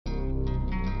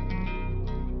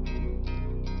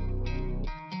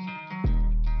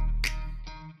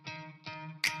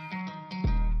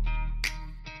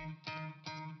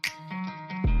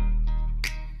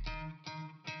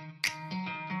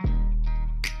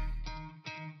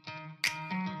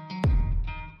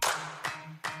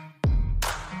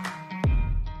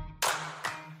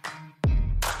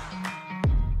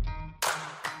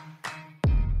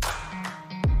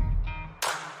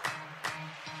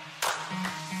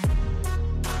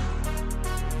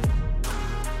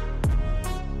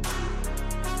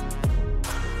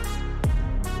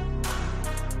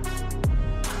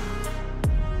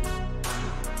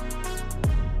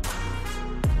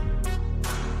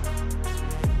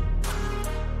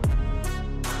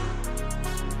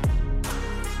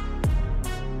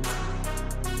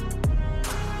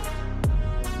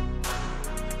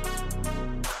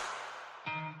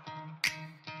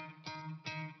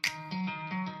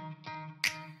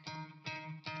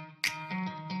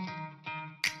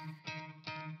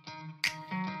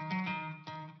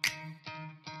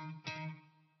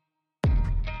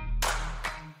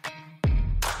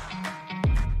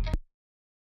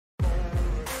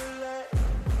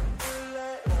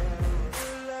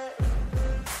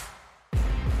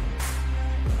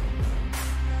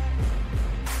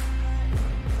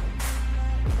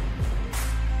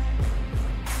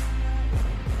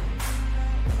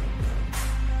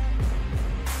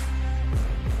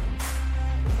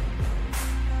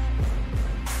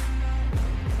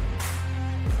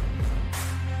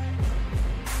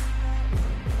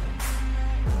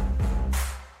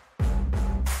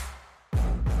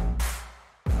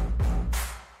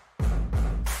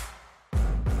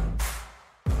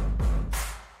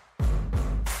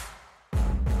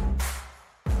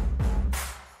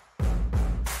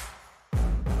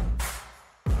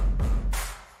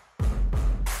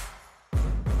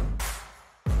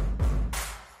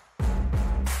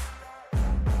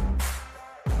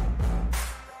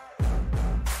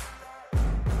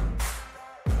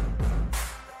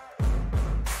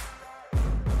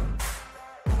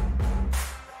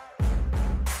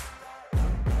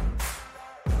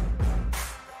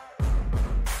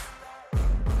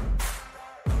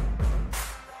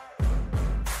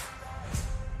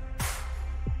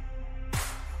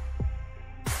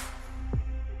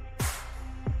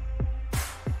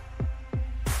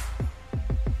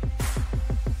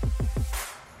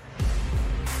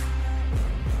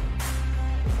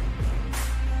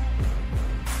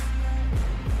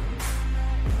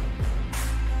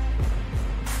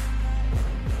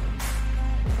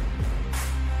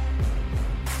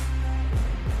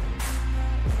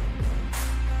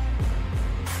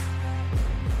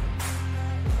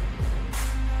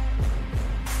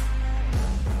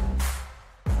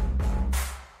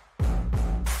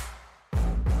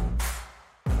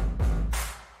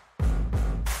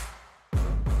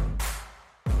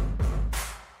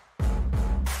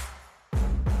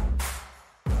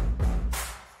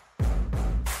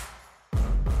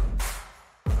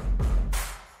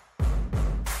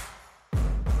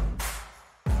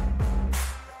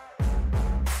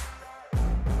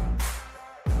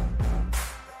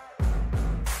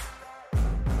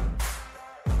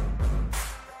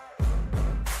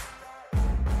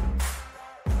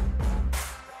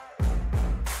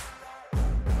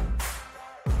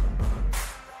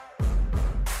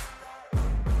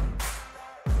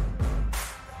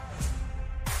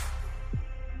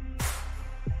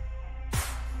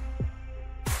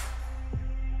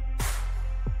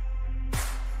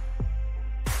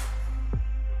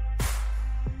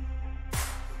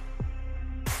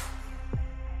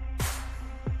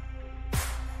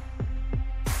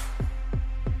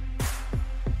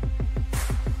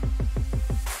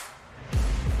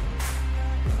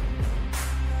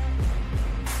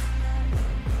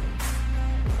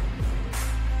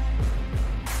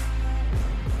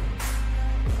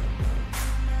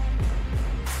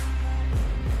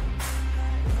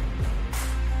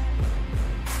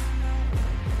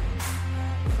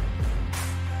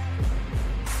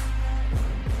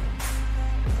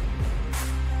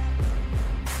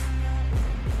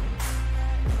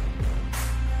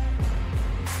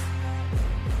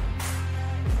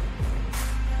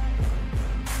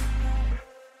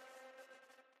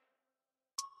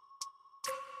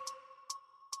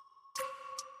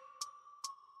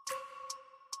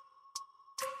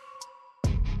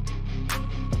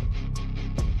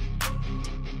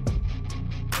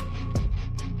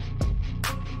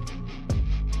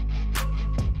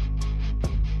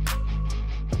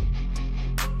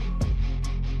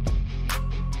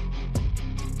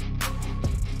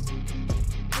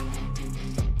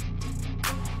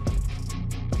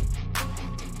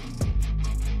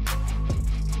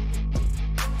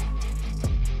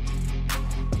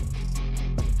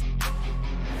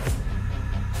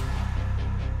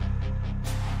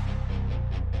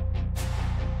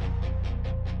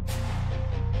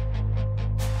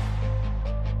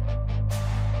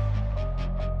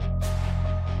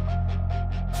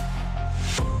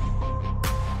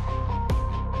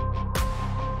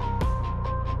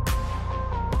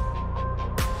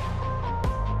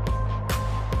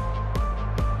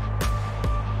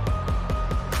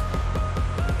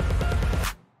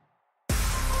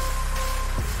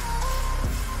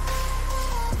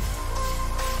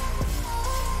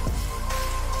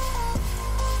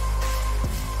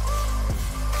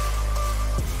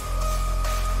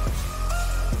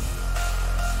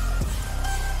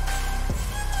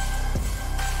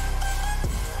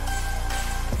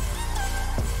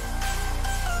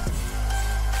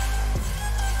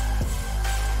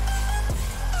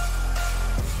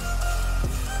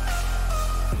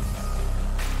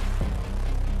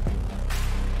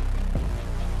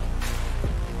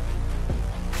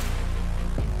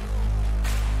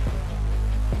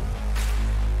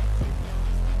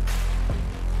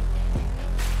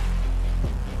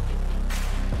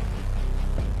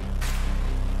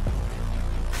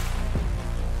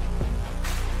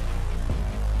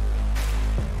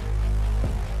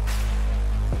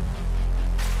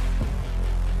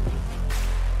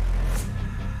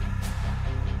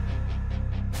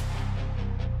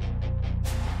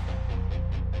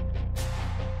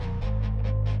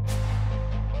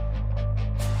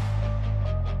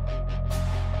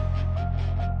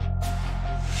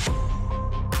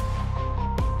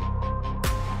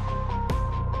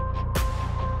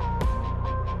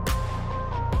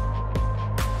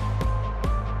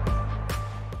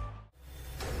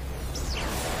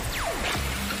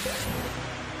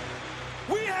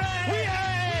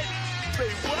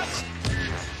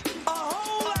A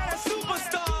whole lot of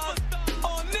superstars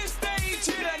on this stage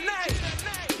here tonight.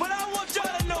 But I want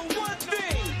y'all to know one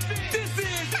thing. This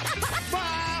is my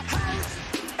house.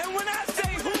 And when I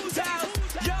say whose house,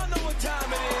 y'all know what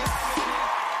time it is.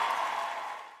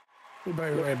 We'll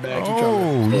bring it right back.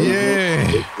 Oh,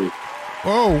 yeah.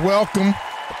 Oh, welcome.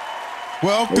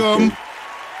 Welcome.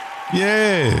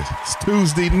 Yeah, it's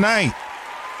Tuesday night.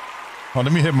 Oh,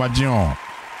 let me hit my JAWN.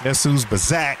 Guess who's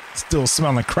Bazak? Still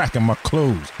smelling crack in my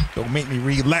clothes. Don't make me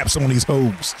relapse on these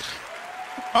hoes.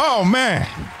 Oh, man.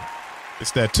 It's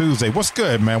that Tuesday. What's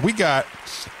good, man? We got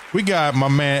my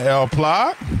man L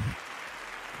Plot.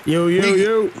 Yo.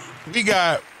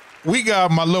 We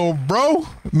got my little bro,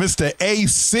 Mr.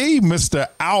 AC, Mr.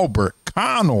 Albert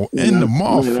Connell in the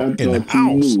motherfucking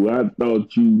house. I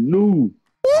thought you knew.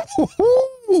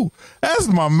 Woo-hoo-hoo. That's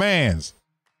my man's.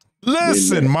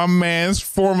 Listen, my man's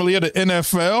formerly of the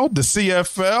NFL, the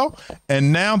CFL,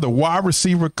 and now the wide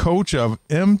receiver coach of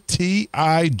MTI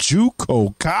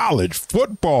JUCO college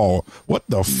football. What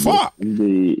the fuck?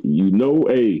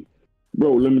 Hey,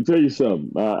 bro, let me tell you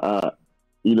something. I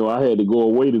had to go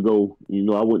away to go.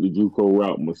 I went the JUCO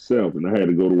route myself, and I had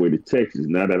to go away to Texas.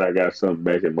 Now that I got something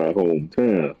back in my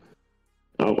hometown,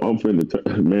 I'm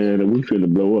finna, man, we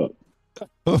finna blow up.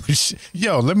 Oh, shit.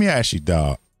 Yo, let me ask you,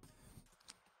 dog.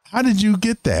 How did you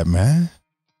get that, man?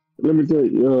 Let me tell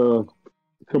you,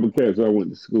 a couple of cats I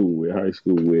went to school with, high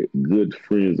school with, good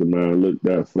friends of mine looked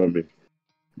out for me.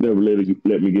 Never let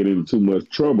me get into too much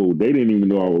trouble. They didn't even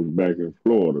know I was back in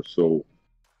Florida. So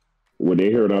when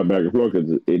they heard I was back in Florida,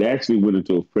 because it actually went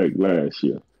into effect last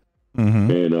year. Mm-hmm.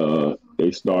 And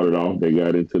they started off, they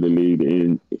got into the league,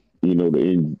 and what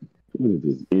is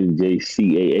this?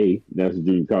 NJCAA, that's the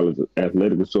Junior College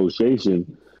Athletic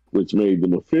Association, which made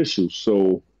them official.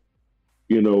 So,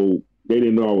 they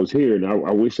didn't know I was here, and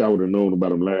I wish I would have known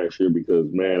about them last year because,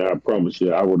 man, I promise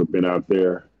you, I would have been out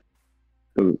there.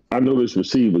 Cause I know this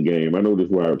receiver game. I know this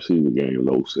wide receiver game,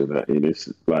 Los, and it's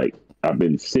like I've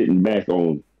been sitting back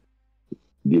on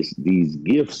these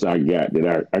gifts I got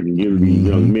that I can give these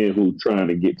young men who trying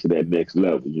to get to that next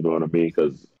level. You know what I mean?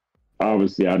 Because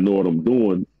obviously, I know what I'm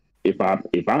doing if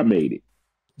I made it.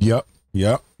 Yep.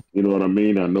 You know what I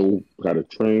mean? I know how to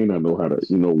train. I know how to,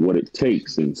 what it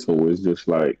takes. And so it's just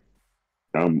like,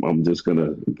 I'm just going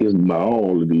to give my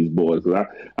all to these boys. Cause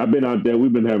I've been out there.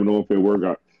 We've been having on-field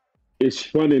workout. It's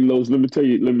funny, Los. Let me tell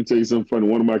you something funny.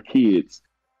 One of my kids,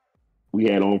 we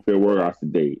had on-field workouts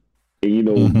today.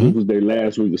 And, this was their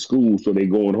last week of school. So they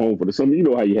going home for the summer. You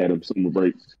know how you had them summer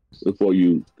breaks before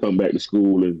you come back to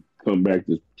school and come back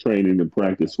to training and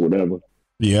practice, whatever.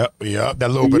 Yep. That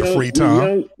little bit of free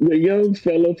time. The young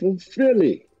fella from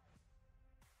Philly.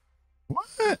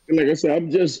 What? Like I said,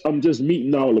 I'm just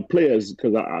meeting all the players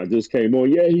because I just came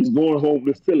on. Yeah, he's going home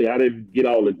to Philly. I didn't get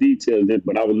all the details in,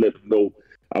 but I would let them know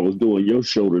I was doing your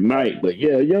show tonight. But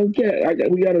yeah, young cat,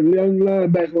 we got a young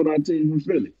linebacker on our team from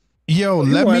Philly. Yo,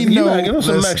 let me know. Give him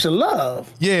some extra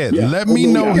love. Yeah, let me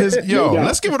know his. Yo,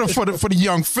 let's give it up for the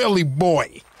young Philly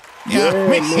boy. Yeah.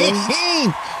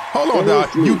 Hold on,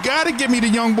 dog. You got to give me the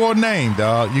young boy name,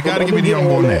 dog. You got to give me the young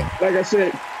boy name. Like I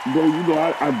said, bro,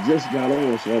 I just got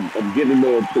on, so I'm getting to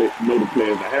know the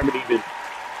players. I haven't even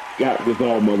got with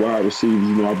all my wide receivers.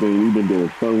 We've been doing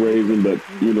fundraising, but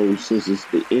since it's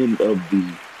the end of the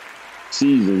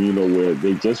season, where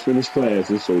they just finished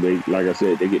classes, so they, like I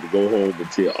said, they get to go home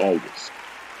until August.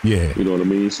 Yeah. You know what I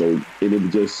mean? So it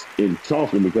was just in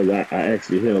talking because I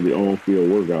actually held the on-field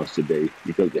workouts today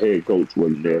because the head coach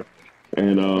wasn't there.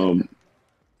 And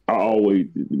I always,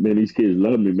 man, these kids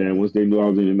love me, man. Once they knew I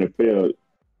was in the NFL,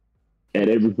 at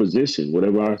every position,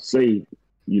 whatever I say,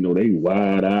 they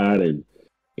wide-eyed and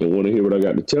want to hear what I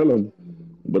got to tell them.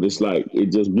 But it's like,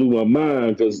 it just blew my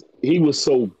mind because he was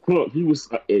so crunk. He was,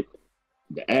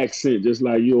 the accent just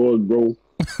like yours, bro.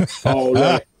 All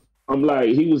that. I'm like,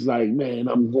 he was like, man,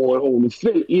 I'm going home to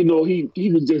Philly.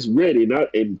 He was just ready.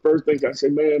 And first thing I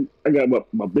said, man, I got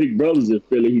my big brothers in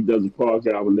Philly. He does a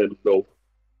podcast. I would let him know.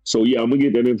 So, yeah, I'm going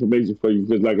to get that information for you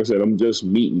because, like I said, I'm just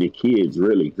meeting the kids,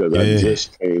 really, because I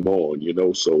just came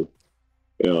on, So,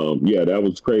 yeah, that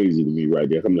was crazy to me right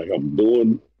there. I'm like, I'm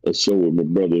doing a show with my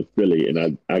brother in Philly,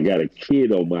 and I got a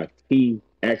kid on my team,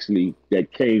 actually,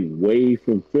 that came way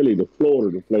from Philly to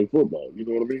Florida to play football. You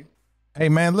know what I mean? Hey,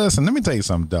 man, listen, let me tell you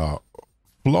something, dog.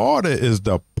 Florida is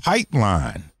the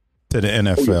pipeline to the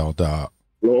NFL, dog.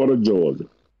 Florida, Georgia.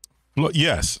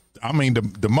 Yes. I mean, the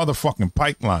motherfucking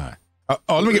pipeline.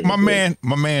 Let me get my man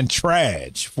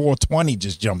Traj. 420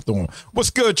 just jumped on. What's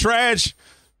good, Traj?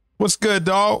 What's good,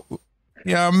 dog?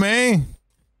 You know what I mean?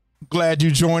 Glad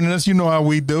you joining us. You know how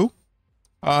we do.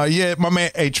 Yeah, my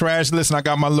man. Hey, Trash. Listen, I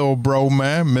got my little bro,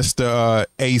 man, Mr.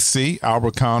 AC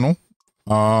Albert Connell.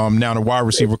 Now the wide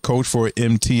receiver coach for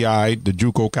MTI, the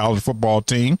JUCO college football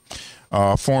team,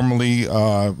 formerly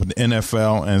with the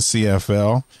NFL and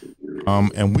CFL.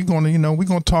 And we're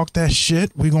gonna talk that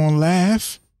shit. We're gonna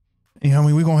laugh. You know what I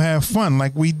mean? We're gonna have fun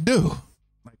like we do.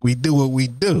 Like we do what we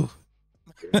do.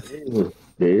 There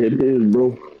it is,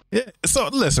 bro. Yeah. So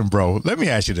listen, bro. Let me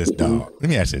ask you this, dog. Let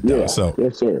me ask you this, dog. Yeah. So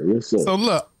Yes, sir. Yes, sir. So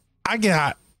look, I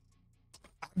got.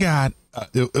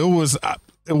 It was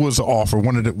an offer.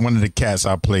 One of the cats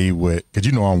I played with, because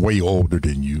you know I'm way older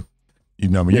than you. You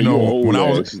know me. Yeah, You know you're when I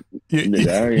old was. ass. You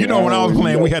Nigga, know when I was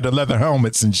playing, know. we had the leather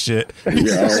helmets and shit. Yeah, all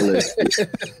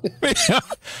that.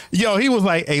 Yo, he was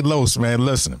like, "Hey, Los, man,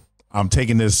 listen, I'm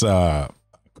taking this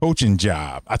coaching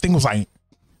job. I think it was like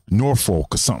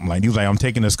Norfolk or something like. He was like, I'm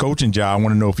taking this coaching job. I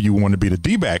want to know if you want to be the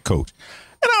D-back coach."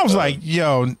 And I was like,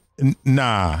 "Yo,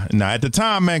 nah." At the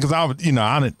time, man, because I was,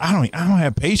 I don't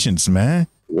have patience, man.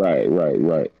 Right.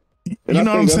 And You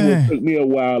know what I'm saying? It took me a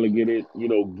while to get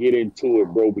into it,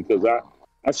 bro, because I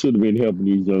should have been helping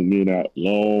these young men out a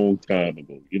long time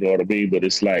ago. You know what I mean? But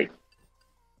it's like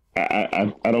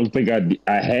I don't think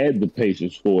I had the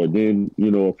patience for it. Then,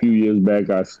 a few years back,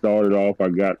 I started off. I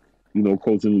got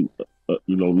coaching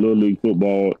little league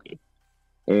football,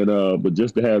 and but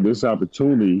just to have this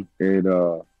opportunity,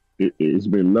 and it's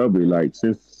been lovely. Like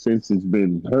since it's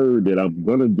been heard that I'm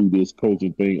gonna do this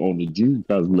coaching thing on the junior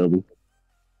college level.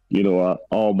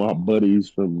 All my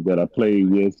buddies that I played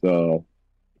with,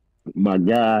 my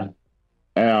guy,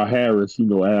 Al Harris,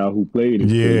 Al who played in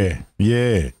Yeah.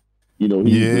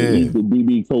 he's the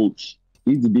DB coach.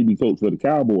 He's the DB coach for the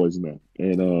Cowboys now.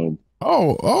 And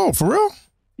Oh, for real?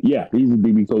 yeah, he's the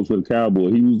DB coach for the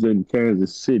Cowboys. He was in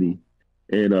Kansas City.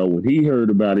 And when he heard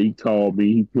about it, he called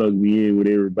me. He plugged me in with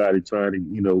everybody trying to,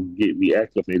 get me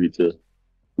acclimated to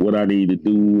what I need to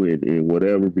do and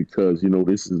whatever, because,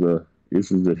 this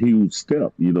is a huge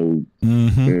step, and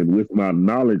with my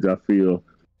knowledge, I feel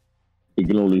it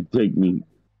can only take me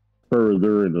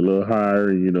further and a little higher.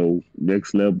 Next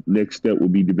step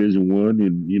would be Division I,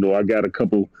 and I got a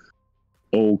couple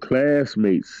old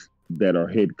classmates that are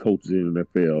head coaches in the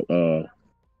NFL. I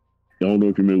don't know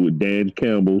if you're familiar with Dan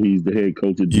Campbell. He's the head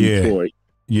coach of Detroit.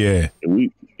 Yeah. And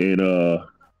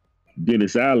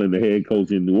Dennis Allen, the head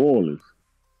coach in New Orleans.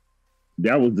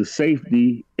 That was the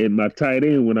safety and my tight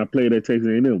end when I played at Texas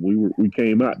A&M. We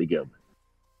came out together.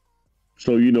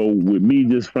 So, with me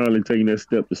just finally taking that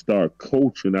step to start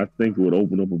coaching, I think it would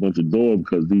open up a bunch of doors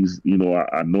because these,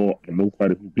 I know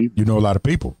quite a few people. You know a lot of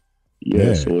people.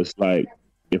 Yeah. So it's like,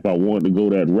 if I wanted to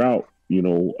go that route,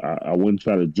 I wouldn't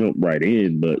try to jump right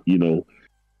in, but,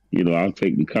 I'll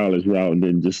take the college route, and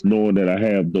then just knowing that I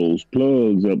have those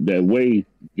plugs up that way,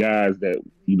 guys that,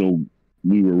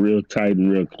 we were real tight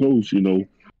and real close, I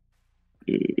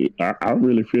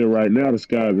really feel right now the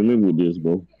sky's the limit with this,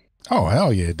 bro. Oh,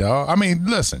 hell yeah, dog. I mean,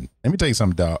 listen, let me tell you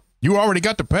something, dog. You already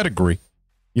got the pedigree.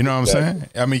 You know what I'm saying?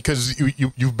 I mean, because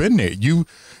you've been there.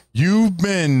 You've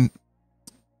been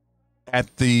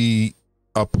at the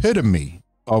epitome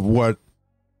of what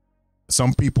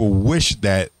some people wish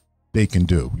that they can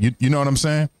do. You know what I'm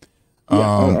saying? Yeah,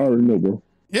 I already know, bro.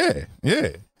 Yeah. Yeah,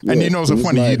 And it's so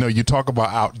funny, like, you talk about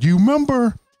out. You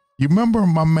remember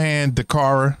my man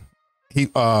Dakara, he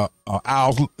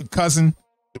Al's cousin,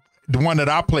 the one that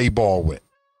I play ball with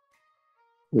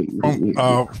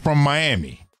from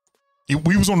Miami.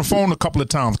 We was on the phone a couple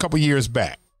of years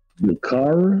back.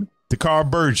 Dakara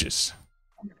Burgess.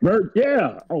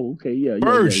 Yeah. Oh, okay. Yeah.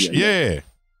 Burge. Yeah.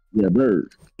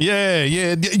 Burge. Yeah.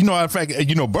 In fact,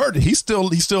 Bert, he's still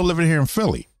living here in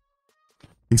Philly.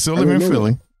 He's still living in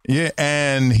Philly. Yeah,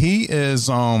 and he is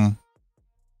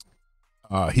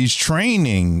he's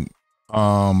training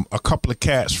a couple of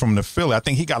cats from the Philly. I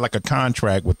think he got like a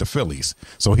contract with the Phillies,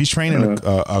 so he's training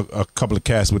a couple of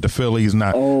cats with the Phillies.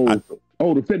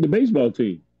 The baseball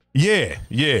team. Yeah.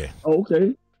 Oh,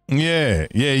 okay. Yeah.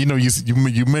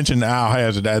 You mentioned Al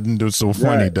Hazard. That was so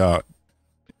funny, dog.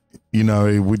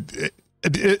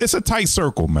 It's a tight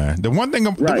circle, man. The one thing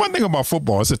about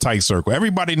football, it's a tight circle.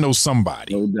 Everybody knows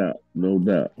somebody. No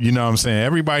doubt. You know what I'm saying?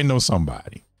 Everybody knows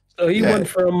somebody. So he went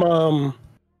from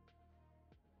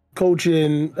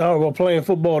playing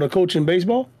football to coaching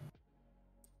baseball?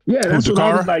 Yeah, that's what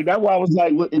I was like. That's why I was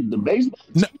like, what, the baseball?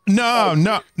 No.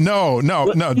 You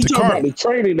talking about the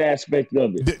training aspect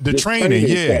of it. The training,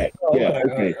 yeah.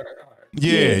 Okay.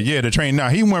 Yeah, the train. Now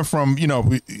he went from,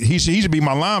 he should be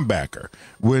my linebacker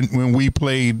when we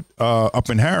played up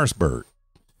in Harrisburg,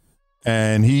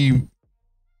 and he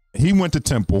went to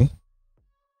Temple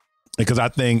because I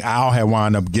think Al had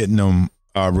wound up getting him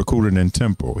recruited in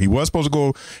Temple. He was supposed to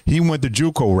go. He went the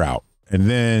JUCO route, and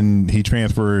then he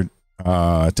transferred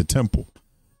to Temple,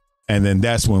 and then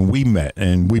that's when we met,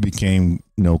 and we became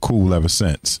cool ever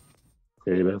since.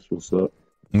 Hey, that's what's up.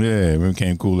 Yeah, we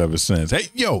became cool ever since. Hey,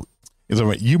 yo, it's all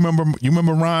right. You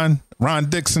remember Ron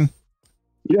Dixon?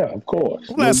 Yeah, of course.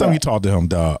 When last time you talked to him,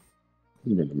 dog?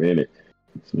 It's been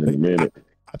a minute.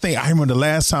 I think I remember the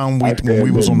last time when we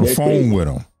was on the phone with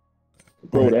him.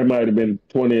 Bro, that might have been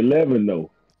 2011 though.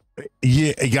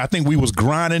 Yeah, I think we was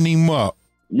grinding him up.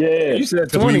 Yeah, You said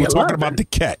Because we were 2011. talking about the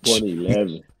catch.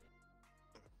 2011.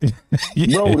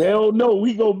 Yeah. Bro, they don't know.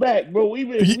 We go back, bro. We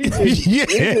been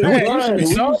Yeah. Man, you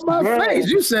saw my face.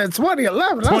 You said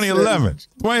 2011. 2011.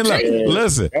 Yeah.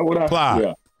 Listen, That's what Clyde,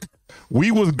 yeah.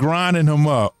 we was grinding him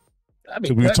up. I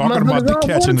mean, We were talking about the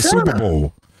catch in the Super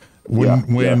Bowl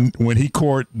when he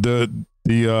caught the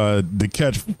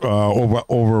catch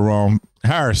over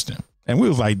Harrison, and we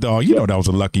was like, dog, you know that was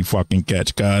a lucky fucking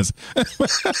catch, cuz.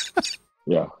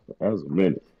 Yeah, that was a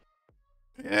minute.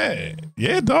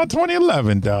 Yeah, dog,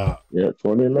 2011, dog. Yeah,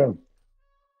 2011.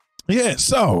 Yeah,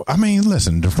 so I mean,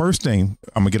 listen, the first thing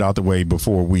I'm gonna get out the way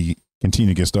before we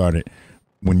continue to get started.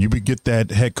 When you get that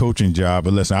head coaching job,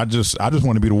 but listen, I just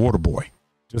want to be the water boy.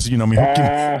 Just hook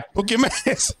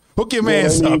your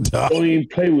man's up, dog. Don't even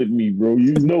play with me, bro.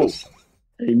 You know,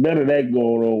 ain't none of that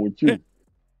going on with you.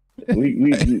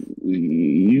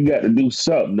 You got to do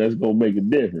something that's gonna make a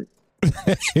difference.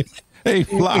 Hey,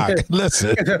 Flock,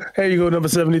 listen. Here you go, number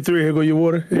 73. Here go your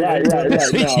water. Right. No,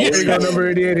 Here you go, number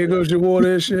 88. Here goes your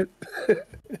water and shit.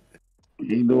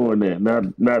 You ain't doing that.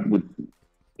 Not with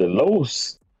the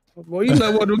lowest. Well, you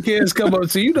let one of them kids come up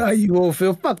to you. Know how you gonna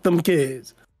feel? Fuck them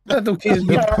kids. Let them kids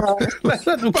get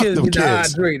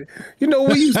dehydrated. You know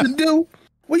what we used to do?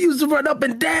 We used to run up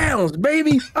and downs,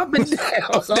 baby. Up and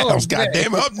downs.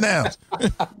 Goddamn up downs.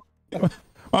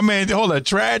 My man, hold on.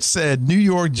 Trash said New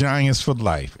York Giants for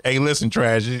life. Hey, listen,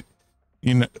 Trash.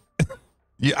 I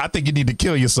think you need to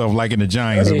kill yourself like in the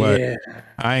Giants, but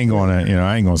I ain't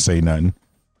gonna say nothing.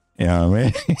 You know what I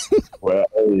mean? Well,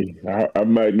 hey, I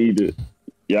might need to.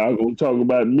 Y'all gonna talk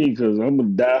about me because I'm a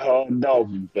diehard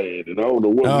Dolphin fan, and I don't know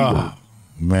what we doing.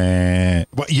 Man,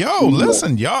 but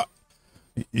listen, y'all.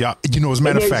 As a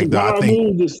matter of fact, though, I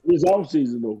think this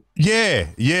offseason though. Yeah,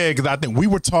 because I think we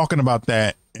were talking about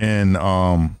that in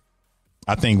I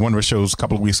think one of the shows a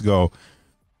couple of weeks ago,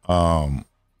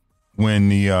 when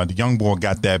the young boy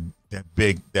got that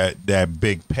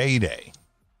big payday.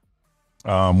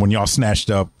 When y'all snatched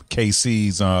up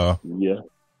KC's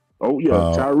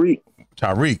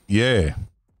Tyreek, yeah.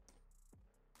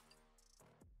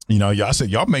 Y'all said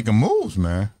y'all making moves,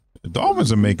 man. The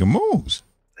Dolphins are making moves.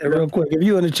 Hey, real quick, if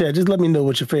you in the chat, just let me know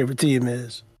what your favorite team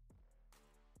is.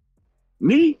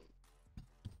 Me?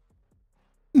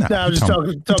 No, I was just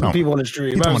talking to people on the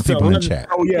street. Talking to people in the chat.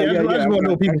 Oh yeah. I just want to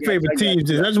know what people's favorite teams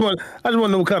is. I just want to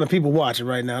know what kind of people watching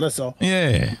right now. That's all.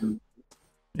 Yeah.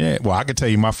 Well, I can tell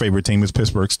you my favorite team is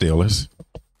Pittsburgh Steelers.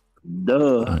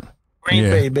 Duh. Green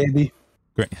Bay, baby.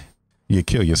 Great. You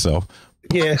kill yourself.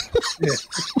 Yeah.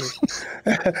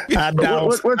 I down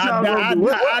with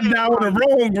a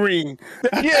wrong green.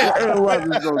 Yeah, what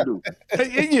was gonna do?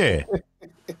 Yeah.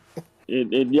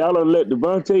 And y'all don't let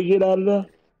Devontae get out of there?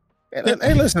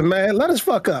 Hey, listen, man. Let us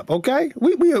fuck up, okay?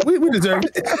 We deserve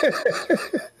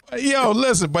it. Yo,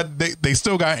 listen, but they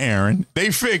still got Aaron.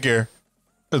 They figure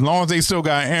as long as they still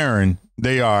got Aaron,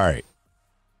 they all right.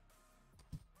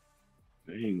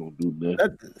 They ain't gonna do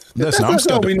that. Listen, I'm that's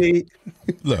still all we need.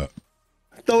 Look.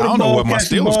 Throw the I don't ball, know what my catch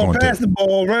the Steelers ball, gonna pass do. the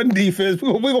ball, run defense.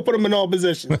 We're gonna put them in all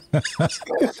positions.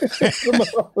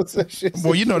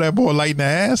 Well, you know that boy lighting the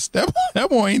ass. That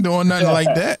boy ain't doing nothing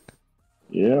like that.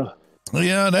 Yeah.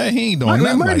 Yeah, that he ain't doing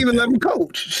nothing might like even that. let him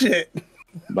coach. Shit.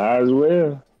 Might as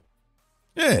well.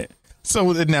 Yeah.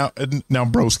 So now,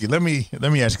 broski, let me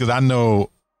ask you, because I know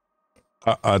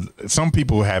some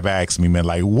people have asked me, man,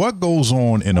 like, what goes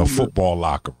on in a football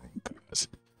locker room? Guys?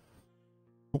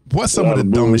 What's some of the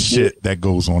dumbest shit that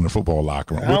goes on in the football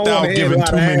locker room without giving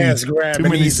too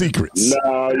many secrets?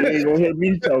 Nah, you ain't gonna hear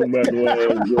me talking about the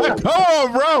way. Oh,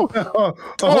 bro. Bro.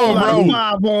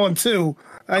 5-on-2.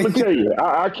 I'm gonna tell you,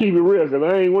 I keep it real because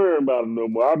I ain't worrying about it no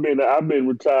more. I've been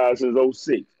retired since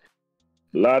 2006.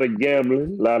 A lot of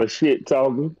gambling, a lot of shit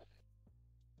talking,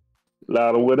 a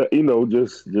lot of what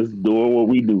just doing what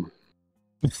we do.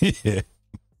 Yeah.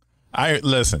 I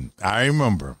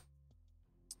remember.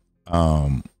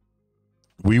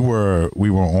 We were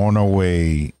on our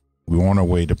way. We were on our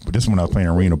way to this when I was playing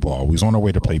arena ball. We was on our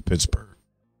way to play Pittsburgh,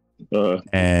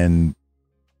 and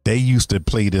they used to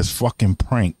play this fucking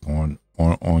prank on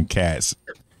cats.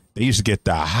 They used to get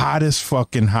the hottest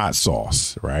fucking hot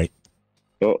sauce, right?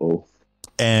 Uh-oh.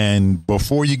 And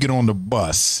before you get on the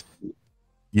bus,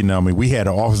 you know, I mean, we had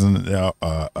an officer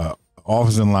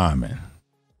and lineman,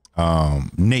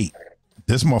 Nate.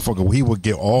 This motherfucker, he would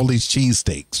get all these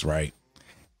cheesesteaks, right?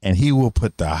 And he will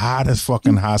put the hottest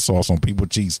fucking hot sauce on people's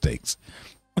cheesesteaks.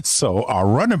 So our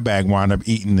running back wound up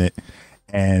eating it,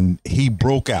 and he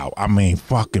broke out. I mean,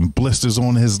 fucking blisters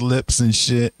on his lips and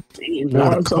shit.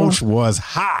 Well, the coach was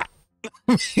hot.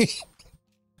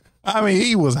 I mean,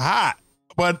 he was hot.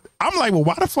 But I'm like, well,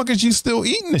 why the fuck is you still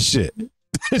eating this shit?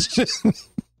 This shit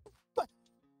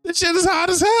is hot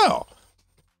as hell.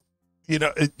 You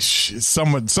know,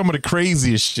 some of the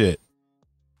craziest shit,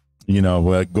 you know,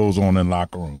 what goes on in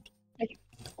locker rooms.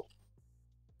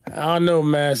 I don't know,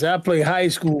 man. So I play high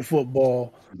school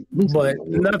football, but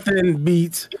nothing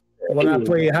beats when I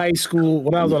played high school,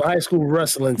 when I was on a high school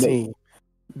wrestling team.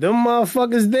 Them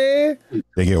motherfuckers there,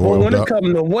 they get but when up. it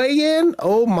come to weigh in,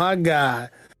 oh my God.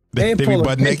 They be pull a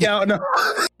butt dick naked. out.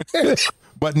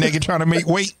 Butt naked trying to make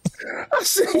weight. I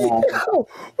said, yo,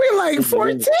 we like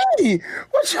 14.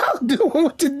 What y'all doing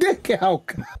with the dick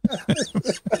out?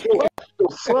 What the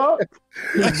fuck?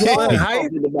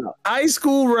 High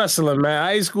school wrestling, man.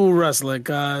 High school wrestling,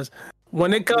 guys.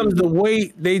 When it comes to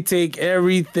weight, they take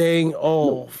everything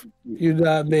off. You know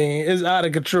what I mean? It's out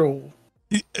of control.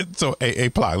 So, hey,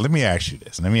 Plock, let me ask you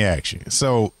this.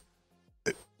 So,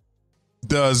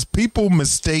 does people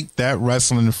mistake that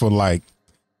wrestling for like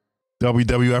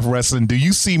WWF wrestling? Do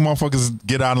you see motherfuckers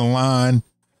get out of line?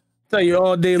 Tell you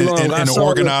all day long. In an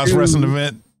organized wrestling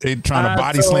event, they trying to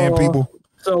body slam people.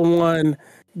 Someone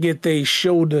get their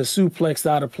shoulder suplexed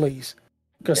out of place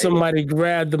because somebody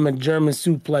grabbed them and German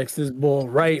suplexed this ball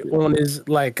right on his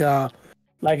like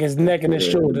his neck and his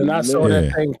shoulder, and I saw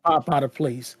that thing pop out of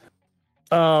place.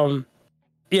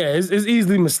 It's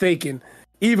easily mistaken,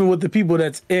 even with the people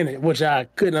that's in it, which I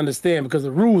couldn't understand because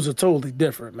the rules are totally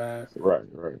different, man. Right.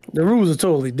 The rules are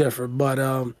totally different, but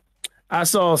I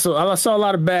saw a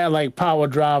lot of bad like power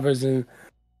drivers and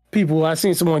people. I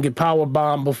seen someone get power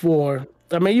bombed before.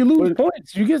 I mean, you lose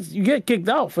points. You get kicked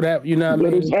out for that. You know what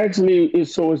I mean? It's actually.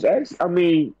 I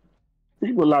mean,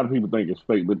 a lot of people think it's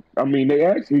fake, but I mean, they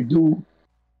actually do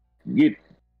get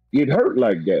hurt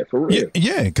like that for real.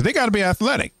 Yeah, because they got to be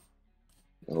athletic.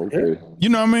 Okay. You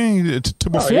know what I mean? To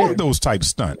perform those type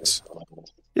stunts.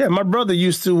 Yeah, my brother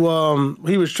used to.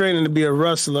 He was training to be a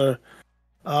wrestler.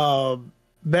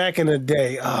 Back in the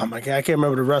day. Oh my God, I can't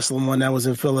remember the wrestling one that was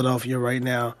in Philadelphia right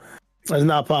now. It's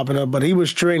not popping up, but he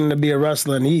was training to be a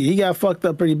wrestler, and he got fucked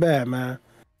up pretty bad, man.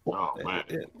 Wow, man.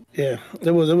 Yeah,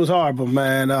 it was horrible,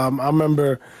 man. I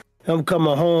remember him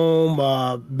coming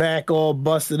home, back all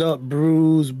busted up,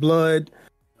 bruised, blood,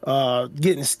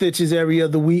 getting stitches every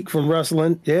other week from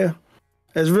wrestling. Yeah,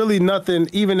 there's really nothing.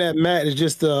 Even that mat is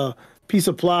just a piece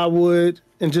of plywood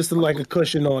and just like a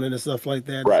cushion on it and stuff like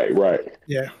that. Right.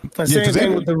 Yeah. Same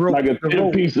thing with the rope. Like a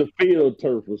thin piece of field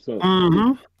turf or something.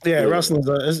 Mm-hmm. Yeah, wrestling's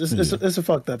it's a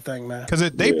fucked up thing, man.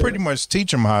 Because they pretty much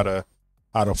teach them how to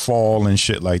fall and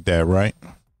shit like that, right?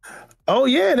 Oh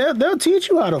yeah, they'll teach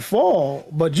you how to fall,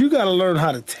 but you got to learn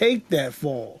how to take that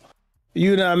fall.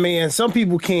 You know what I mean? And some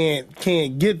people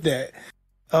can't get that.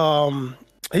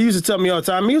 He used to tell me all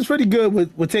the time. He was pretty good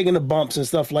with taking the bumps and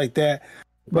stuff like that.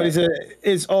 But he said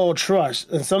it's all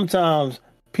trust, and sometimes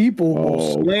people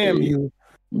will slam you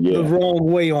the wrong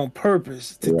way on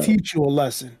purpose to teach you a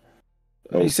lesson.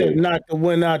 He said not to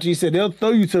win out. He said they'll throw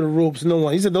you to the ropes.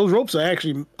 He said those ropes are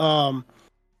actually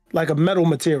like a metal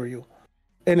material,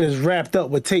 and it's wrapped up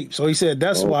with tape. So he said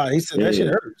that's why. He said that shit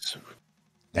hurts.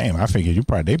 Damn, I figured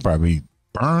they probably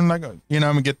burn like a, you know,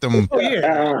 I'm gonna get them. Oh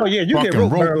yeah, you get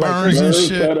rope burn burns like and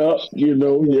shit. Set up, you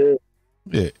know,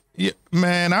 Yeah,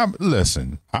 man.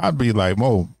 I'd be like,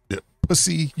 "Whoa,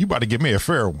 pussy, you about to give me a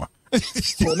fair one."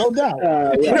 Well, no doubt.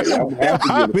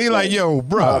 I'd be like, "Yo,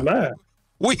 bro, man.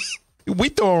 we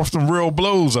throwing some real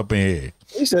blows up in here."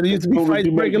 He said he used to be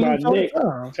fighting breaking loose all the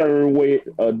time. Turn way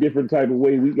a different type of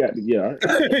way. We got to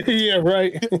yeah,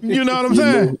 right. You know what I'm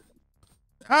saying?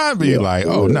 I'd be like,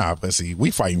 "Oh, nah, pussy, we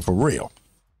fighting for real."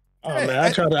 Oh man,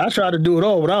 I tried to do it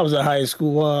all when I was in high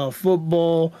school.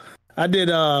 Football. I did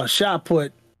shot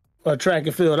put, track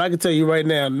and field. I can tell you right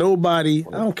now, nobody,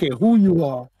 I don't care who you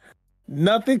are,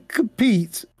 nothing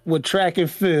competes with track and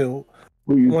field.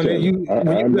 When you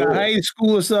got high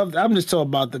school or something, I'm just talking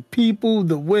about the people,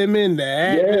 the women, the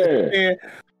atmosphere.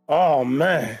 Oh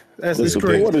man, that's just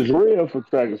crazy. What is real for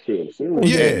track and field?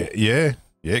 Yeah.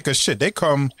 Because shit, they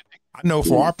come. I know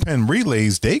for our pen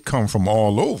relays, they come from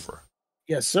all over.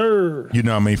 Yes, sir. You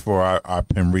know what I mean? For our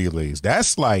pen relays,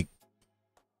 that's like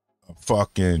a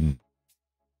fucking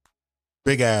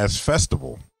big ass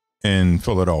festival in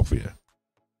Philadelphia.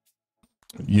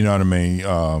 You know what I mean?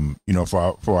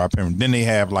 For our parents. Then they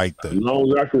have like As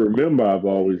long as I can remember, I've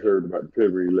always heard about the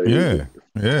pin relays.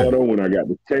 yeah. Although when I got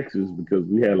to Texas, because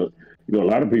we had a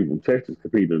lot of people in Texas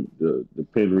compete in the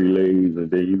pin relays, and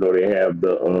then they have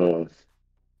the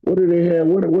what do they have?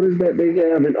 What is that they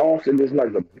have in Austin? It's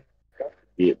like that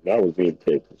was in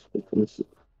Texas.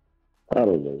 I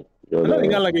don't know. I know they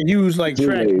got like a huge like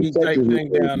track meet type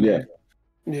thing down there.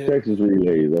 Yeah. Texas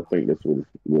relays. I think that's what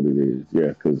it is. Yeah,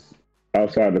 because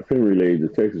outside the pin relays, the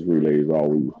Texas relays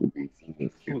always used to be.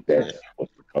 That's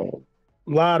what's it called.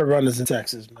 A lot of runners in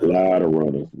Texas, man. A lot of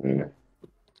runners, man.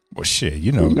 Well, shit,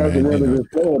 man. Got the runners in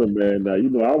Florida, man. Now,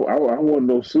 I wasn't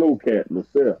no slow cat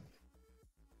myself.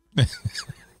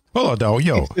 Hold on, dog.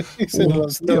 Yo. Hey,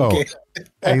 listen.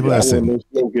 I wasn't no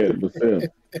slow cat myself.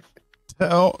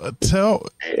 Tell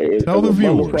the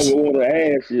viewers. I want to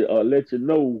ask you, let you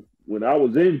know, when I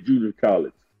was in junior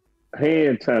college,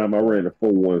 hand time, I ran a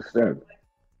 4.17.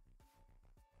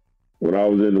 When I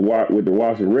was with the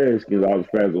Washington Redskins, I was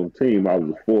fast on the team. I was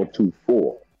a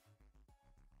 4.24.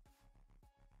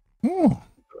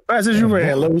 Fast as you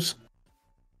ran, Lewis.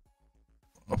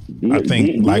 I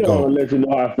think I'll let you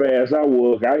know how fast I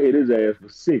was. I hit his ass for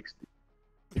 60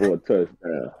 for a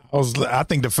touchdown. I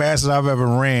think the fastest I've ever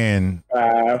ran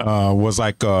was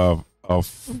like a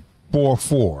 4.4.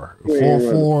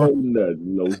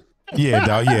 4.4. Yeah,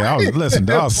 dog. Yeah, I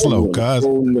was slow, cuz.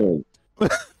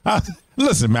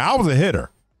 Listen, man, I was a hitter.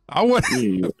 I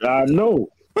wasn't. I know.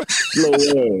 Slow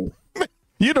ass.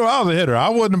 I was a hitter. I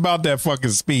wasn't about that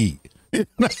fucking speed. You know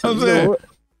what I'm saying?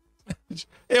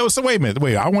 So wait a minute.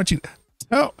 I want you to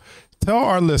tell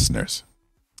our listeners.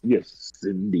 Yes,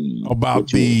 indeed. About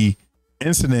the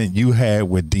incident you had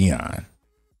with Dion.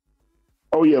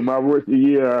 Oh yeah, my rookie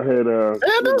year I had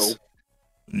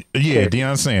Yeah,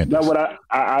 Deion Sanders. That's what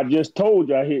I just told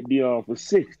you. I hit Dion for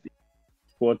 60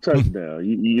 for a touchdown.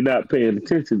 You're not paying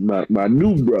attention, my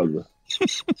new brother.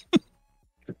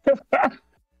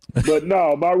 But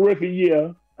no, my rookie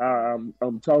year,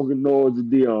 I'm talking noise to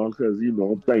Dion because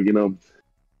I'm thinking I'm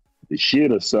the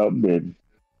shit or something. And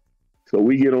so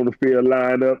we get on the field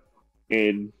lineup,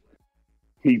 and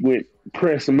he went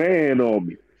press man on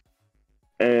me.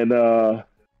 And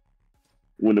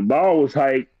when the ball was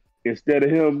hiked, instead of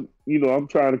him, I'm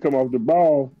trying to come off the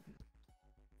ball,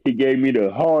 he gave me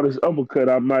the hardest uppercut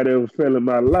I might ever felt in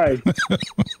my life.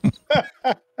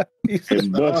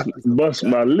 And bust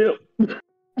my lip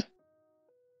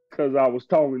because I was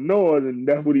talking noise, and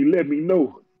that's what he let me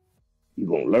know. You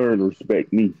gonna learn to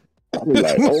respect me. I was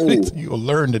like, oh. You'll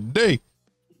learn today.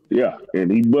 Yeah, and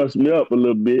he bust me up a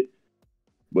little bit.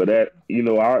 But that,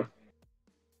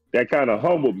 that kind of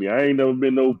humbled me. I ain't never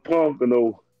been no punk or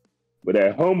no, but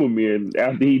that humbled me. And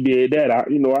after he did that, I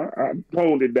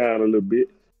toned it down a little bit.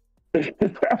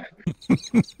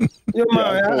 Yo,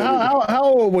 man, how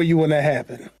old were you when that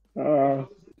happened?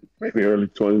 Maybe early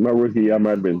 20s. My rookie year, I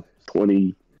might have been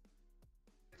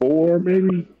 24,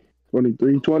 maybe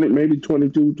 23, 20, maybe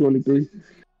 22, 23.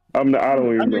 I don't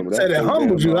even remember. Said it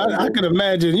humbled you. I could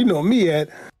imagine, me at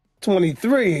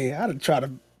 23, I'd have tried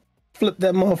to flip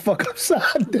that motherfucker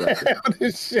upside down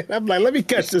and shit. I'm like, let me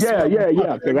catch this. Yeah.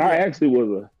 Because I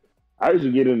actually I used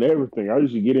to get into everything. I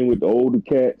used to get in with the older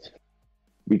cats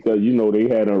because, they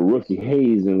had a rookie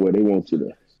hazing where they want you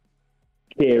to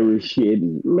carry shit.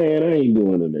 And, man, I ain't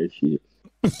doing none of that shit.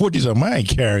 What you saying? I ain't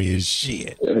carrying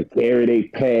shit. Carry they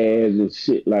pads and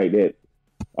shit like that.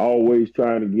 Always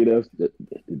trying to get us the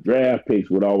draft picks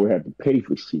would always have to pay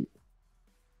for shit.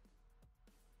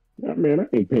 I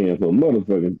ain't paying for a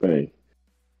motherfucking thing.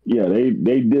 Yeah,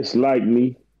 they disliked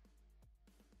me.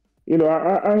 I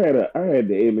had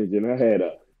the image and I had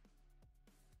a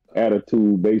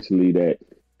attitude basically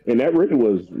and that really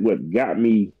was what got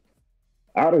me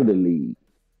out of the league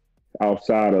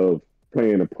outside of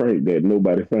playing a prank that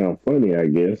nobody found funny, I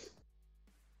guess.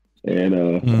 And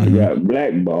I got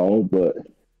blackballed, but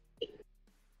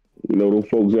those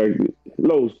folks like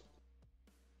Los,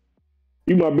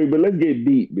 you my big, but let's get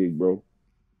deep, big bro.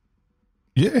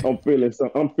 Yeah. I'm feeling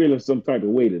some type of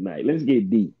way tonight. Let's get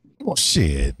deep. Well,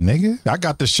 shit, nigga. I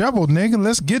got the shovel, nigga.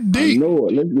 Let's get deep. I know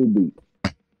it. Let's get deep.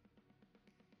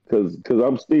 Cause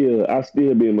I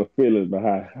still be in my feelings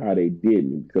about how they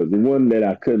did me. Because the one that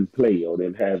I couldn't play or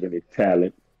didn't have any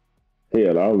talent.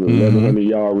 Hell, I was 1,100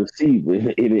 yard receiver in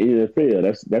the NFL.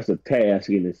 That's a task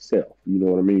in itself. You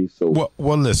know what I mean? So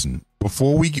well, listen.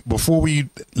 Before we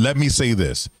let me say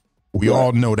this. We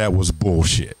all know that was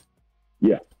bullshit.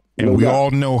 Yeah, and we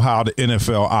all know how the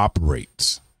NFL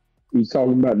operates. We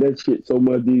talking about that shit so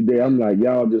much these days. I'm like,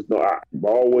 y'all just know I've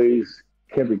always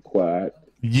kept it quiet.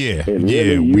 Yeah, and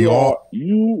yeah.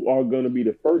 You are gonna be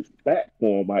the first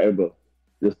platform I ever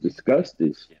just discuss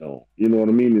this. You know what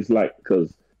I mean? It's like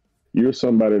because you're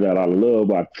somebody that I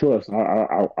love, I trust.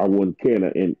 I wouldn't care,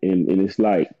 and it's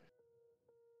like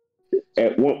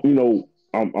at one,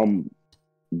 I'm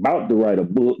about to write a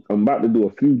book. I'm about to do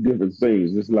a few different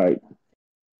things. It's like,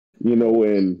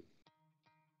 and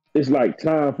it's like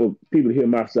time for people to hear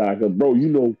my side. Cause bro,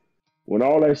 when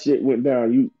all that shit went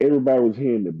down, everybody was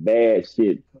hearing the bad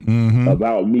shit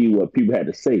about me, what people had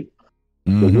to say.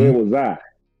 But where was I?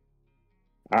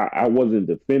 I wasn't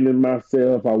defending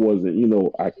myself. I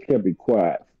wasn't, I kept it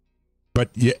quiet. But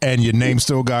and your name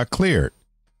still got cleared.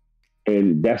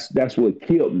 And that's what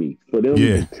killed me. For them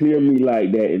to clear me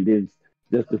like that, and then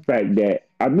just the fact that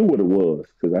I knew what it was,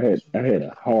 because I had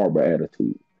a horrible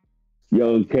attitude.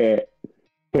 Young cat,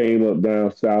 came up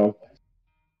down south.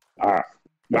 All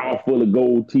full of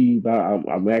gold teeth.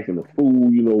 I'm acting a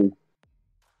fool,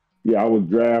 Yeah, I was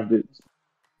drafted.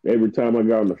 Every time I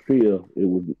got on the field, it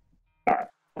was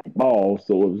ball.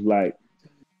 So it was like,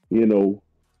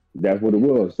 that's what it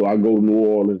was. So I go to New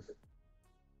Orleans.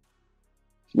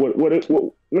 What let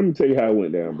me tell you how it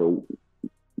went down, bro.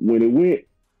 When it went,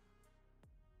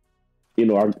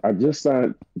 I just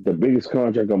signed the biggest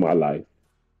contract of my life.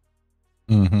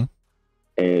 And,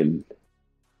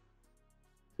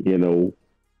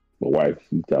 my wife,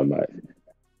 she's talking about it.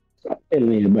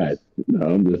 No,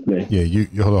 I'm just saying. Yeah,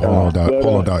 you hold on,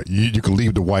 dog. You can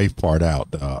leave the wife part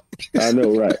out, dog. I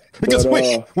know, right? Because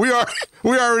we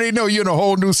already know you're in a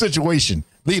whole new situation.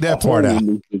 Leave that part out.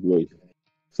 New situation.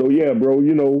 So yeah, bro,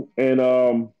 and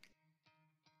I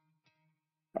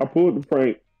pulled the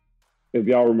prank. If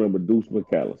y'all remember Deuce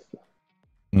McAllister,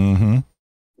 the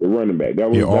running back. That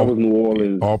was New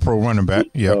Orleans, all pro running back.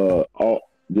 Yeah,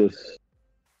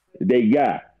 they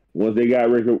got once they got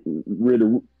rid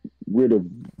of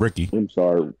Ricky. I'm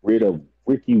sorry, rid of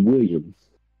Ricky Williams.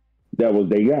 That was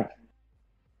they got.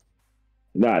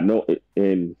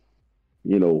 And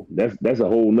that's a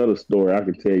whole nother story I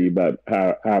can tell you about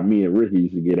how me and Ricky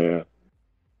used to get out.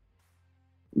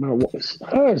 My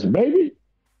hush, baby.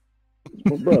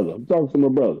 My brother. I'm talking to my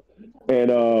brother. And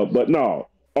but no,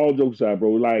 all jokes aside,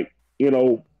 bro, like,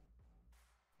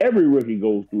 every rookie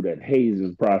goes through that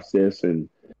hazing process and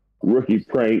rookie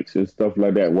pranks and stuff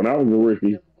like that. When I was a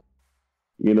rookie,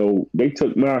 they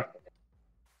took my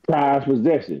prized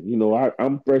possession.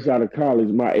 I'm fresh out of college.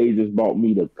 My agents bought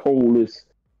me the coldest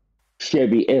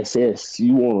Chevy SS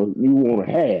you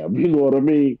wanna have. You know what I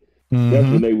mean?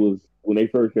 That's when they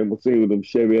first came on scene with them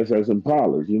Chevy SS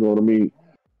Impalas. You know what I mean?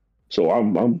 So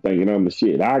I'm thinking I'm the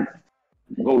shit. I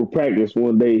go to practice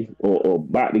one day or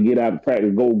about to get out of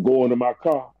practice, go into my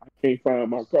car. I can't find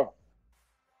my car.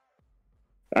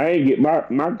 I ain't get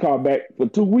my car back for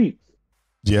 2 weeks.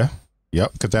 Yeah.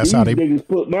 Yep. Because that's These how they niggas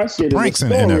put my shit in the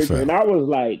storage, and I was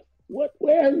like, "What?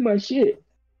 Where's my shit?"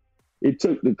 It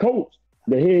took the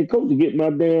head coach, to get my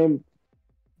damn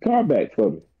car back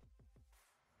for me.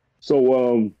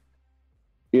 So,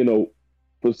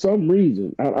 for some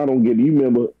reason, I don't get it. You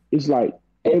remember, it's like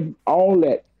all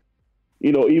that,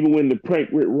 even when the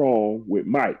prank went wrong with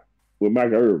Mike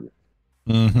Irvin,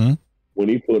 when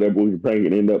he pulled that bullshit prank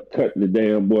and ended up cutting the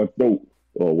damn boy throat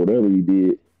or whatever he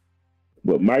did.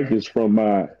 But Mike is from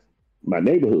my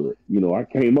neighborhood. I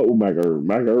came up with Mike Irvin.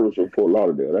 Mike Irvin's from Fort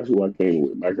Lauderdale. That's who I came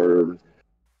with, Mike Irvin.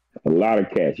 A lot of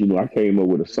cats. I came up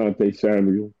with Asante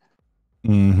Samuel.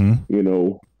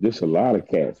 Just a lot of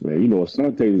cats, man.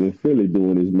 Asante was in Philly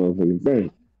doing his motherfucking thing.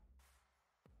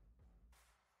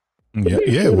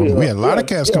 Yeah. Well, we had a lot of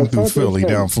cats come through Philly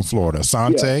down from Florida.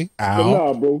 Asante, Al.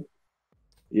 Nah, bro.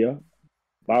 Yeah.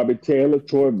 Bobby Taylor,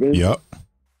 Troy Benson. Yep.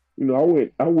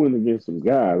 I went against some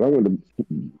guys. I went to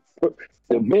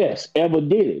the best ever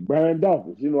did it, Brian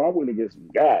Dawkins. I went against some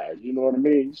guys. You know what I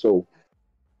mean? So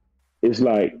it's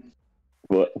like,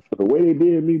 but for the way they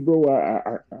did me, bro,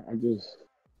 I just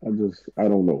I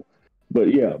don't know.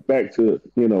 But yeah, back to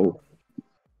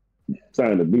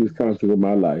signing the biggest contract of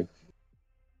my life.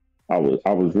 I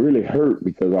was really hurt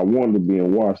because I wanted to be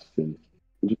in Washington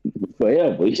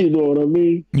forever. You know what I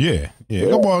mean? Yeah.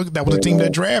 Well, that was the team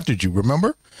that drafted you.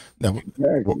 Remember?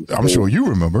 Exactly. I'm sure you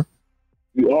remember.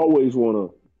 You always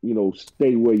want to,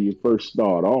 stay where you first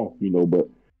start off, but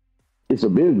it's a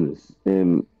business,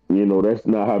 and that's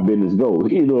not how business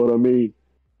goes. You know what I mean?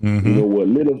 What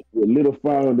lit a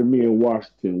fire under me in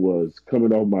Washington was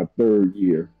coming off my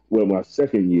my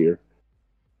second year,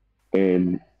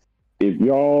 and if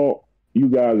you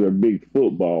guys are big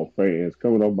football fans,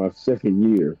 coming off my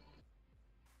second year,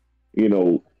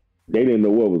 they didn't know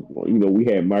what was going. We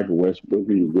had Michael Westbrook.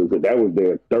 He was good. That was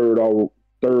their third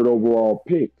overall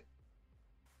pick.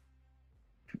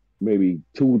 maybe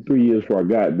 2 or 3 years before I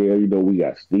got there. We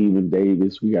got Steven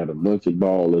Davis, we got a bunch of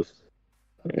ballers,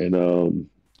 and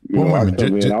Well, I wait a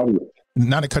come minute. in. I was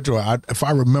Not to cut you off, if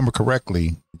I remember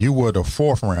correctly, you were the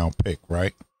 4th round pick,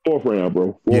 right? 4th round,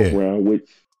 bro. 4th round, which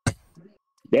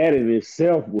that in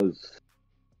itself was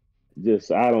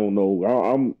just, I don't know.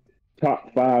 I'm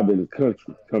top 5 in the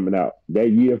country coming out that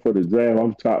year for the draft.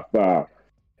 I'm top 5.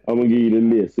 I'm gonna give you the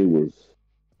list. It was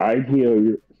Ike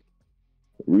Hilliard,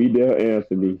 Riedel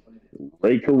Anthony,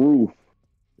 Ray Caruth.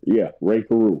 Yeah, Ray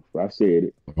Caruth. I said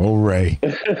it. Oh, Ray.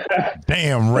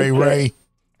 Damn, Ray.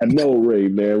 I know Ray,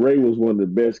 man. Ray was one of the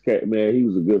best cat, man. He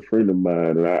was a good friend of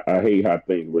mine, and I hate how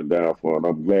things went down for him.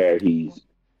 I'm glad he's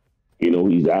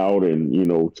out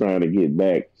and, trying to get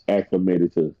back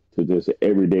acclimated to just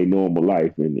everyday normal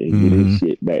life and get his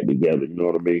shit back together. You know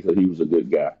what I mean? Because he was a good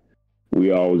guy.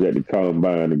 We always had to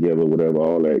combine together, whatever,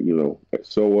 all that.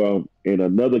 So, and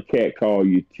another cat called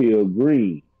Util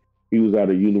Green. He was out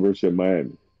of University of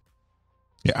Miami.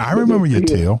 Yeah, I remember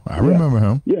Util. I remember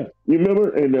him. Yeah, you remember?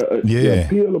 And the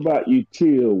appeal about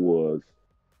Util was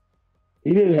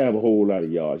he didn't have a whole lot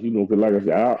of yards. Because like I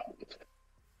said,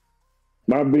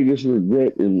 my biggest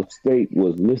regret and mistake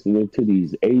was listening to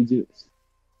these agents,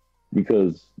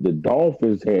 because the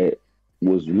Dolphins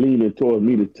was leaning towards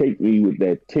me to take me with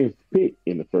that 10th pick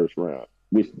in the 1st round,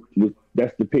 which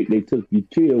that's the pick they took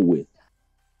Util with.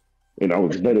 And I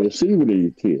was a better receiver than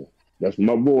Util. That's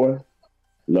my boy.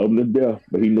 Love him to death,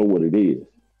 but he know what it is.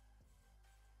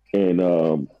 And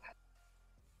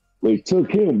they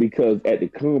took him because at the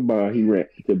combine he was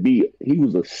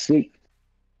a 6'4",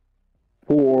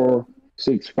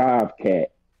 6'5"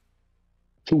 cat,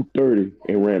 230,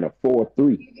 and ran a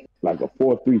 4.3, like a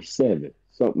 4.37,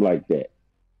 something like that.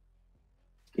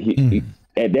 He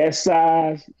at that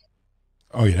size.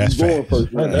 Oh yeah, that's fast.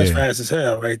 That's fast as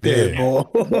hell, right there, boy.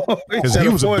 Because he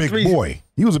was a big boy.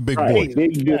 He was a big boy.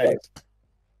 Big boy.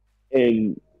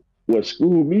 And what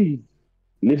screwed me,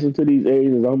 listen to these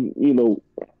agents, I'm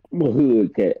a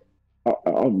hood cat.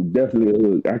 I'm definitely a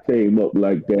hood. I came up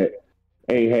like that,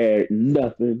 ain't had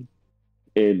nothing,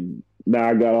 and now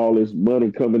I got all this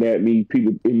money coming at me.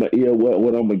 People in my ear,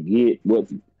 what I'm gonna get,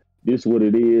 what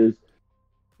it is.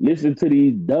 Listen to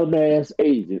these dumbass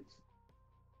agents.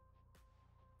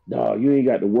 No, you ain't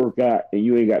got to work out and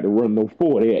you ain't got to run no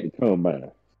 40 at the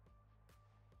combine.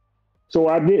 So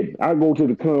I didn't. I go to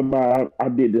the combine. I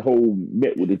did the whole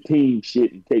met with the team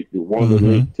shit and take the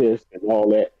Wonderlink test and all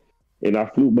that. And I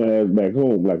flew my ass back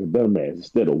home like a dumbass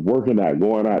instead of working out,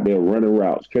 going out there, running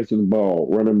routes, catching the ball,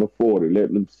 running the 40,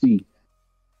 letting them see,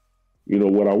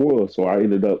 what I was. So I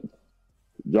ended up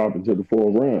dropping to the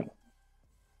 4th round.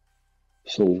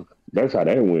 So that's how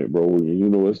that went, bro.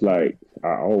 And, it's like,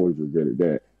 I always regretted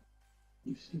that.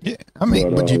 Yeah, I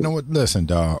mean, but you know what? Listen,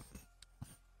 dog.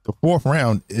 The 4th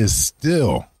round is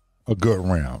still a good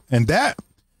round, and that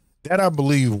I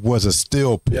believe was a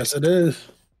steal pick. Yes, it is.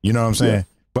 You know what I'm saying? Yeah.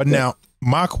 But now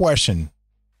my question,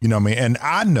 and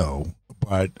I know,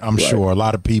 but I'm sure a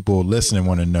lot of people listening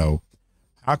want to know,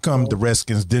 how come the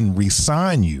Redskins didn't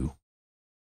re-sign you?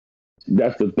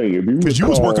 That's the thing. Because you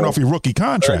was working off your rookie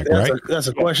contract, right? That's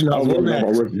a question I was going to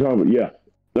ask. Yeah.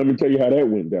 Let me tell you how that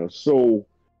went down. So,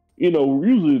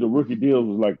 usually the rookie deals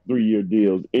was like 3-year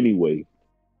deals anyway.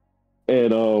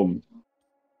 And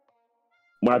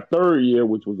my 3rd year,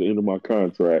 which was the end of my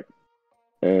contract,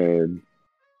 and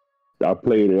I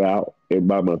played it out. And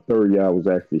by my 3rd year, I was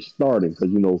actually starting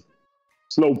because,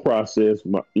 slow process.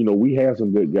 We had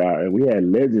some good guys, and we had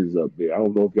legends up there. I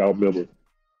don't know if y'all remember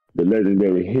the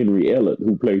legendary Henry Ellett,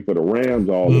 who played for the Rams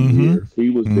all the years. He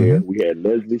was there. We had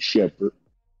Leslie Shepard,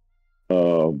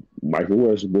 Michael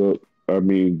Westbrook. I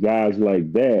mean, guys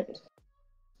like that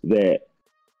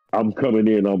I'm coming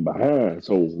in on behind.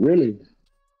 So really,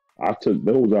 I took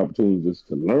those opportunities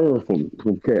to learn from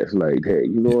cats like that.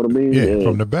 You know what I mean? Yeah,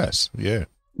 from the best. Yeah.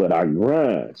 But I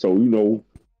grind. So,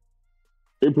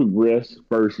 it progressed.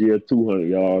 First year, 200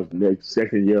 yards. Next,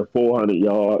 2nd year, 400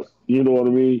 yards. You know what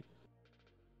I mean?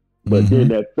 But then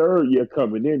that 3rd year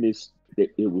coming in,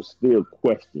 it was still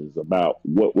questions about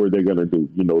what were they going to do.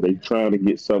 They trying to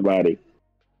get somebody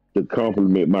to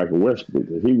compliment Michael Westbrook,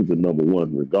 because he was the number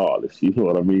 1 regardless. You know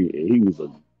what I mean? And he was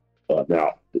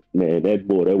now, man, that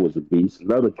was a beast.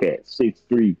 Another cat,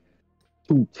 6'3",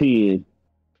 210,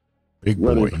 big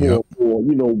running boy,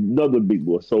 4'4", another big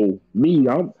boy. So me,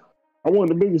 I'm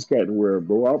one of the biggest cat in the world,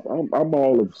 bro. I'm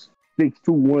all of 6'2",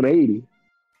 180,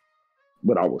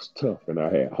 but I was tough and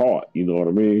I had heart. You know what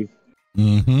I mean?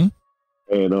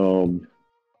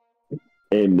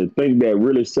 And the thing that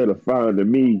really set a fire to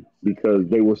me, because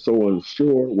they were so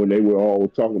unsure when they were all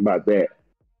talking about that,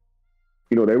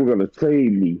 they were going to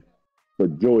trade me for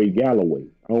Joey Galloway.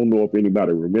 I don't know if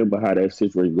anybody remember how that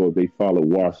situation goes. They followed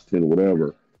Washington or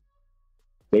whatever.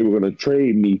 They were going to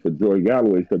trade me for Joey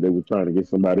Galloway because they were trying to get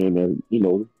somebody in there.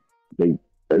 They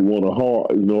want a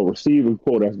hard, receiving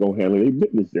core that's going to handle their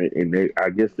business. And I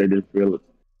guess they didn't feel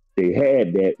they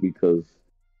had that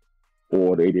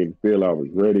or they didn't feel I was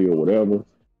ready or whatever.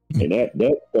 And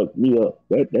that fucked me up.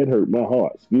 That hurt my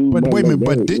heart. But wait a minute,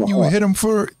 but didn't you hit him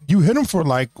for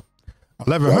like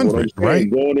 1,100, right?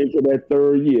 Going into that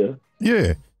third year.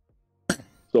 Yeah.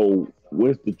 So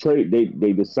with the trade,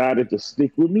 they decided to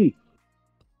stick with me.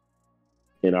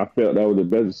 And I felt that was the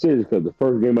best decision because the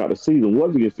first game out of the season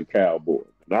was against the Cowboys.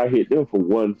 And I hit them for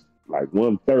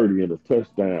 130 and a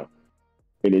touchdown.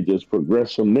 And it just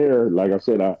progressed from there. Like I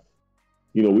said,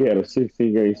 we had a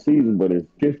 16-game season, but in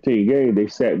 15 games, they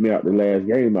sat me out the last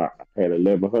game. I had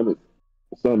 1,100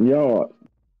 some yards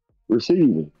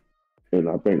receiving. And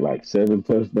I think like 7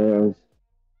 touchdowns.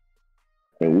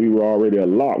 And we were already a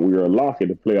lock. We were a lock in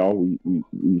the playoff.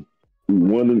 We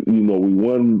won, we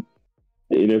won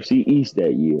the NFC East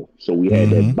that year. So we had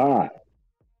that bye.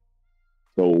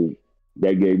 So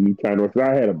that gave me kind of,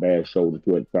 I had a bad shoulder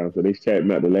too at the time. So they sat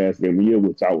me out the last game of the year,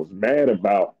 which I was mad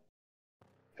about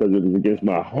because it was against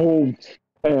my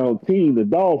hometown team, the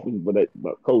Dolphins, but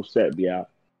my coach sat me out.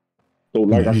 So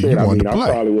like I said, I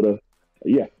probably would have,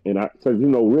 and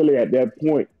really at that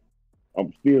point,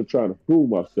 I'm still trying to prove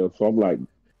myself. So I'm like,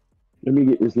 let me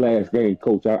get this last game,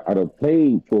 coach. I done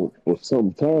played for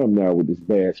some time now with this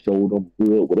bad shoulder. I'm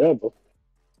good, whatever.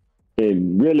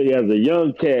 And really, as a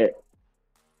young cat,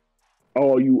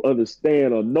 all you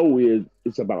understand or know is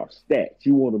it's about stats.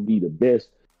 You want to be the best.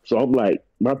 So I'm like,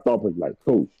 my thought was like,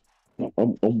 coach,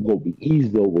 I'm going to be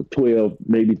easy over 12,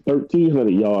 maybe 1,300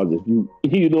 yards if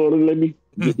you know what I mean? Let me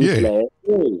get this last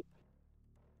game.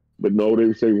 But no, they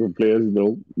were saving from players,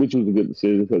 which was a good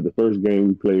decision because the first game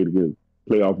we played against,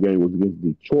 playoff game was against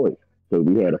Detroit because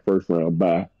we had a first round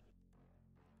bye.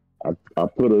 I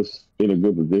put us in a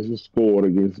good position, scored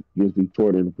against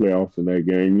Detroit in the playoffs in that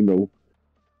game.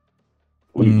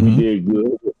 We did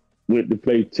good. Went to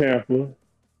play Tampa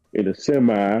in the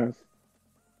semis,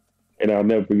 and I'll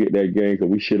never forget that game because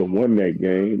we should have won that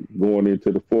game. Going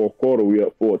into the fourth quarter, we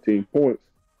up 14 points.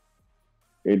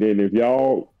 And then if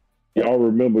y'all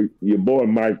remember your boy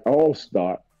Mike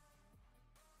Allstott,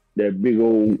 that big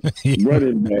old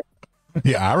running back.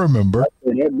 Yeah, I remember.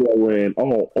 That boy ran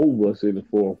all over us in the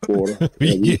fourth quarter.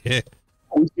 We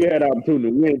had an opportunity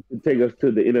to win to take us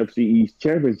to the NFC East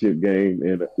championship game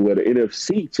the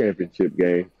NFC championship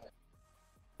game.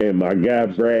 And my guy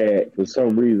Brad, for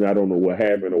some reason, I don't know what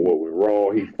happened or what went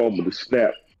wrong, he fumbled the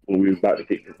snap when we was about to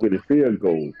kick the winning field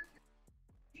goal.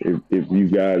 If you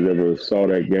guys ever saw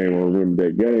that game or remember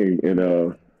that game, and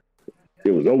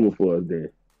it was over for us then.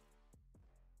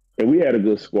 And we had a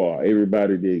good squad.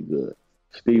 Everybody did good.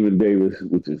 Stephen Davis,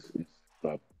 which is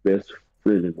my best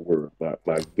friend in the world,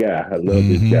 my guy. I love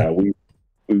this guy. We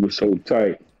were so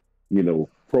tight.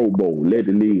 Pro Bowl, led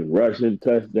the league in rushing,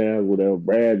 touchdowns, whatever.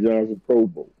 Brad Johnson, Pro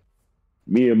Bowl.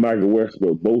 Me and Michael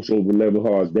Westbrook, both over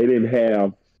 1,100. They didn't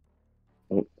have.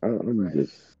 I'm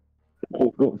just.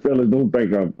 Fellas, don't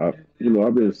think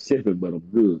I've been sipping, but I'm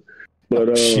good.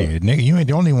 But shit, nigga, you ain't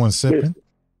the only one sipping.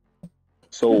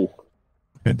 So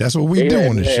that's what we do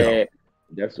on the show.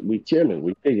 That's we chilling,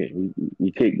 we kicking,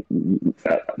 we kick.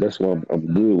 That's why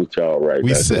I'm good with y'all right now.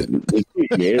 We sit.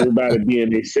 Everybody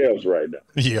being themselves right now.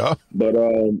 Yeah. But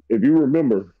if you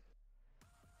remember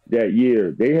that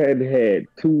year, they had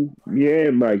two. Me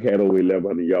and Mike had over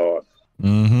 1,100 yards.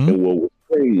 And what was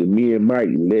crazy, me and Mike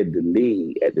led the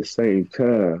league at the same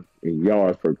time in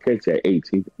yards per catch at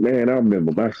 18. Man, I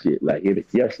remember my shit like it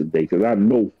yesterday because I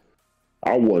know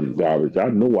I wasn't garbage. I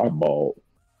know I balled.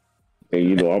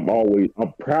 And,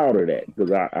 I'm proud of that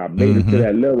because I made it to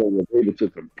that level and was able to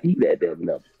compete at that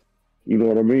level. You know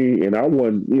what I mean? And I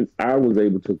was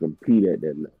able to compete at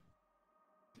that level.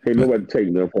 Can't nobody take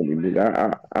nothing from me,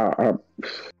 nigga.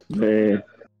 Man.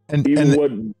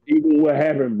 Even what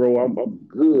happened, bro, I'm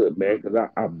good, man, because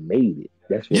I made it.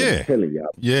 That's what I'm telling y'all.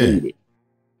 I made it.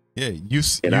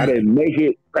 Yeah, I didn't make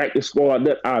it, practice squad.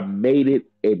 I made it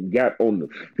and got on the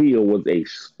field, was a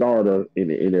starter in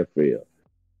the NFL.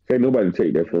 Can't nobody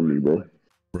take that from me, bro.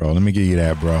 Bro, let me give you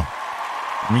that, bro.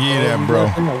 Let me give you that, bro.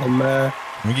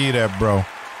 Let me give you that, bro.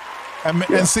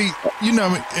 And see,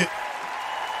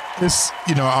 it's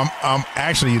I'm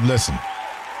actually listen.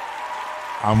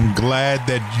 I'm glad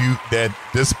that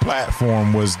this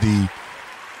platform was the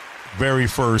very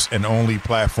first and only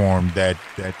platform that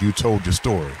you told your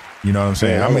story. You know what I'm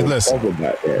saying? Man, I mean, listen.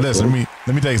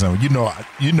 Let me tell you something.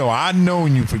 I've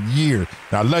known you for years,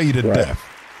 and I love you to death.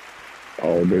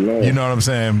 all day long. You know what I'm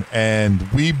saying? And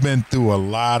we've been through a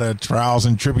lot of trials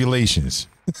and tribulations,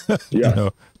 you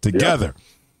know, together.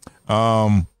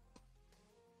 And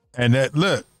that,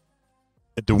 look,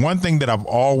 the one thing that I've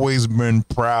always been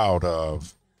proud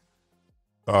of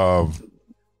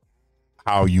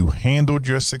how you handled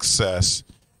your success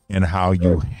and how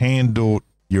you handled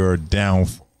your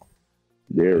downfall.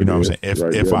 You know what I'm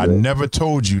saying? If I never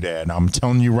told you that, and I'm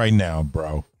telling you right now,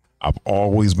 bro, I've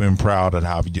always been proud of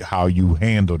how you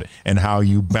handled it and how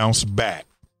you bounced back.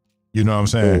 You know what I'm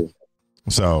saying?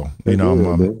 So, you know,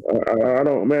 I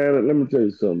don't, man, let me tell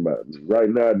you something about me. Right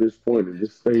now, at this point, in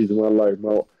this stage of my life,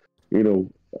 you know,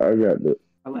 I got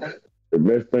the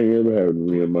best thing ever happened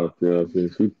to me and my fiance.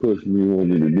 She pushed me on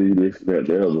me to do this, that,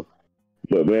 the other.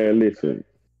 But, man, listen,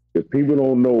 if people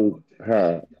don't know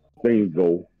how things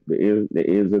go, the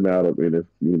ins and out of it,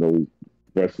 you know,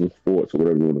 wrestling sports or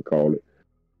whatever you want to call it,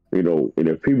 you know, and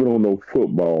if people don't know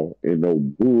football and know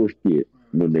bullshit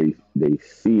when they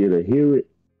see it or hear it,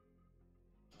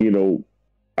 you know,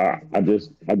 I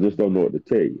just don't know what to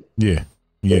tell you. Yeah.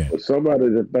 Yeah. But for somebody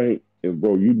to think, and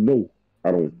bro, you know,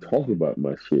 I don't talk about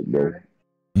my shit, bro.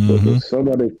 But for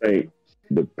somebody to think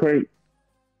the prank,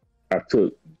 I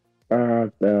took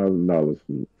 $5,000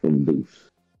 from Deuce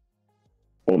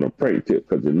on a prank tip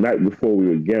because the night before we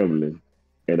were gambling,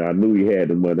 and I knew he had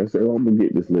the money. I said, I'm gonna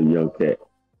get this little young cat,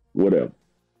 whatever.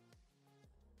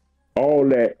 All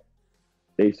that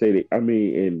they say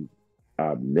and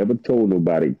I've never told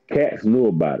nobody. Cats knew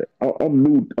about it. I'm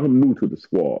new to the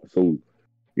squad, so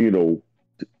you know,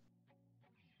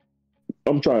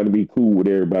 I'm trying to be cool with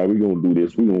everybody. We're gonna do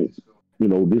this. We're gonna, you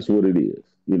know, this is what it is.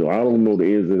 You know, I don't know the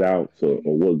ins and outs or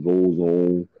what goes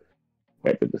on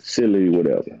at the facility,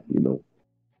 whatever. You know,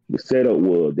 the setup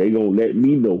was they gonna let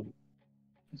me know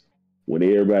when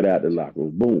everybody out the locker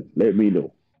room. Boom, let me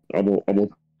know. I'm gonna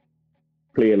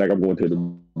play it like I'm going to the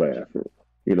bathroom.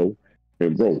 You know,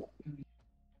 and bro,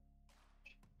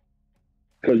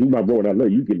 because you my bro and I love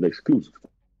you, you get an exclusive.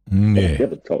 I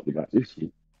never talked about this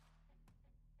shit.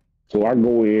 So I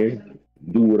go in,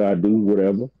 do what I do,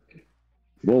 whatever.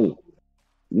 Boom.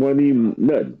 Wasn't even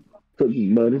nothing. Took his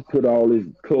money, put all his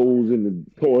clothes in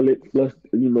the toilet, flushed,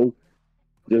 you know,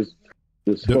 just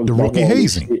the rookie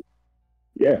hazing.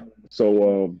 Yeah.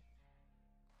 So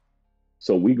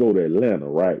we go to Atlanta,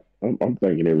 right? I'm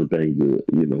thinking everything good,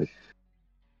 you know.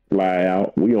 Fly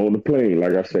out. We on the plane,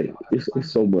 like I say. It's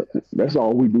so much. That's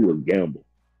all we do is gamble.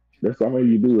 That's all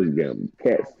you do is gamble.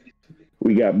 Cats,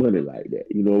 we got money like that.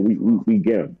 You know, we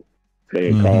gamble.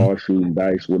 Playing cards, shooting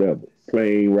dice, whatever.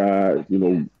 Plane rides, you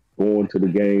know, going to the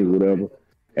games, whatever,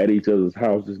 at each other's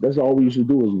houses. That's all we used to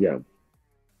do is gamble.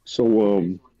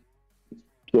 So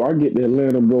I get to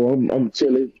Atlanta, bro. I'm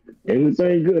chilling.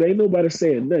 Everything good. Ain't nobody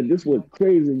saying nothing. This was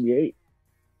crazy to me.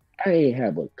 I ain't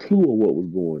have a clue of what was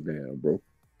going down, bro.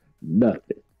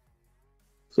 Nothing.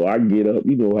 So I get up.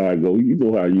 You know how I go. You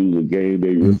know how I use a game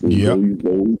day. You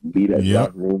go, be that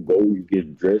locker room, go, you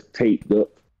get dressed, taped up.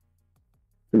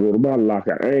 You go to my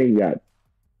locker. I ain't got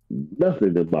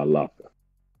nothing in my locker.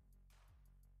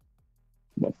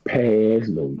 My pads,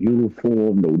 no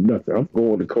uniform, no nothing. I'm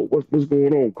going to coach. What's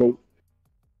going on, coach?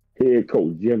 Head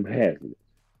coach Jim Haslett.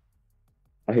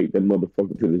 I hate that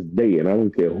motherfucker to this day, and I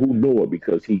don't care who know it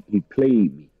because he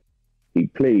played me. He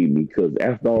played me because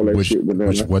after all that shit went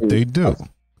down, they do.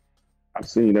 I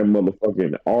seen that motherfucker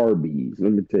in the RBs.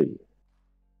 Let me tell you.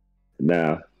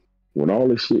 Now, when all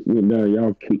this shit went down,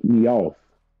 y'all kicked me off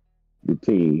the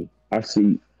team. I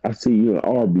see you in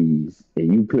RBs,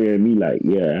 and you playing me like,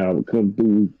 yeah, I'll come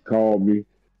through, call me.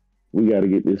 We got to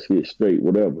get this shit straight,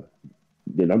 whatever.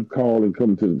 Then I'm calling,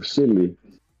 come to the facility.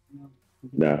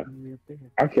 Now,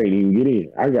 I can't even get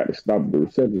in. I got to stop at the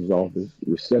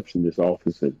receptionist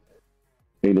office, and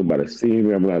ain't nobody seeing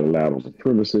me. I'm not allowed on the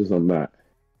premises. I'm not.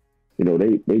 You know,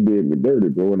 they did me dirty,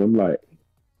 bro. And I'm like,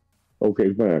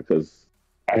 okay, fine. Because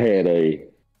I had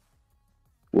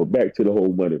back to the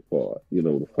whole money part, you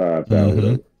know, the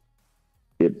 $5,000.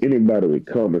 If anybody with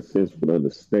common sense would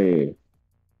understand,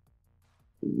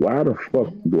 why the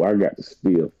fuck do I got to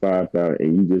steal $5,000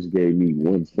 and you just gave me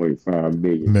 $1.5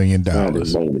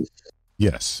 million?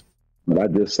 Yes. But I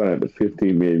just signed a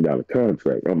 $15 million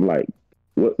contract. I'm like,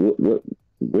 what,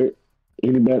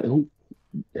 anybody who,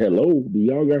 hello, do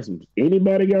y'all got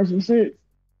anybody got some sense?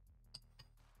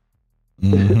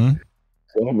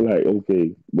 So I'm like,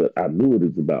 okay, but I knew what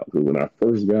it's about because when I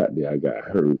first got there, I got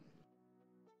hurt.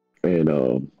 And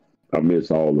I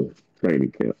missed all the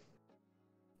training camp.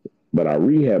 But I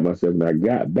rehabbed myself and I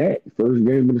got back first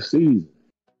game of the season.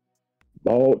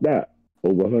 Balled out.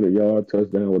 Over 100 yards,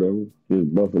 touchdown, whatever.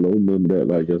 In Buffalo, remember that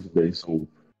like yesterday. So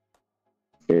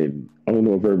And I don't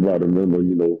know if everybody remember,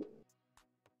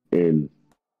 and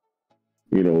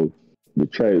the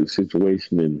tragic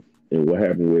situation and what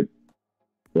happened with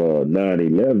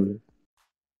 9/11.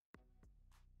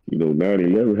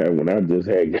 9/11 happened when I just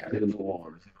had got in the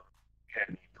water.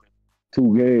 Had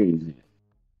 2 games,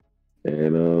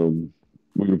 and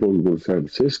we were supposed to go to San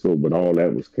Francisco, but all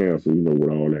that was canceled. With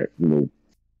all that,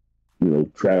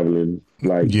 traveling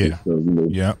flights and stuff.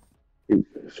 Yeah.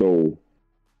 So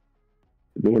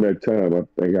during that time, I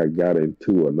think I got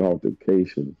into an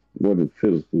altercation. It wasn't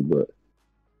physical, but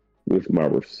with my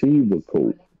receiver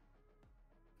coach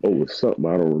over something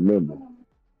I don't remember.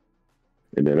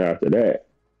 And then after that,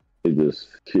 it just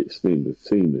shit seemed to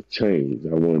change.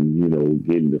 I wasn't,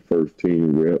 getting the first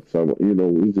team reps.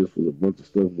 It just was a bunch of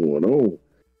stuff going on.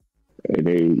 And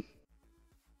they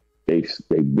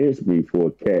benched me for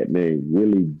a cat named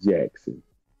Willie Jackson.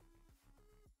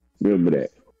 Remember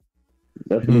that?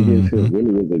 Nothing against him.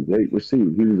 Willie was a great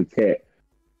receiver. He was a cat.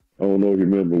 I don't know if you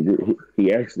remember.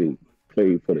 He actually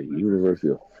played for the University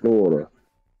of Florida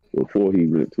before he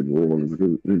went to New Orleans.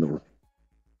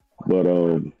 But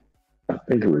I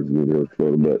think it was University of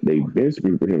Florida. But they benched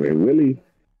me for him. And Willie,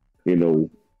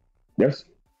 that's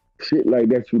shit like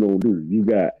that you don't do.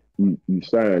 You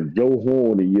signed Joe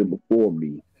Horn the year before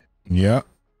me. Yeah.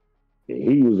 And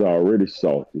he was already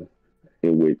salty.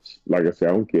 In which, like I said,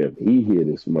 I don't care if he hear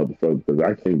this motherfucker, because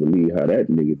I can't believe how that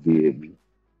nigga did me.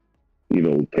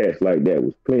 Cats like that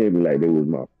was playing me like they was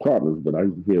my partners, but I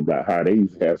hear about how they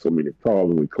used to have so many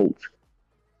problems with coach.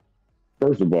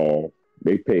 First of all,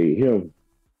 they paid him,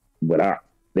 but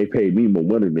they paid me more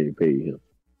money than they paid him.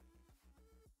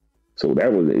 So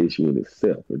that was an issue in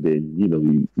itself. And then,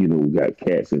 we got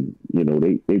cats and,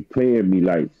 they playing me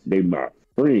like they my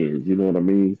friends, you know what I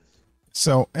mean?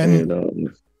 So, and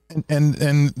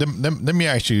let me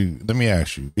ask you,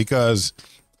 because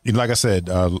like I said,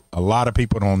 a lot of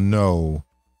people don't know,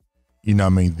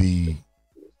 the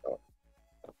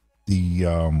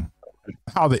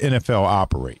how the NFL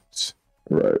operates.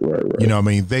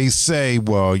 Right. They say,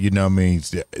 well,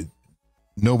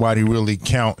 nobody really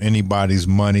count anybody's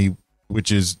money,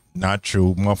 which is not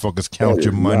true. Motherfuckers count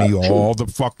your money all the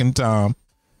fucking time.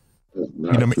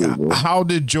 How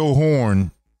did Joe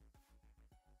Horn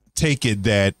take it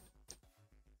that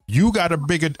you got a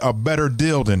better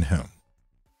deal than him?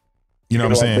 You know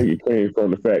what I'm saying? I think it came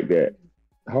from the fact that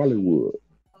Hollywood,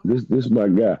 this my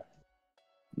guy,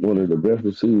 one of the best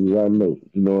receivers I know.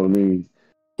 You know what I mean?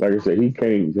 Like I said, he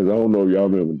came, because I don't know if y'all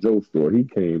remember Joe's story. He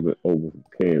came over from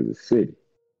Kansas City.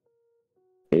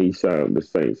 And he signed the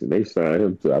Saints, and they signed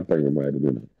him to, I think it might have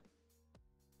been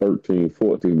a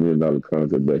 $13-14 million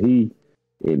contract. But in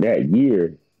that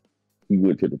year, he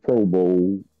went to the Pro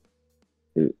Bowl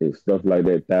and stuff like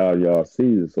that, 1,000-yard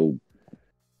season. So,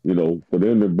 for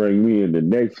them to bring me in the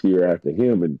next year after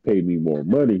him and pay me more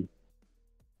money,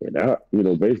 and I,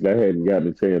 basically I hadn't gotten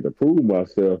a chance to prove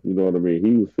myself, you know what I mean?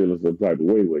 He was feeling some type of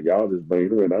way, well, y'all just bring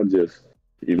her and I just,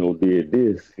 did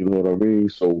this, you know what I mean?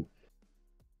 So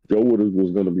Joe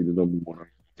was going to be the number one.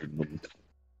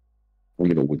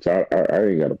 Which I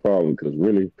ain't got a problem, because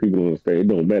really people don't understand. It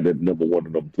don't matter the number one or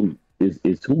number two.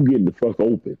 It's who getting the fuck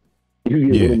open.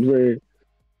 You get what I'm saying?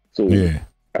 So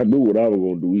I knew what I was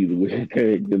going to do either way.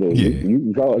 You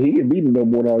can call, he can be the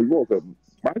number one all you want. Cause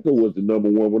Michael was the number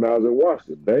one when I was in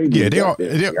Washington. They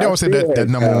always say that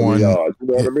number one. Yards, you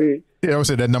know what I mean? They always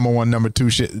say that number one, number two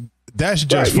shit. That's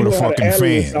just for the fucking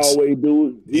fans. Always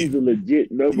do. He's a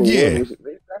legit number one.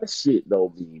 That shit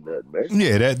don't mean nothing, man.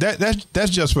 Yeah, that's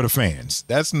just for the fans.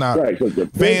 That's not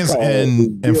fans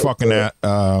and fucking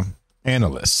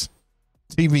analysts,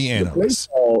 TV analysts.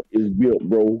 The play call is built,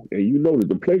 bro, and that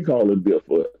the play call is built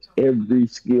for every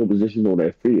skill position on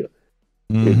that field.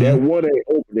 If that one ain't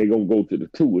open, they're going to go to the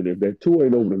two. And if that two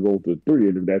ain't open, they're going to the three.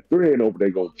 And if that three ain't open, they're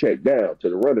going to check down to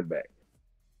the running back.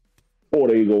 Or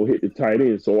they going to hit the tight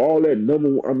end. So all that number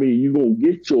one, you're going to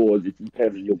get yours if you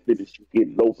having your finish, you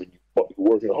getting open, you're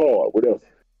working hard, whatever.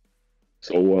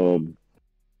 So,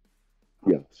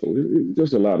 so it's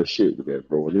just a lot of shit with that,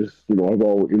 bro. And I've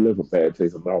always left a bad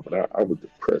taste in my mouth, but I was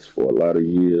depressed for a lot of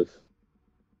years.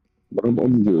 But I'm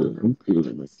good. I'm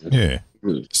good, man. Yeah.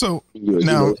 So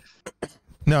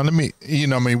now let me,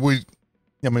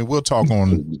 we'll talk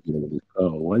on.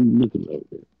 Oh, why are you looking like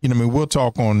that? We'll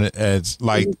talk on it as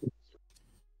like,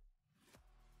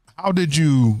 how did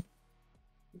you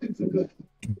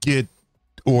get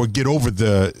over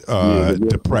the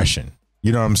depression?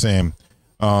 You know what I'm saying?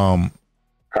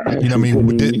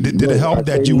 Did it help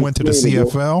that you went to the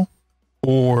CFL,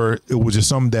 or it was just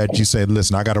something that you said,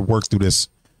 listen, I got to work through this?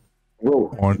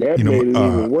 Bro, on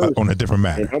a different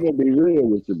matter. And I'm gonna be real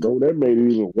with you, bro. That made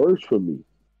it even worse for me.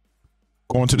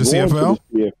 Going to the Going to CFL?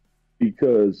 the CFL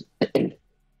because the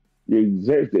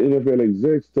NFL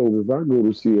execs told me if I go to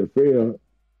CFL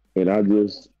and I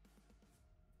just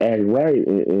act right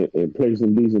and play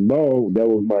some decent ball, that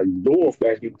was my door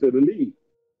back into the league.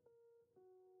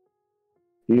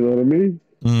 You know what I mean?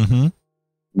 Mm-hmm.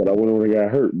 But I went on and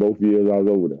got hurt both years I was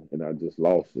over there, and I just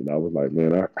lost it. I was like,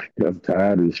 man, I'm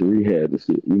tired of this rehab and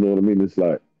shit. You know what I mean? It's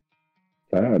like,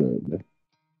 tired of it, man.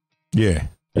 Yeah.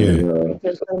 Yeah. And,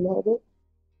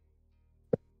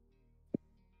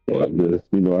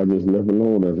 I just left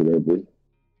alone after that, but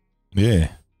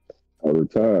Yeah. I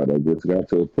retired. I just got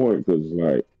to a point because,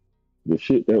 like, the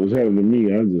shit that was happening to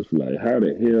me, I was just like, how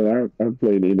the hell I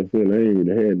played the NFL? I ain't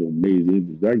even had no major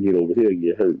injuries. I get over here and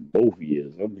get hurt both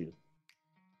years. I'm here.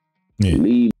 Yeah.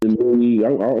 Lead the league.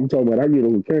 I'm talking about I get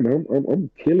over camera. I'm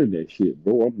killing that shit,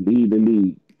 bro. I'm leading the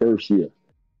league first year.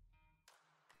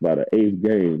 By the 8th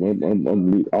game, I'm definitely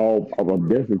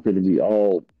going to be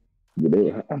all.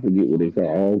 Whatever, I forget what they call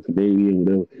all Canadian,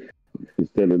 whatever.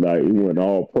 Instead of like it wasn't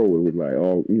all pro, it was like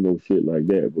all shit like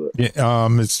that. But yeah,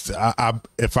 it's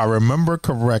if I remember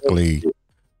correctly,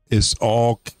 it's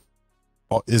all.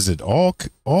 Is it all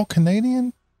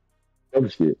Canadian? Some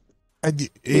shit.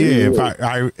 If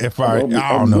I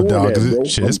don't know, dog.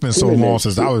 It's been so long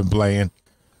since I was playing.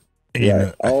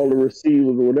 Yeah, all the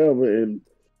receivers or whatever, and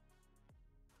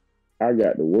I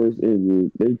got the worst injury.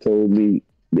 They told me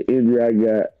the injury I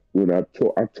got when I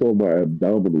tore my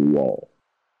abdominal wall,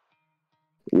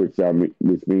 which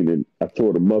meaning I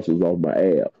tore the muscles off my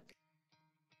abs,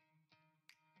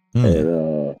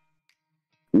 and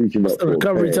reaching What's up. the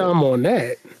recovery time on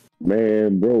that?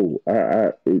 Man, bro,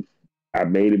 I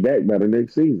made it back by the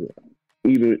next season,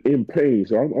 even in pain.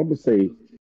 So I'm gonna say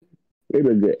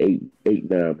maybe a good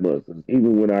 9 months.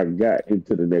 Even when I got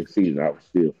into the next season, I was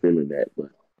still feeling that. But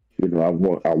I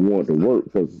want to work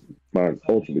because my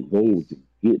ultimate goal is to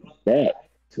get back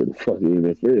to the fucking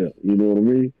NFL. You know what I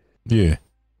mean? Yeah.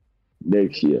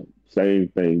 Next year, same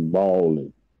thing,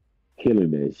 balling,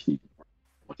 killing that shit.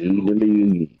 In the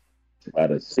league, by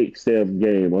the 6th, 7th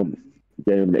game, I'm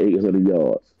getting the 800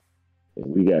 yards. And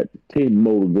we got 10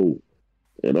 more to go.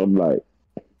 And I'm like,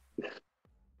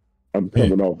 I'm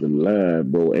coming off the line,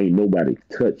 bro. Ain't nobody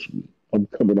touch me. I'm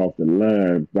coming off the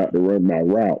line, about to run my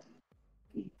route.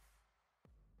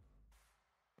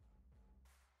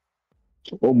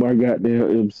 Oh my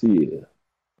goddamn MCL.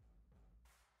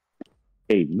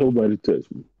 Ain't nobody touch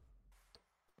me.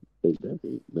 Ain't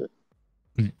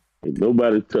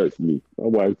nobody touch me. My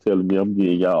wife telling me I'm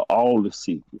giving y'all all the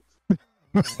secrets.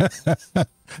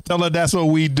 Tell her that's what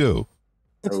we do.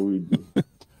 That's what we do.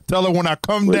 Tell her when I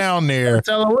come down there.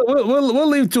 Tell her we'll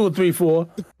leave 2 or 3, 4.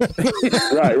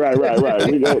 Right.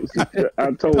 We go.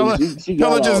 I told her she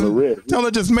got all the rest. Tell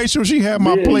her just make sure she have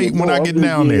my plate when I get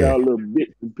down there. Y'all little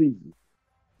bits and pieces.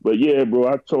 But yeah, bro,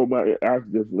 I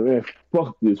just man,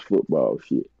 fuck this football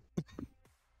shit.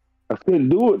 I couldn't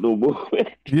do it no more.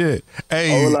 Yeah.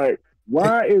 Hey. I was like,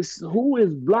 who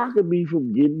is blocking me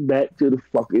from getting back to the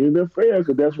fucking NFL?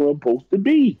 Because that's where I'm supposed to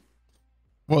be.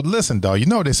 Well, listen, dog. You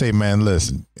know what they say, man.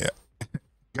 Listen,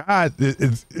 God,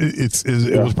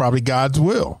 it was probably God's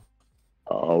will.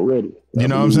 Already. You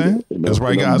know what I'm saying? That's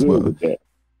right, God's will.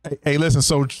 Hey, listen.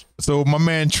 So my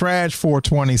man Trash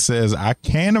 420 says, I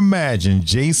can't imagine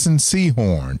Jason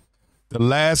Sehorn, the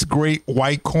last great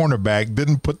white cornerback,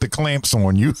 didn't put the clamps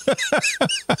on you.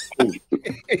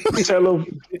 Tell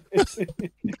him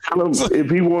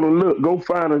if he want to look, go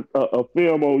find a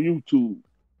film on YouTube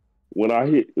when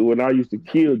I used to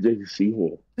kill Jason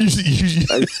Sehorn.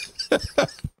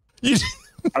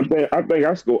 I think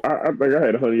I scored. I think I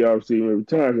had 100 yards receiving every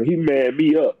time, and he mad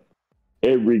me up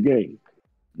every game.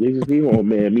 Jason Sehorn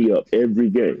mad me up every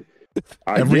game.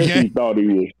 I guess he thought he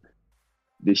was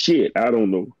the shit. I don't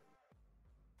know.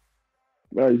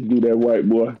 I used to do that white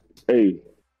boy. Hey,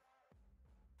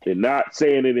 and not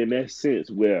saying it in that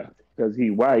sense where because he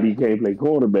white, he can't play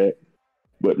quarterback.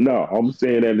 But no, I'm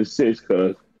saying that in the sense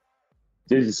because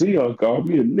Jason Sehorn called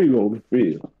me a nigga on the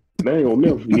field. And I ain't gonna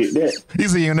never forget that. He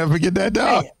said you'll never forget that,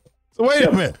 dog. So wait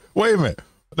a minute.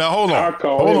 Now hold on. I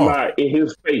called him out in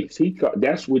his face.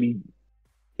 That's what he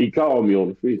called me on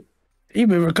the field. He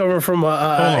been recovering from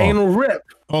a anal rip.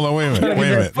 Hold on, wait a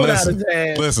minute.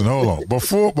 Listen, hold on.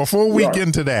 Before we get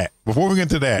into that,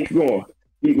 keep going.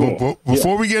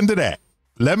 Before we get into that,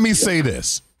 let me say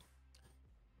this.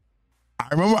 I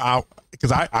remember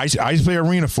because I used to play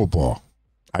arena football.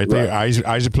 I used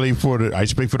to play for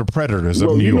the Predators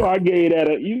of New York. I gave that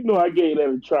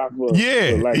a try for one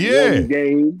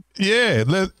game.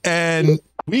 Yeah, and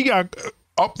we got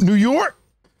up New York.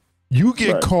 You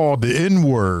get called the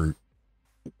N-word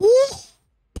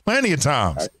plenty of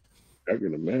times. I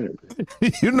can imagine.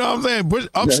 You know what I'm saying? But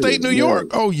upstate New York,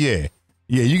 oh yeah.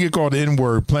 Yeah, you get called the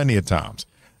N-word plenty of times.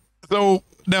 So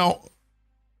now,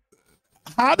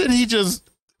 how did he just,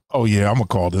 oh yeah, I'm going to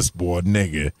call this boy a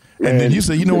nigga. And then you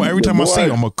say, you know what, every time I see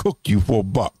you, I'm going to cook you for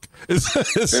 $1.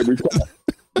 Every time.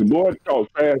 The boy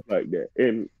talks fast like that.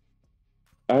 And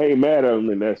I ain't mad at him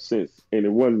in that sense. And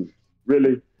it wasn't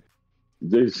really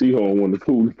JC Horn when the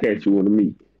food catch you on the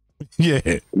meat.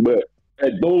 Yeah. But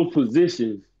at those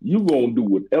positions, you going to do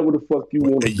whatever the fuck you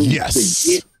want to do to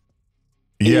get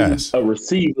in a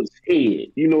receiver's head.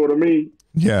 You know what I mean?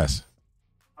 Yes.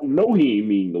 I know he ain't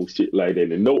mean no shit like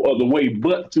that in no other way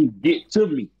but to get to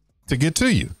me. To get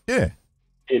to you. Yeah.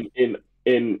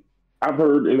 And I've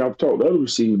heard and I've talked to other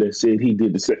receivers that said he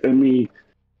did the same. I mean,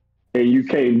 and you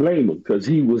can't blame him because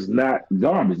he was not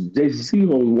garbage. JC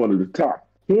was one of the top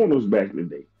corners back in the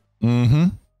day. Mm-hmm.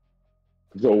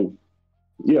 So,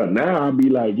 yeah, now I'll be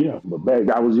like, yeah, but back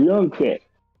I was a young cat.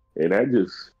 And I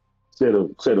just set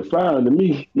a fire to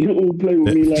me. You don't play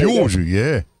with me like fuels that. you,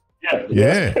 yeah.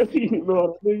 Yeah. You know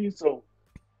what I mean? So,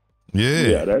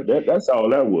 yeah, that's all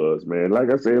that was, man.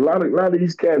 Like I said, a lot of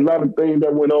these cats, a lot of things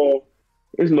that went on.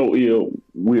 There's no ill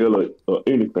will or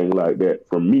anything like that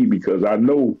from me because I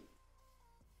know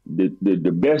the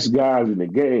best guys in the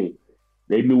game,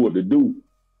 they knew what to do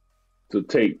to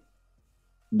take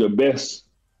the best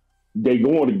they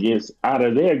going against out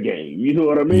of their game. You know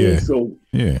what I mean? Yeah. So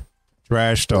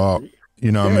trash talk.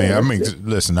 You know what I mean?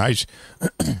 Listen, I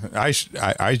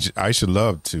should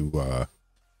love to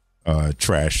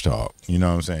trash talk. You know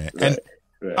what I'm saying? Right.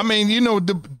 And I mean, you know,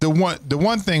 the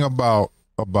one thing about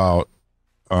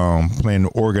playing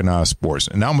organized sports,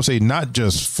 and I'm gonna say not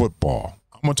just football.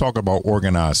 I'm gonna talk about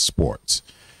organized sports.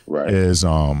 Right. Is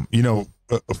you know,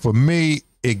 for me,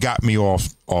 it got me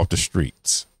off the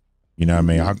streets. You know what I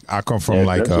mean? I come from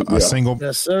like a single,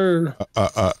 yes, sir,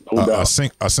 a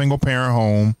single parent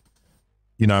home.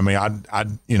 You know what I mean? I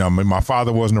you know, my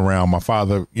father wasn't around. My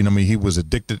father, you know what I mean, he was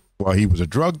addicted. Well, he was a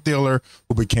drug dealer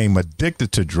who became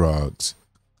addicted to drugs,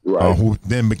 right. Who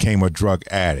then became a drug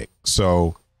addict.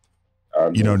 So,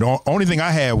 you know, the only thing I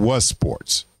had was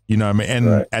sports. You know what I mean?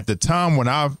 And at the time when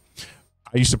I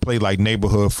used to play like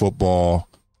neighborhood football.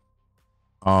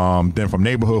 Then from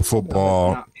neighborhood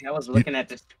football, I was looking at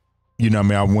this. You know what I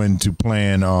mean? I went to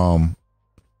playing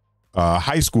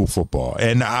high school football,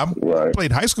 and I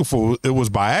played high school football. It was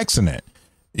by accident.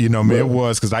 You know what I mean? It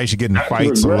was because I used to get in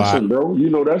fights a lot. Bro.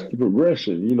 You know, that's the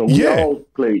progression. You know, we all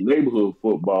played neighborhood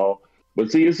football,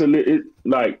 but see, it's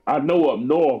like I know up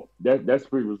north that's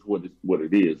pretty much what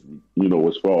it is. You know,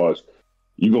 as far as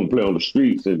you're gonna play on the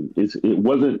streets, and it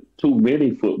wasn't too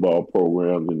many football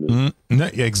programs in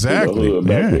the exactly in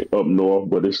the hood back up north,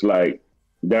 but it's like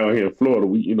down here in Florida,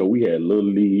 we had Little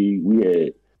League, we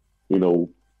had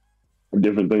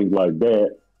different things like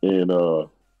that, and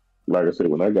like I said,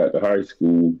 when I got to high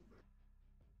school,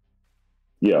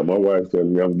 my wife's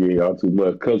telling me I'm getting out too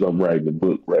much because I'm writing a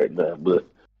book right now, but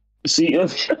see,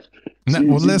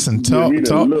 listen, tell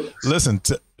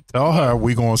her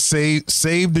we're gonna save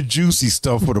the juicy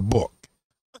stuff for the book.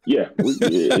 Yeah,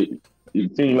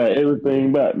 it seems like everything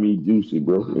about me juicy,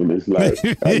 bro, and it's like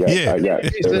I got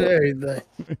everything.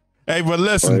 Hey, but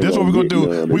listen, this is what we're gonna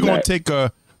do. We're gonna take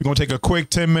a quick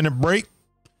 10-minute break,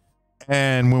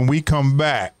 and when we come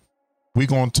back, we're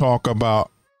gonna talk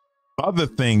about other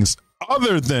things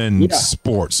other than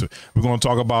sports. We're gonna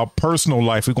talk about personal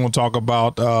life. We're gonna talk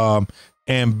about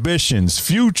ambitions,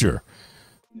 future.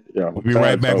 We'll be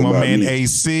right back. My man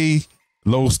AC,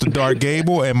 Los the Dark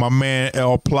Gable, and my man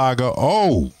El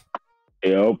Plaga.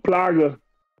 El Plaga.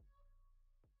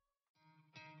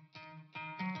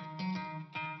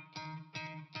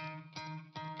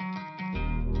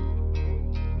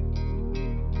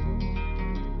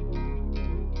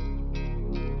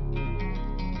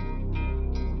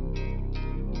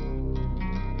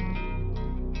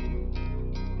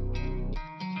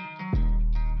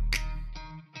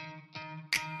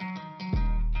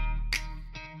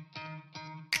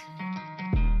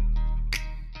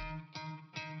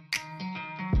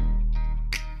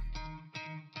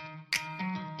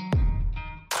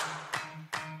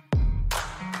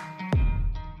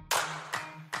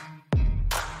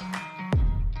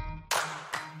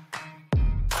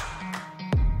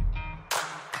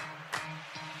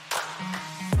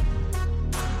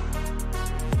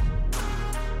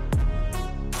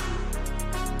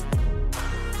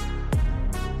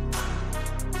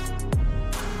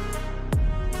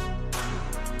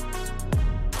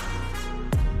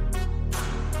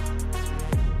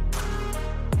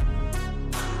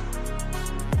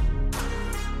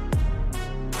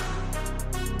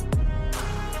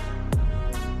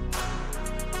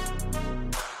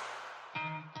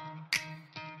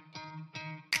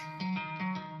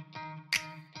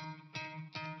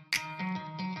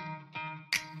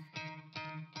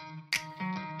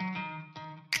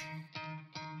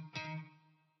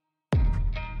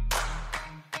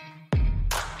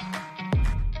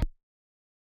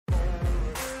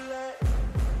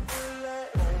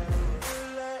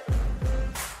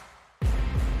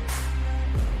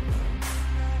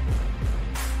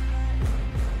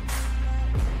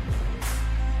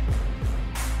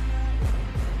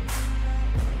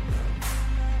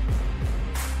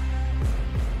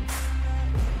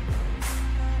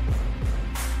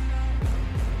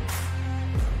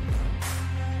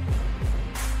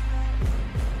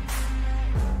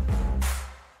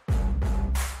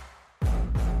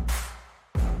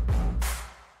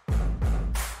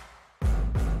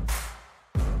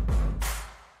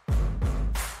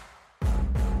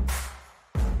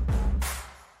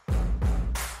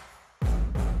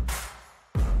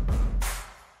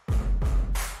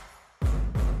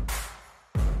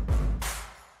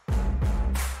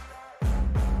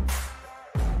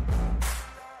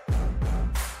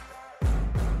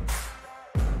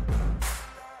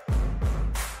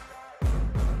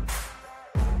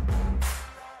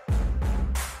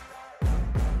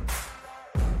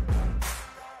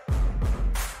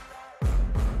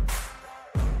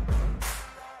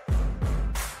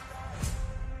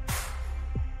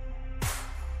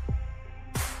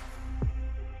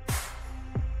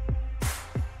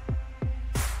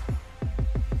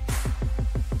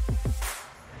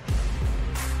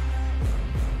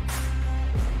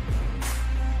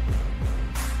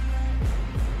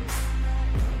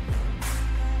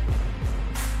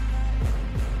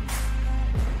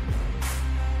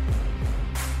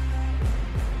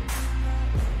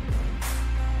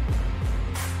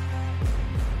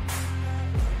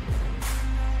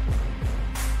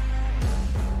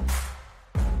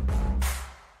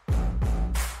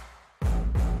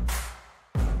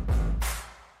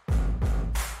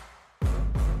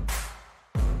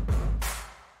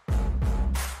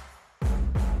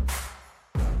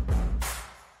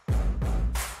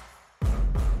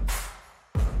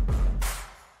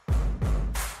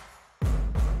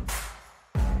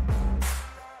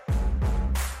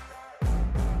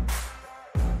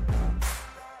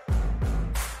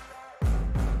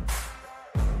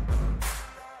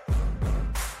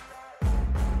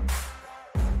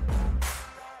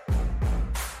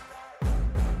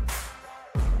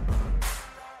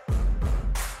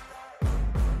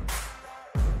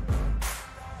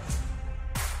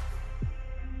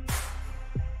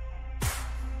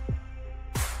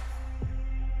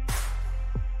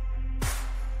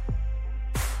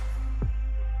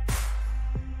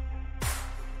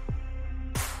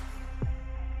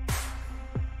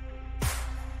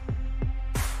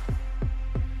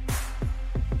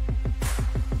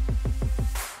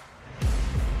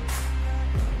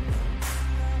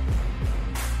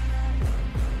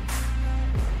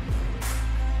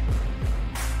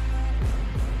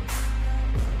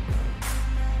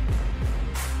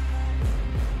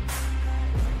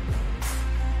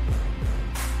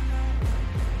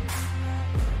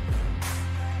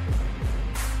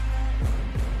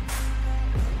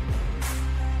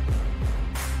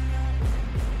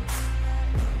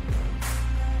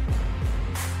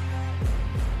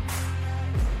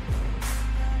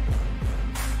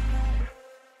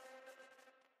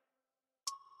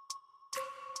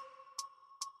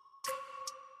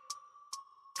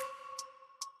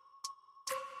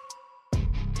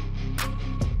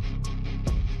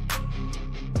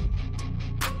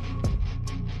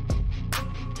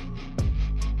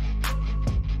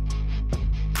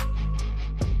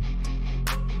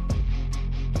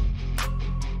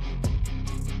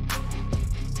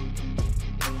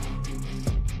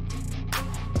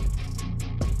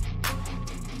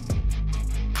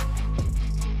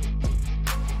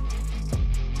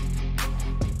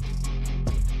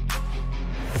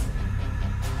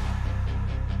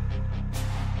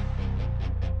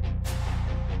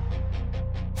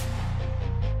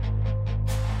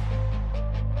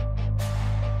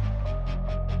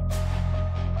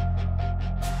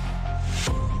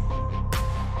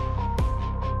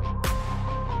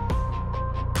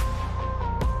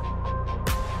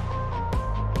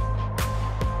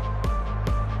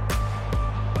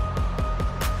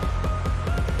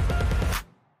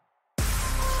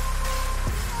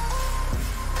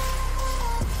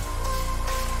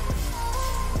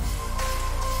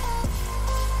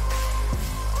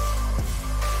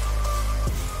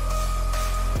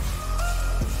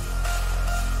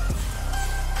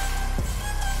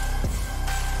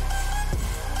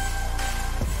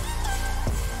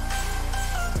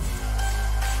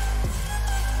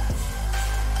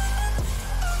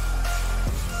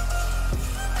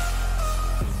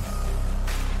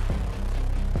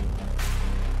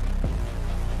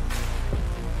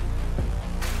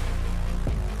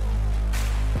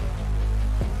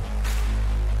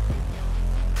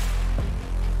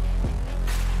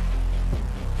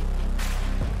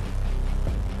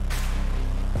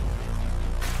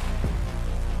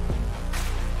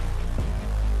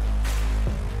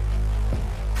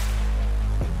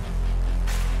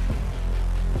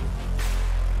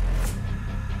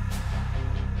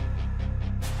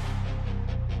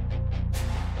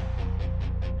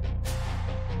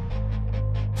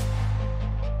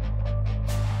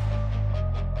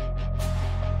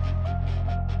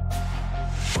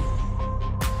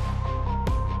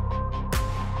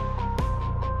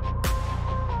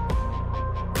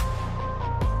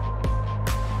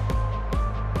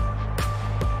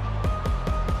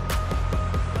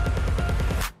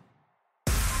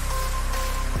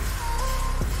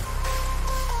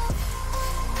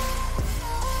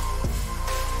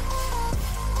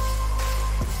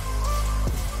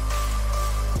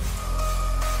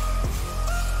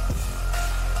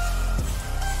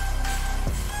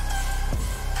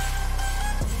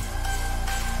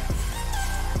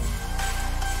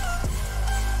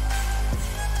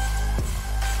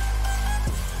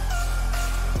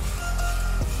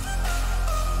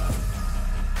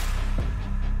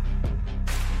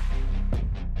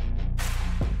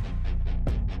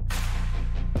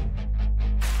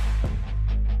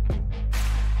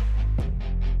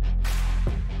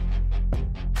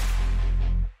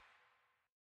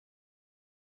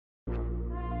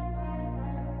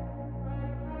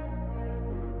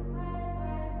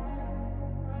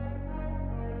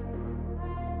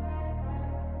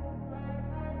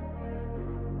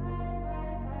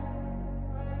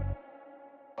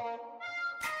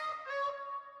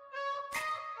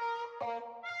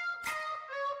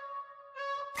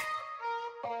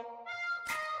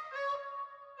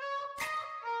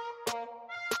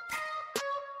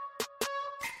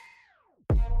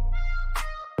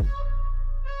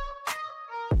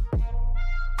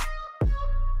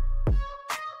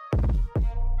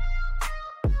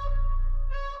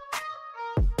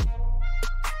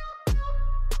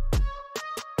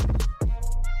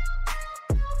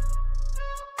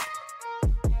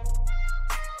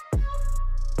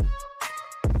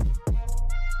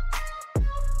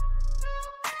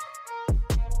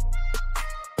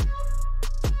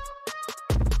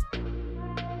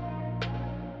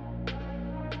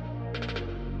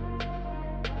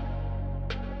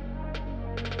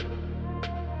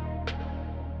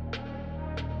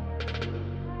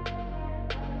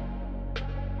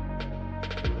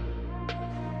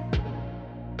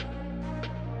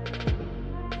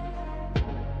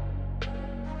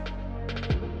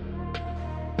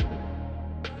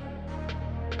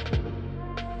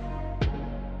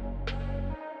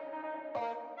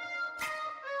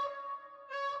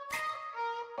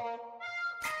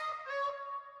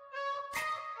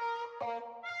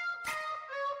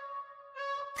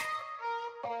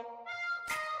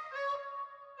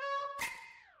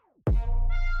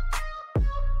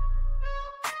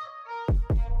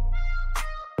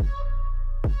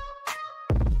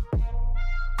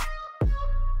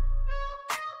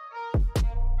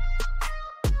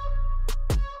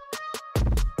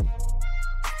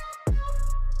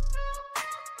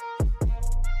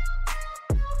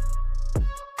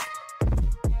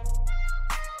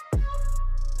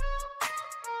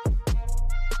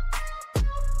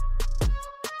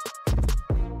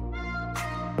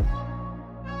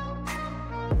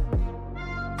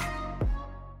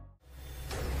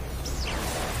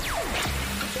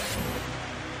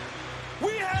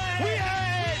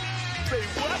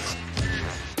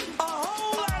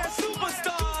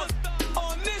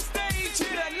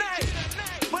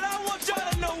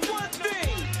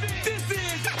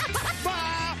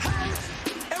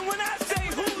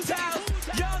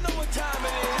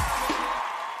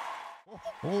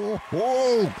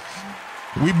 Whoa.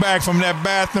 We back from that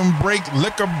bathroom break,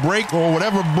 liquor break, or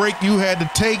whatever break you had to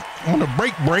take on the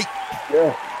break. Yeah. You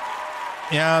know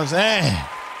what I'm saying?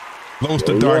 Los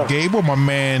the Dark Gable, my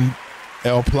man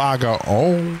El Plaga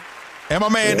O. And my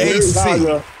man AC.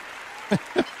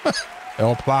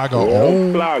 El Plaga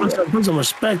O. Put some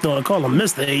respect on it. Call him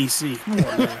Mr. AC. Come on,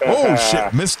 man. Oh,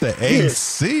 shit. Mr.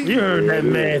 AC. You heard that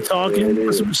man talking.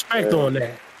 Put some respect on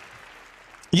that.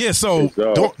 Yeah, so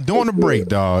during the break,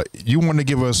 dog, you want to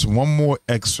give us one more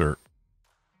excerpt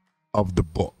of the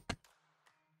book.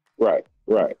 Right.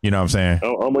 You know what I'm saying?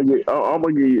 I'm gonna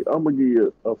give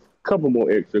you a couple more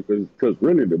extras because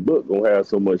really the book gonna have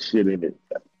so much shit in it.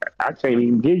 I can't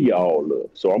even give you all of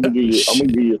it. So I'm gonna give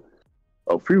you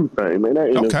a few things, man.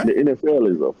 The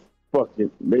NFL is a fucking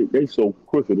they so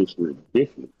crooked, it's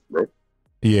ridiculous, bro.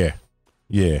 Yeah.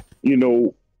 You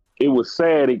know, it was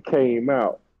sad it came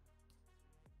out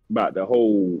about the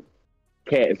whole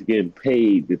cats getting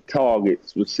paid to target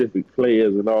specific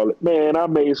players and all that. Man, I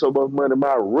made so much money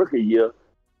my rookie year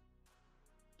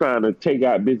trying to take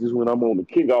out bitches when I'm on the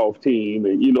kickoff team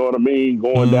and you know what I mean,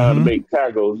 going down to make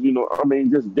tackles, you know, I mean,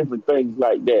 just different things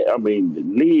like that. I mean, the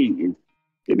league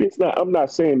it's not, I'm not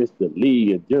saying it's the league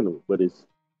in general, but it's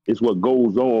what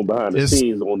goes on behind the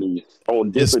scenes on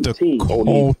different teams.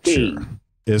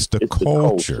 It's the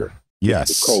culture. Yes.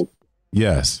 It's the culture.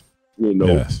 Yes. You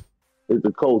know, it's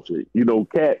the culture. You know,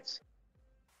 cats,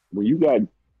 when you got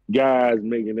guys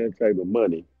making that type of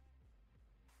money,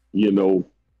 you know,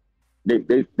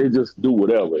 they just do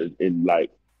whatever and like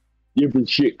different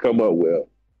shit come up with.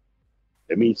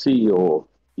 Let me see, or,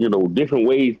 you know, different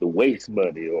ways to waste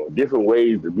money or different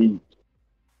ways to be,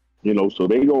 you know, so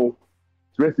they go,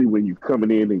 especially when you're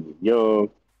coming in and you're young,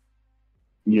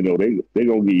 you know, they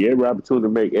gonna give you every opportunity to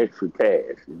make extra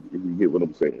cash, if you get what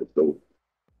I'm saying. So,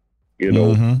 you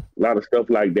know, a lot of stuff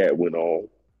like that went on.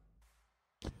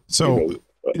 So, you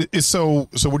know,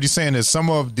 so what you're saying is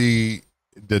some of the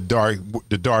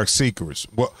dark secrets.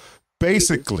 Well,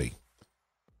 basically,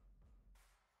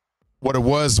 what it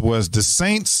was the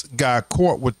Saints got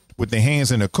caught with their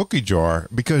hands in a cookie jar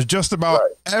because just about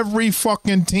every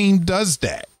fucking team does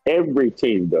that. Every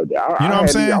team does that. You know what I'm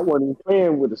saying? I wasn't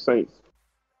playing with the Saints.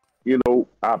 You know,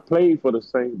 I played for the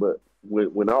Saints, but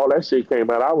when all that shit came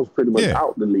out, I was pretty much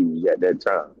out the league at that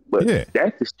time. But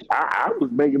that's the shit. I was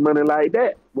making money like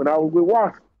that when I was with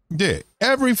Washington. Yeah,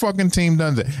 every fucking team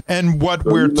does it. And what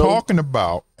we're talking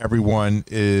about, everyone,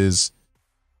 is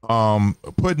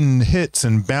putting hits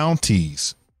and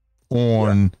bounties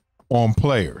on on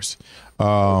players. You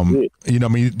know, I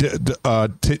mean,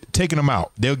 taking them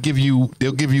out. They'll give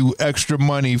you extra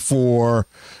money for,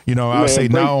 you know, I'll say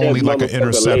not only like an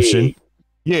interception. Leg.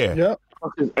 Yeah. Yep.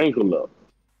 Fuck his ankle up,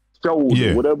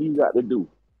 shoulder, whatever you got to do.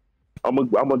 I'm gonna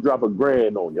drop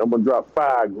 $1,000 on you. I'm gonna drop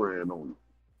 $5,000 on you.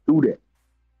 Do that.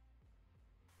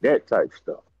 That type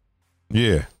stuff.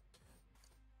 Yeah.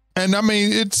 And I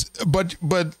mean,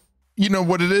 but you know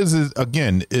what it is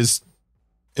again, it's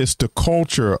the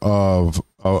culture of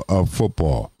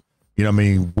football. You know what I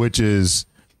mean? Which is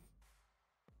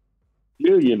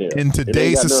millionaire in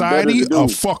today's society a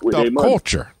fucked up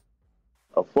culture.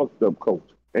 A fucked up culture.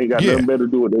 Ain't got nothing better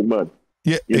to do with their money.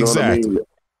 Yeah, you know exactly. What I mean?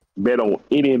 Bet on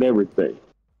any and everything.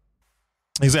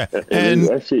 Exactly. And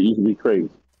that shit used to be crazy.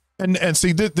 And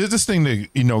see, there's this thing that,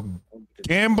 you know,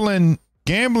 gambling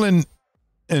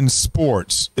in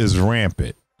sports is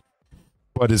rampant,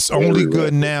 but it's only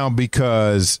good now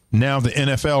because now the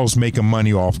NFL is making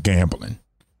money off gambling.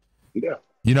 Yeah.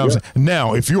 You know what I'm saying?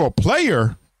 Now, if you're a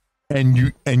player and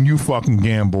you fucking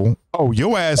gamble, oh,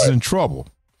 your ass is in trouble.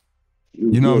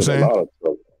 You know what I'm saying? A lot of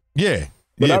trouble. Yeah.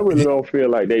 But I really don't feel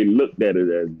like they looked at it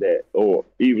as that, or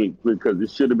even because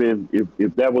it should have been,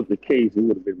 if that was the case, it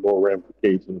would have been more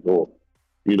ramifications or,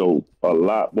 you know, a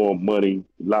lot more money,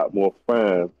 a lot more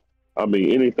fines. I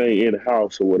mean, anything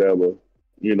in-house or whatever,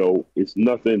 you know, it's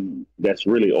nothing that's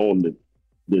really on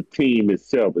the team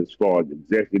itself as far as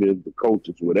executives, the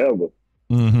coaches, whatever.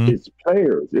 Mm-hmm. It's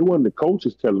players. It wasn't the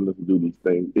coaches telling us to do these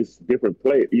things. It's different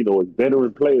players, you know, it's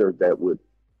veteran players that would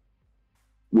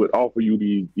offer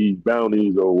you these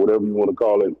bounties or whatever you want to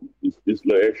call it, this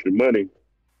little extra money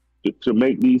to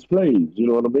make these plays. You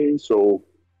know what I mean? So,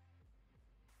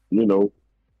 you know,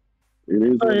 it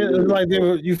is. It's like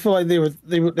you feel like they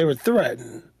were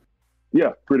threatened.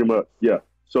 Yeah, pretty much. Yeah.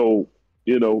 So,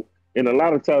 you know, and a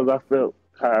lot of times I felt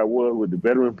how it was with the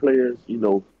veteran players. You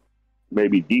know,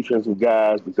 maybe defensive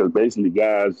guys, because basically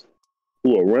guys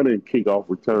who are running kickoff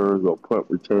returns or punt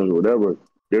returns or whatever,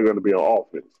 they're going to be on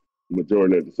offense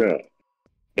majority of the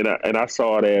time. And I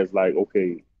saw it as like,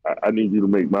 okay, I need you to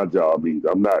make my job easy.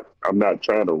 I'm not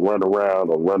trying to run around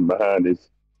or run behind this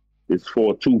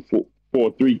 4-2,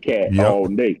 4-3 cat all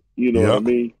day. You know what I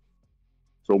mean?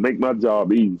 So make my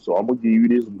job easy. So I'm gonna give you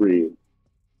this bread.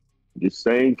 This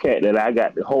same cat that I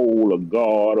got to hold or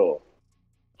guard or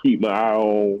keep my eye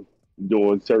on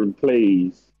doing certain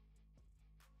plays,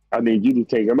 I need you to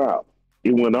take him out.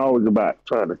 It wasn't always about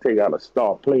trying to take out a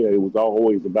star player. It was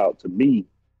always about, to me,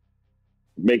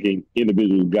 making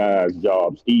individual guys'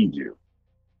 jobs easier.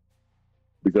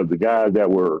 Because the guys that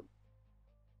were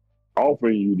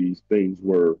offering you these things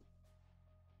were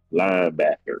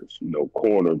linebackers, you know,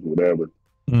 corners, whatever.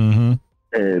 Mm-hmm.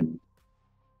 And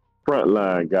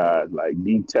frontline guys like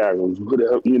D tackles,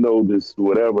 whatever, you know, this,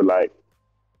 whatever, like,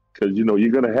 because, you know,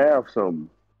 you're going to have some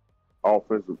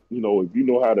offensive, you know, if you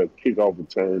know how the kickoff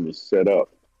return is set up,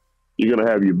 you're going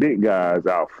to have your big guys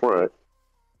out front.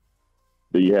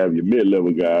 Then you have your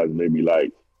mid-level guys, maybe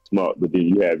like smart, but then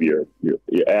you have your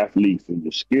athletes and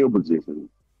your skill positions,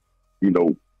 you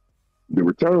know, the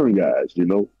return guys, you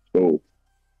know. So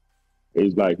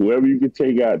it's like whoever you can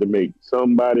take out to make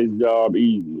somebody's job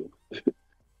easier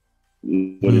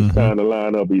when it's time to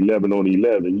line up 11 on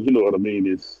 11, you know what I mean?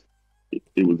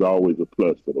 It was always a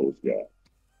plus for those guys.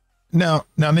 Now,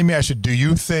 let me ask you, do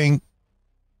you think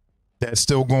that's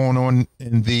still going on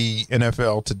in the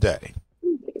NFL today?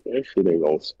 That shit ain't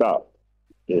gonna stop.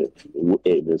 And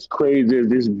as crazy as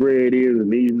this bread is and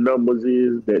these numbers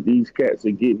is that these cats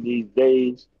are getting these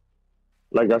days,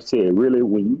 like I said, really,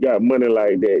 when you got money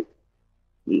like that,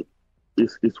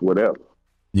 it's whatever.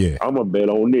 Yeah. I'm gonna bet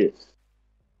on this.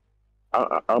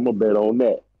 I'm gonna bet on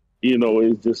that. You know,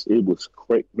 it was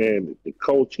crazy, man. The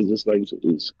culture, just like you said,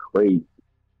 is crazy.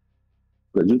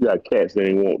 Because you got cats that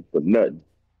ain't want for nothing.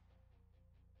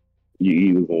 You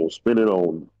either gonna spend it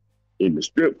on in the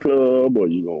strip club, or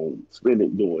you gonna spend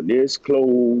it doing this,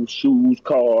 clothes, shoes,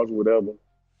 cars, whatever.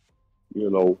 You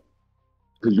know,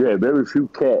 because you have very few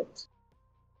cats.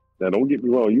 Now, don't get me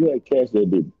wrong, you had cats that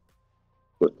did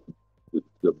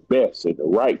the best and the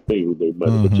right thing with their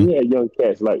money, but you had young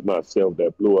cats like myself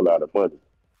that blew a lot of money.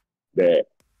 That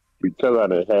because I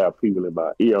didn't have people in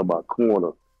my ear, my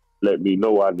corner, let me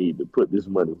know I need to put this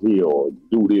money here or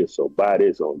do this or buy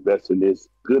this or invest in this.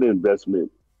 Good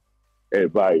investment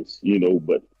advice, you know,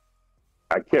 but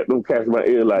I kept them cats in my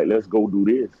ear like, let's go do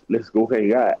this. Let's go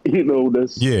hang out. You know,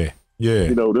 Yeah.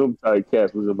 You know, them type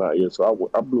cats was in my ear. So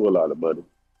I blew a lot of money.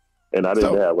 And I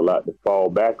didn't have a lot to fall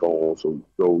back on. So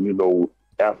you know,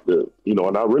 after, you know,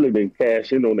 and I really didn't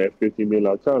cash in on that $50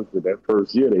 million contract that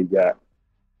first year they got.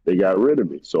 they got rid of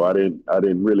me. So I didn't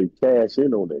really cash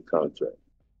in on that contract.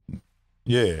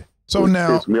 Yeah. So Which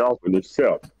now pissed me off in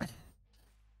itself.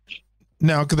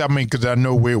 Now, because I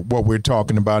know what we're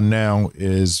talking about now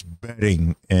is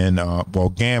betting and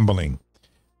gambling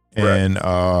and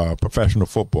professional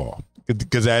football.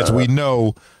 Because as we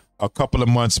know, a couple of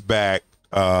months back,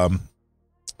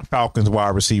 Falcons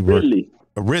wide receiver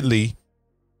Ridley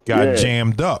got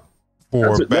jammed up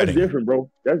for betting. That's different, bro.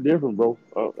 That's different, bro.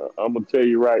 I'm gonna tell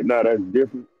you right now, that's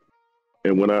different.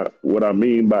 And what I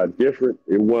mean by different,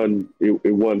 it wasn't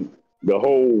the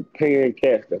whole paying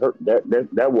cash to hurt.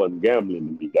 That wasn't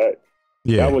gambling to me.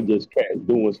 That was just cash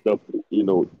doing stuff,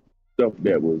 stuff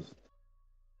that was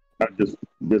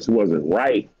just wasn't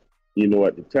right.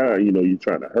 At the time, you're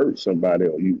trying to hurt somebody,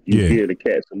 or you give the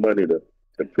cat some money to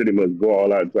pretty much go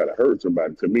all out and try to hurt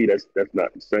somebody. To me, that's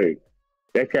not the same.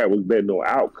 That cat was betting on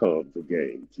outcomes of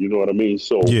games. You know what I mean?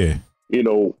 So it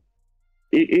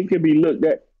can be looked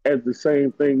at as the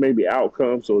same thing, maybe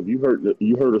outcome. So if you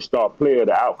hurt a star player,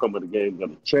 the outcome of the game is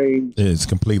going to change. It's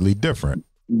completely different.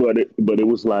 But it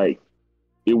was like,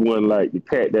 it wasn't like the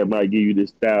cat that might give you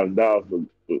this $1,000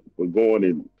 for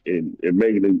going and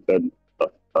making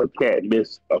a cat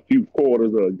miss a few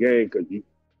quarters of a game because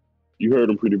you hurt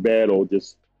him pretty bad, or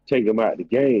just take him out of the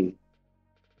game.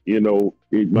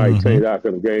 It might change out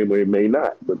of the game, or it may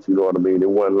not. But you know what I mean? It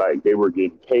wasn't like they were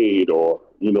getting paid, or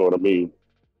you know what I mean,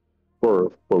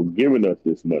 for giving us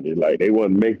this money. Like they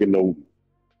wasn't making no,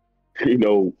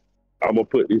 I'm gonna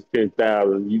put this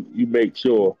 10,000. You make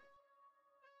sure,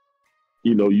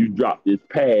 you drop this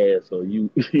pass, or you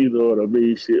know what I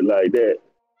mean, shit like that.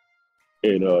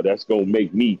 And that's gonna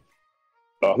make me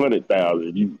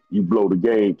 100,000. You blow the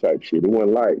game type shit. It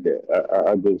wasn't like that.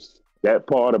 I just, that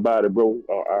part about it, bro.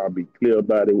 I'll be clear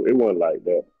about it. It wasn't like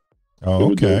that.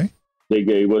 Oh, okay. They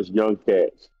gave us young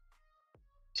cats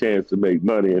chance to make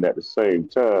money, and at the same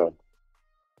time,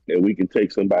 that we can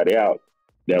take somebody out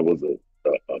that was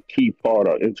a key part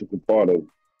or integral part of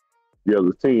the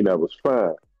other team, that was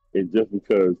fine. And just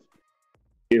because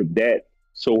if that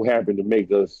so happened to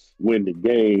make us win the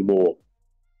game, or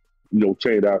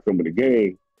change the outcome of the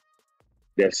game,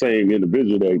 that same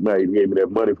individual that might gave me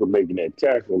that money for making that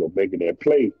tackle or making that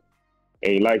play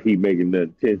ain't like he making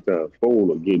that 10 times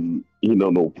fold or getting,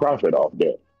 no profit off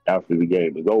that after the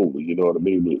game is over. You know what I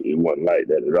mean? It wasn't like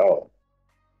that at all.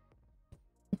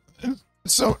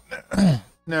 So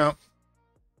now,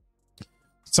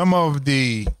 some of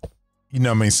the,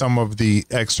 some of the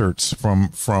excerpts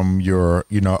from your,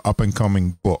 up and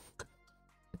coming book.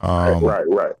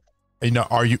 Right.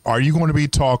 Are you going to be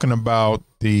talking about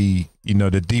the,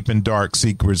 the deep and dark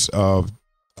secrets of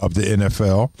the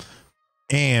NFL,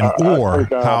 and or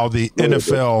how the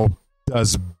NFL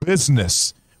does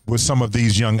business with some of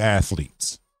these young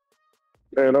athletes?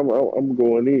 Man, I'm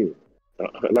going in.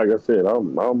 Like I said,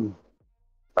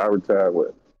 I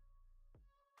retired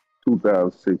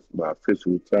 2006, my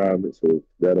official retirement, so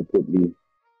that'll put me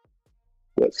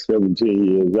 17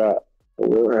 years out.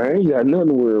 Well, I ain't got nothing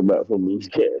to worry about from these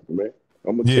cats, man.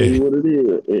 I'm gonna tell you what it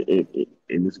is,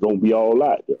 and it's gonna be all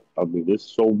out there. I mean, there's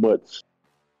so much.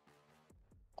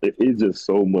 It's just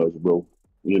so much, bro.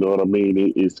 You know what I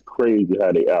mean? It's crazy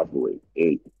how they operate.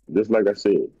 And just like I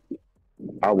said,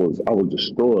 I was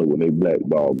destroyed when they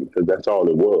blackballed me, because that's all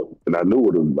it was, and I knew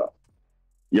what it was about.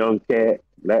 Young cat,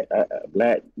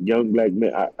 young black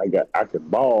man. I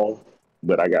could ball,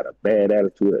 but I got a bad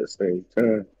attitude at the same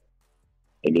time.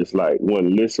 And it's like,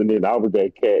 one listening, I was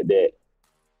that cat that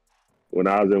when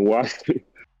I was in Washington,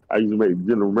 I used to make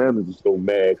general managers so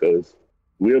mad because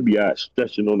we'll be out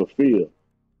stretching on the field,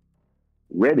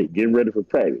 getting ready for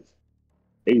practice.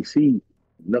 AC,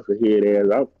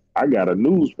 knucklehead ass, I got a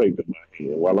newspaper in my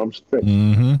hand while I'm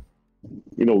stretching.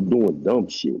 Doing dumb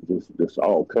shit, just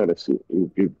all kind of shit.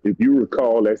 If you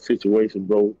recall that situation,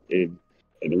 bro, and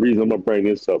the reason I'm gonna bring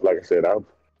this up, like I said, I'm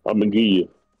gonna give you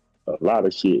a lot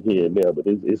of shit here and there, but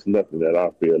it's nothing that I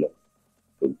feel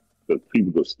that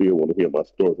people will still want to hear my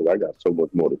story, because I got so much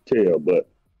more to tell. But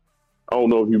I don't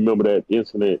know if you remember that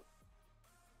incident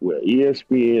where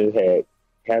ESPN had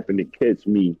happened to catch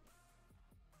me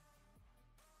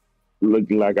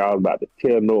looking like I was about to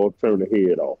tear North Turner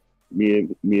head off. Me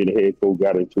and the head coach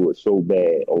got into it so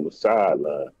bad on the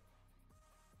sideline.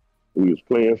 We was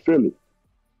playing Philly,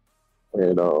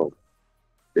 and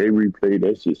they replayed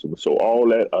that shit. So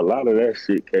a lot of that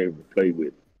shit came to play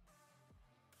with.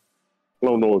 I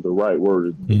don't know if the right word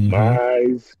is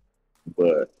demise,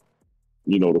 but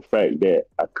the fact that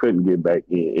I couldn't get back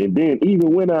in. And then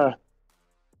even when I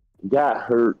got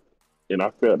hurt and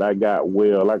I felt I got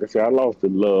well, like I said, I lost the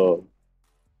love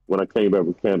when I came back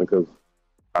from Canada, because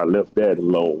I left that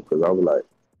alone, because I was like,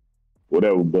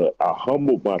 whatever. But I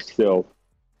humbled myself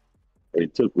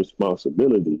and took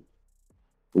responsibility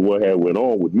for what had went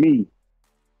on with me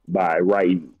by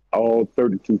writing all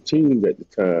 32 teams at the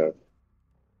time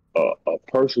a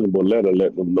personable letter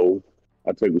letting them know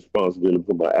I take responsibility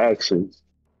for my actions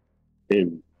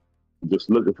and just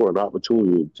looking for an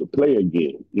opportunity to play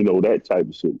again. You know, that type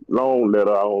of shit. Long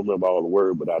letter, I don't remember all the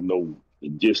words, but I know the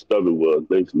gist of it was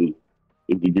basically,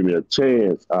 if you give me a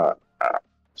chance, I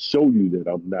show you that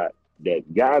I'm not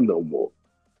that guy no more.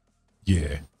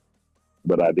 Yeah.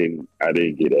 But I didn't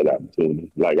get that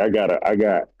opportunity. Like I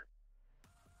got,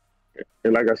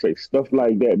 and like I say, stuff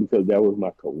like that, because that was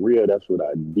my career. That's what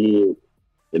I did,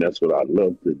 and that's what I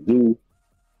love to do.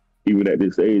 Even at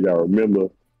this age, I remember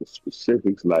the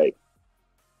specifics. Like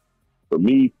for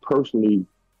me personally,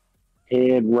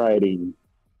 handwriting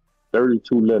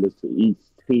 32 letters to each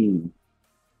team.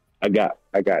 I got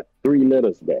 3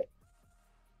 letters back.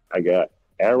 I got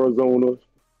Arizona,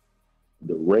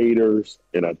 the Raiders,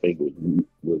 and I think it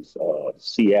was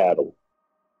Seattle.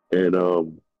 And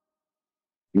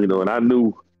you know, and I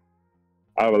knew,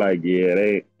 I was like, yeah,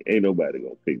 they ain't nobody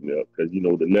gonna pick me up, because you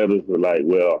know the letters were like,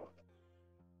 well,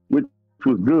 which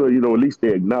was good. You know, at least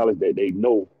they acknowledge that they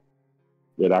know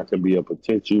that I can be a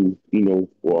potential, you know,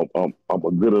 or I'm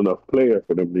a good enough player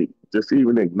for them to just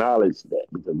even acknowledge that.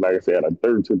 Because like I said, I'm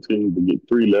 32 teams to get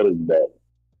 3 letters back.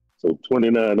 So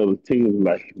 29 other teams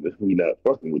like, we not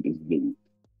fucking with this dude.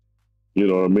 You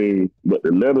know what I mean? But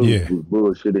the letters was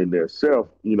bullshit in their self.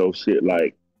 You know, shit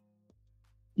like,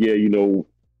 yeah, you know,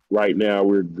 right now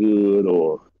we're good,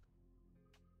 or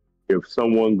if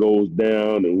someone goes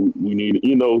down and we need,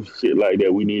 you know, shit like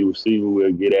that, we need a receiver,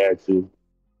 we'll get at you.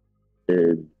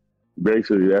 And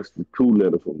basically, that's the 2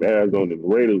 letter from Arizona, and the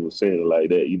Raiders was saying it like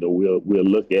that. You know, we'll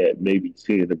look at maybe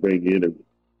seeing to bring in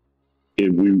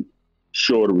if we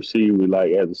short a receiver,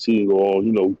 like as the season go on,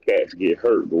 you know, cats get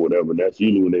hurt or whatever. That's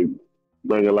usually when they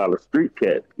bring a lot of street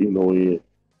cats, you know, in.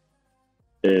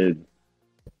 And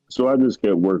so I just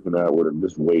kept working out with them,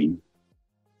 just waiting.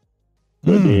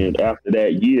 But then after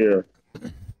that year,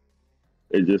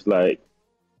 it's just like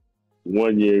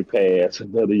 1 year passed,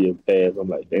 another year passed. I'm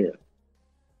like, damn.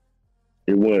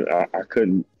 It went. I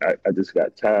couldn't. I just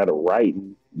got tired of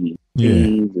writing these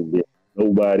things, and then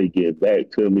nobody get back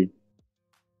to me,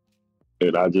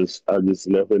 and I just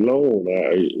left it alone.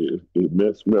 It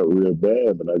messed me up real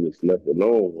bad, but I just left it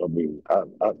alone. I mean,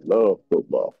 I love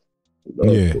football. I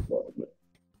love football, man.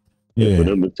 Yeah. And for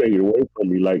them to take it away from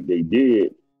me like they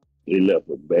did, it left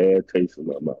a bad taste in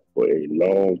my mouth for a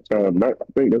long time. I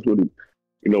think that's what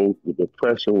you know, the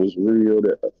depression was real.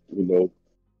 That, you know,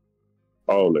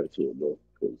 all that shit, bro.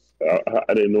 Because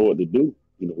I didn't know what to do.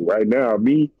 You know, right now,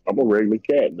 I'm a regular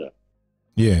cat now.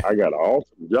 Yeah. I got an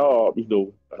awesome job, you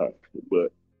know,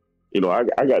 but, you know, I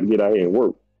got to get out here and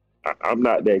work. I'm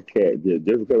not that cat. Just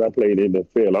because I played in the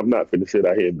NFL, I'm not finna sit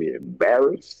out here and be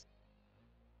embarrassed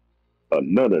or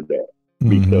none of that.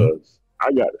 Because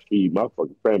I got to feed my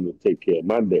fucking family and take care of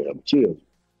my damn children.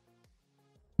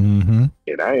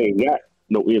 And I ain't got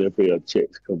no NFL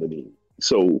checks coming in.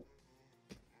 So,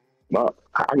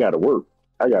 I gotta work.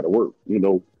 You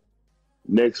know,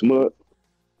 next month,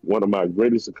 one of my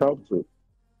greatest accomplishments,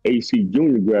 AC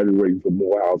Junior graduating from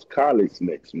Morehouse College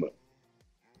next month.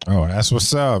 Oh, that's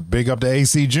what's up. Big up to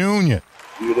AC Junior.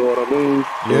 You know what I mean?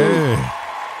 Yeah.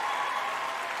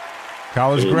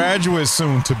 College graduate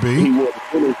soon to be. He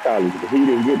wasn't in college, but he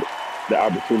didn't get the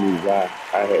opportunities I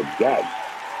had gotten.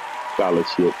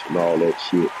 Scholarships and all that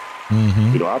shit.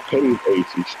 You know, I paid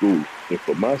AC school. And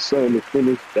for my son to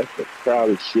finish, that's the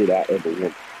proudest shit I ever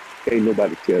wanted. Can't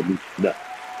nobody tell me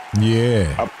nothing.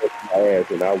 Yeah. I put my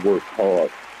ass and I worked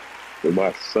hard for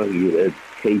my son to get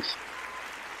education.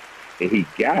 And he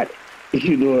got it.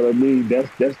 You know what I mean? That's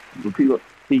the people,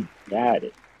 he got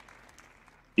it.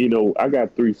 You know, I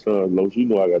got 3 sons, Los. You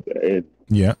know I got that. And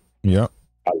yeah.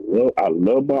 I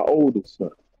love my oldest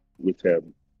son, which has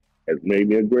made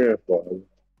me a grandfather.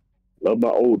 Love my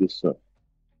oldest son.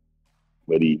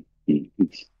 But he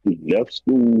left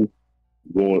school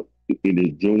going in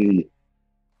his junior year.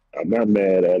 I'm not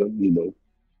mad at him, you know.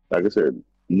 Like I said,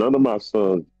 none of my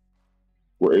sons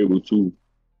were able to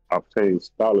obtain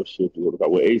scholarships.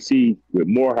 With AC, with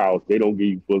Morehouse, they don't give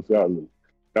you full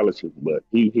scholarships, but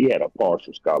he had a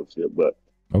partial scholarship. But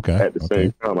at the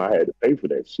same time, I had to pay for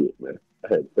that shit, man.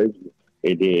 I had to pay for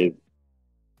it. And then,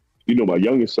 you know, my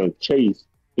youngest son, Chase,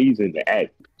 he's in the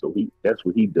acting. So that's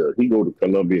what he does. He go to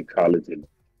Columbia College in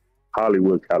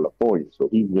Hollywood, California. So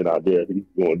he went out there. He's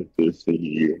going into his senior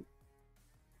year.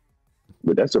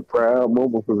 But that's a proud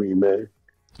moment for me, man.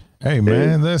 Hey,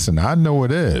 man, listen, I know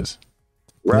it is.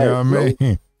 Right. You know what I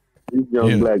mean? These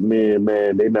young black men,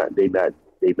 man, they not doing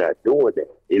that.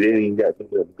 It ain't got nothing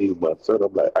to do with my son.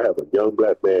 I'm like, I have a young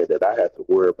black man that I have to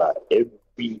worry about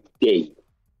every day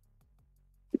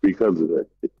because of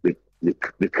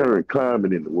the current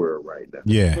climate in the world right now.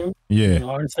 Yeah.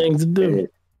 Hard things to do. And,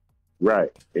 right.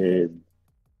 And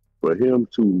for him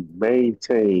to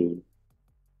maintain,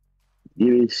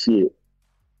 get his shit,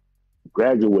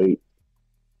 graduate,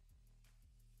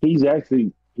 he's going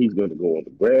to go on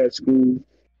to grad school.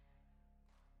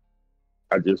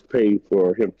 I just paid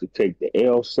for him to take the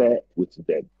LSAT, which is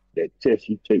that test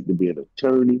you take to be an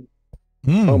attorney.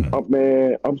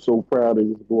 Man, I'm so proud of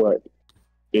this boy.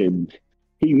 And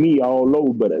me all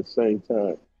over, but at the same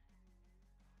time,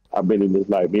 I've been in this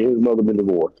life. Me and his mother been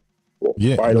divorced.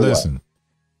 Yeah, listen.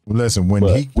 When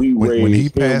he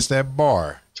passed that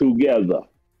bar together,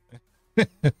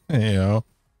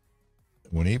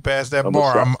 when he passed that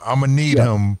bar, I'm gonna need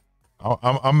him.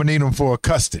 I'm gonna need him for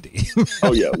custody.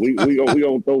 Oh yeah, we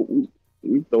gonna throw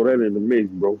that in the mix,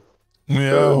 bro.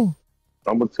 Yeah,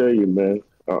 I'm gonna tell you, man.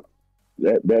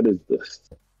 That is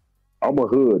I'm a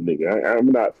hood nigga.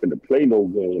 I'm not finna play no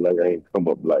game like I ain't come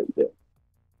up like that.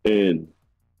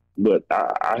 But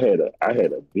I had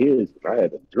a vision. I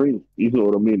had a dream. You know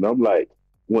what I mean? I'm like,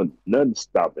 nothing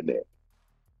stopping that.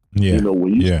 Yeah.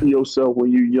 When you see yourself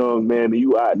when you young, man, and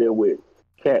you out there with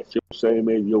cats your same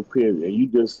age, your peers, and you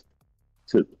just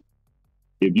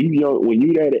if you young, when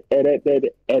you at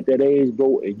that age,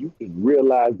 bro, and you can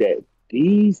realize that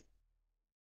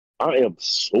I am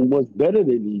so much better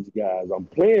than these guys I'm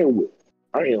playing with.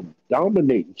 I am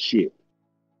dominating shit.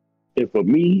 And for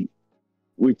me,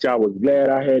 which I was glad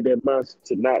I had that mindset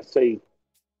to not say,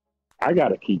 I got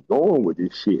to keep going with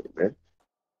this shit, man.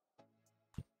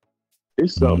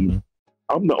 It's something.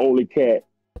 I'm the only cat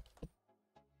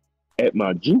at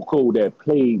my JUCO that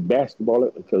played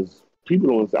basketball because people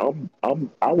don't say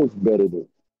I was better than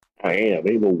I am.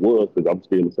 Ain't no was because I'm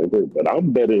still the same person, but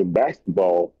I'm better in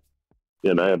basketball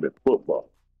than I am in football.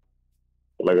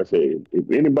 Like I said,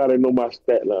 if anybody know my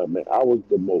stat line, man, I was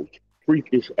the most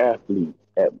freakish athlete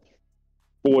at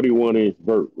 41-inch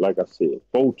vert. Like I said,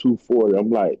 4.240. I'm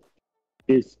like,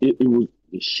 it was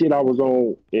the shit I was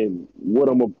on, and what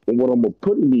I'm gonna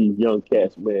put in these young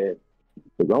cats, man.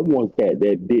 Because I'm one cat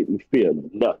that didn't feel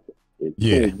nothing.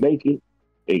 And make it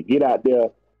and get out there.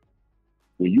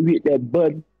 When you hit that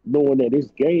button, knowing that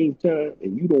it's game time,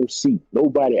 and you don't see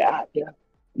nobody out there,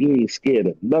 you ain't scared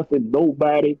of nothing,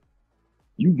 nobody.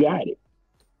 You got it.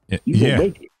 You gonna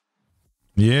make it.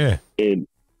 Yeah. And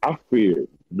I fear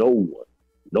no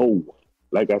one.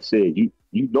 Like I said, you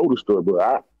know the story,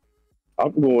 but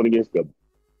I'm going against the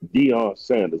Deion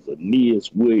Sanders,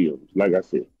 Aeneas Williams, like I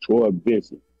said, Troy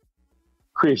Vincent,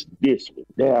 Chris Dishman,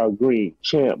 Darryl Green,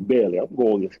 Champ Bailey. I'm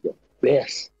going against the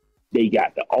best they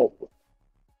got to offer.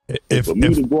 For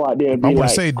me to go out there and be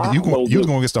like, you're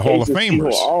going against the Hall of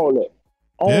Famers, all of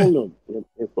them,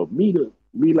 and for me to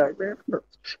be like, man, look,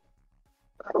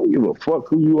 I don't give a fuck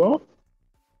who you are.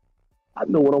 I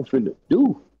know what I'm finna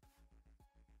do.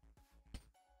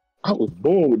 I was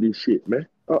born with this shit, man.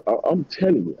 I'm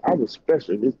telling you, I was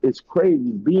special. It's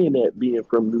crazy being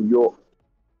from New York.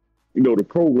 The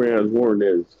programs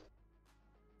weren't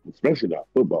especially not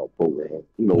football programs,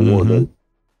 weren't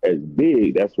as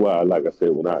big. That's why, like I said,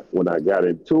 when I got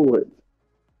into it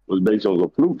was based on the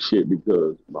fluke shit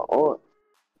because my aunt,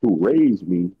 who raised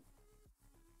me,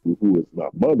 who is my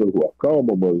mother, who I call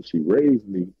my mother, she raised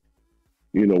me.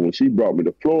 When she brought me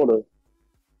to Florida,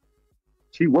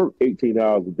 she worked 18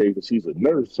 hours a day because she's a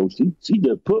nurse. So she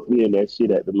just put me in that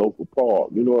shit at the local park.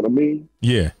 You know what I mean?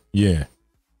 Yeah.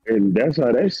 And that's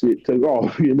how that shit took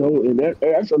off, and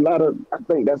that's a lot of, I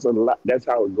think that's that's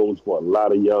how it goes for a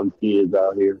lot of young kids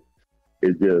out here.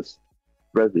 It's just,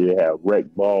 especially they have rec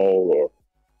ball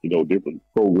or, different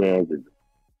programs. And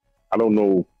I don't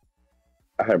know,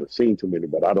 I haven't seen too many,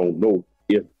 but I don't know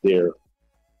if they're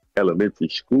elementary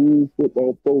school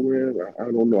football programs. I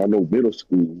don't know. I know middle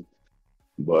school,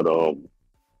 but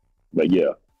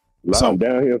yeah,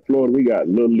 down here in Florida, we got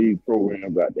little league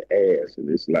programs out the ass, and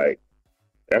it's like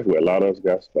that's where a lot of us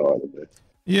got started, man.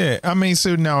 Yeah, I mean,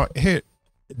 so now here,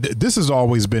 this has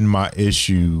always been my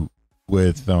issue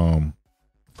with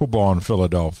football in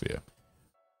Philadelphia.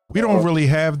 We don't really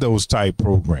have those type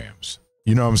programs.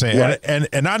 You know what I'm saying? Right.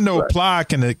 And I know Ply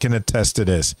can attest to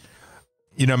this.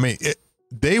 You know what I mean?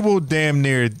 They will damn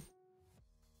near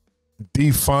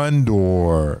defund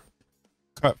or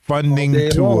cut funding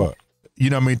to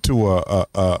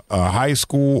a high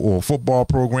school or football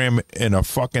program in a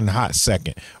fucking hot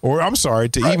second. Or I'm sorry,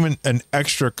 to even an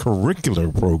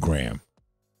extracurricular program.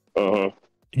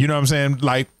 You know what I'm saying?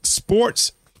 Like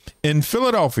sports in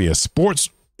Philadelphia, sports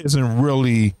isn't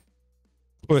really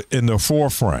put in the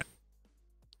forefront.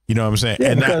 You know what I'm saying?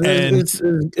 Yeah, And because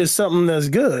it's something that's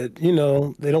good. You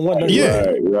know, they don't want nothing.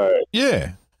 Yeah. Right.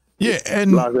 yeah,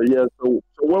 and Blanca, yeah. So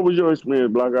what was your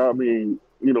experience, Blanca? I mean,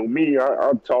 you know, me,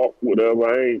 I talk whatever.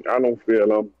 I don't feel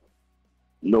I'm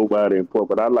nobody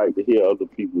important, but I like to hear other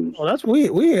people's. Well, that's we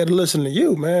here to listen to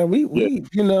you, man. We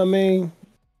you know what I mean.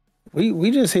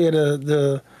 We just here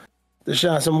to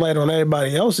shine some light on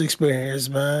everybody else's experience,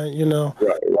 man. You know.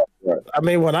 Right. I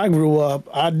mean, when I grew up,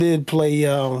 I did play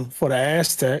for the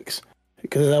Aztecs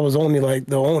because that was only like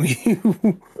the only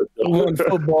one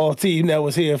football team that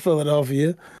was here in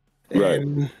Philadelphia,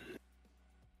 and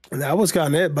that was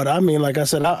kind of it. But I mean, like I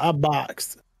said, I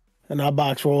boxed, and I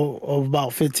boxed for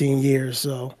about 15 years.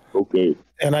 So Okay.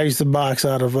 and I used to box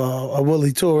out of a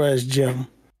Willie Torres gym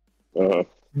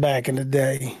back in the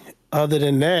day. Other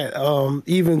than that,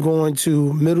 even going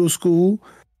to middle school.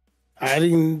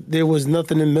 There was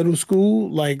nothing in middle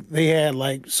school. Like they had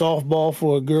like softball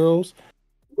for girls.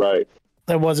 Right.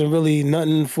 There wasn't really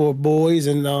nothing for boys.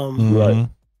 And Right.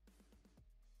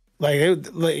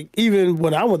 like even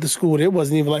when I went to school, there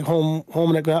wasn't even like home.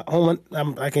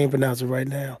 I can't pronounce it right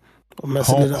now. I'm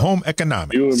messing it up. Home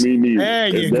economics. You and me neither. There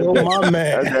you go, my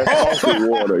man. That's faucet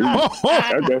water. That's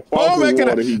Home faucet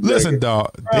water. Listen,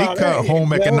 dog. They cut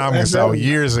home economics out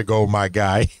years ago, my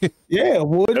guy. Yeah,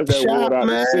 wood shop,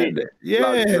 man.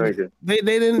 Yeah,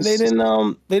 they didn't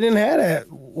have that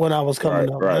when I was coming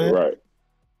up, man. Right.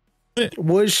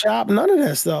 Wood shop, none of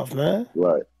that stuff, man.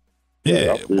 Right.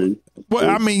 Yeah. Well,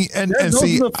 I mean, and those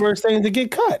see, are the first things to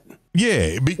get cut.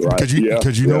 Yeah, because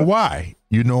you know why.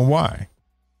 You know why.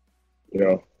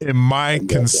 Yeah. In my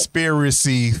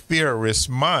conspiracy theorist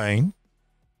mind,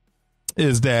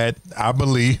 is that I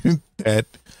believe that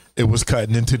it was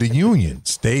cutting into the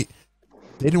unions. They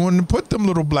didn't want to put them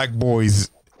little black boys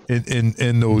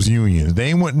in those unions.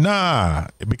 They went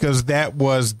because that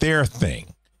was their thing.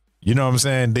 You know what I'm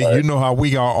saying? You know how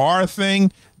we are our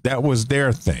thing. That was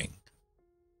their thing.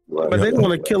 Right. But they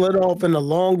want to kill it off in the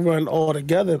long run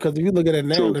altogether. Because if you look at it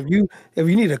now, if you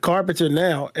need a carpenter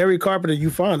now, every carpenter you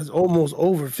find is almost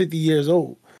over 50 years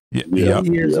old. Yeah.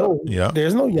 Years old. Yeah.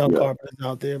 There's no young carpenters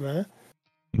out there, man.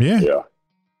 Yeah.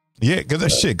 Because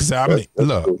that's shit. Because I mean,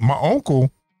 look, my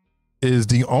uncle is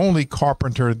the only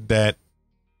carpenter that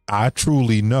I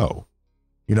truly know.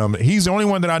 You know, he's the only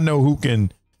one that I know who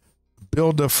can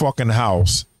build a fucking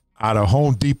house out of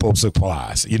Home Depot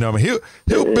supplies. You know what I mean?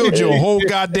 He'll build you a whole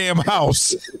goddamn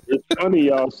house. It's funny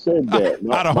y'all said that.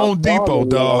 Out of Home Depot,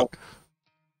 dog.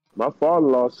 My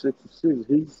father-in-law, 66,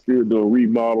 he's still doing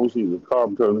remodels. He's a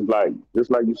carpenter. Like,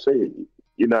 just like you said,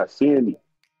 you're not seeing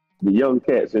the young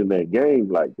cats in that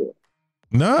game like that.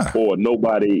 Nah. Or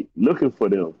nobody looking for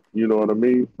them. You know what I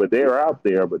mean? But they're out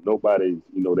there, but nobody's,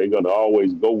 they're going to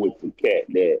always go with the cat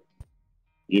that,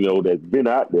 that's been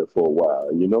out there for a while,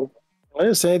 Well,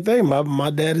 the same thing. My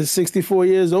dad is 64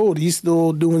 years old. He's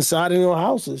still doing siding on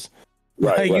houses.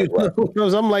 Right.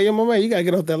 Because I'm like, my man, you gotta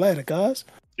get off that ladder, cuz.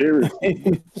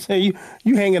 Seriously. So you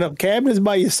hanging up cabinets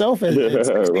by yourself at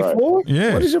 64? Right.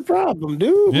 Yeah. What is your problem,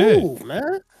 dude? Yeah. Move,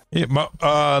 man.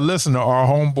 Yeah, listen, our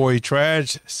homeboy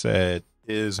Trash said,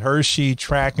 is Hershey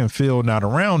track and field not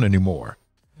around anymore?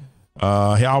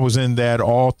 I was in that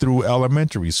all through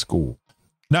elementary school.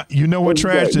 Now, you know what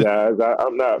Trash is? Guys,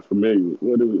 I'm not familiar.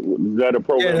 What is that a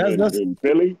program in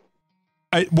Philly?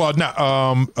 Hershey,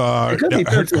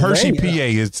 PA.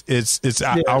 It's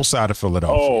outside of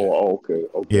Philadelphia. Oh, okay.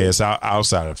 Yeah, it's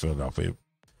outside of Philadelphia.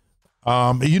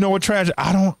 You know what, Trash?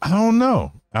 I don't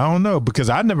know because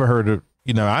I never heard of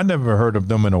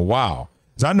them in a while.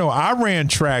 'Cause I know I ran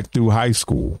track through high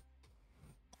school,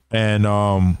 and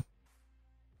I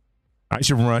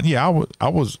should run. Yeah, I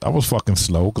was fucking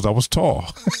slow because I was tall.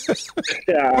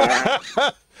 I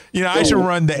should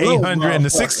run the 800 and the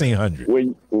 1600.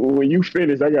 When you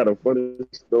finish, I got a funny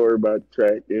story about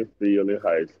track and field in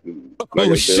high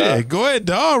school. Shit! Go ahead,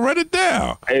 dog. Run it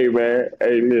down. Hey man,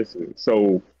 listen.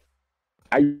 So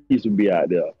I used to be out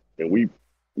there, and we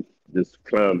just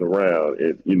climbed around,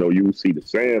 and you would see the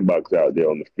sandbox out there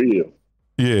on the field.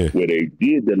 Yeah, where they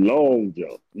did the long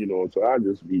jump. So I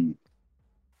just be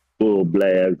full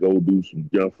blast, go do some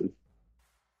jumping.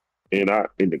 And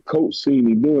the coach seen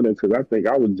me doing it because I think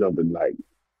I was jumping like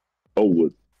over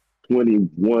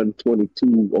 21,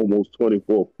 22, almost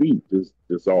 24 feet, just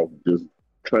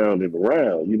clowning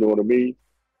around. You know what I mean?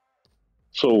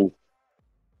 So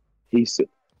he said,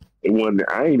 I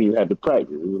ain't even had to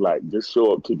practice. It was like, just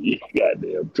show up to the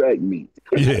goddamn track meet.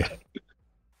 Yeah.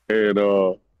 And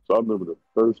so I remember the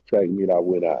first track meet I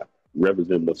went out,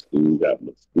 represent my school, got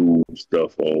my school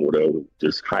stuff on, whatever,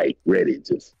 just hype, ready,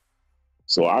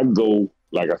 So I go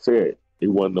like I said, it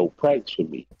wasn't no practice for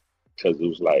me because it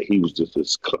was like he was just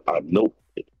this. I know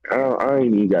I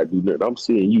ain't even got to do nothing. I'm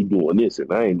seeing you doing this,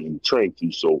 and I ain't even trained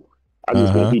you, so I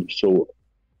just want you to show up.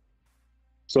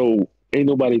 So ain't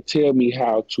nobody tell me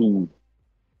how to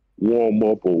warm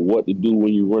up or what to do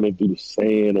when you're running through the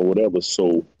sand or whatever.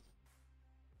 So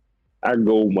I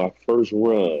go my first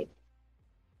run,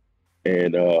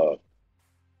 and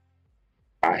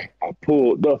I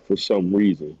pulled up for some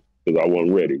reason because I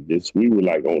wasn't ready. We were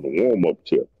like on the warm up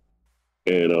tip,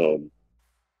 and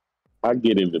I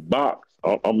get in the box.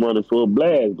 I'm running for a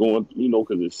blast, going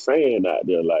because it's sand out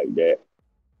there like that.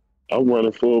 I'm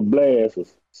running for a blast, and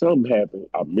something happened.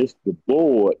 I missed the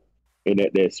board, and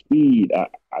at that speed, I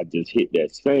just hit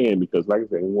that sand because, like I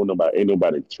said, ain't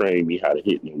nobody train me how to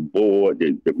hit no board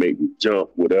that make me jump,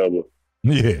 whatever.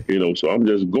 Yeah. So I'm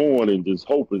just going and just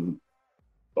hoping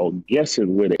or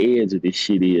guessing where the edge of this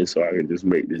shit is so I can just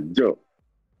make this jump.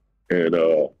 And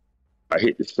I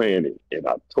hit the sand and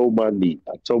I tore my knee.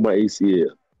 I tore my ACL.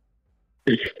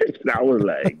 And I was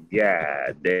like,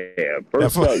 God damn.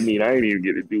 First fuck mean I ain't even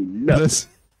get to do nothing.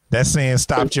 That sand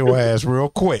stopped your ass real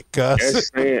quick, cuz.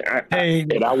 And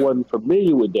I wasn't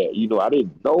familiar with that. I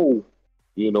didn't know,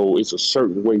 it's a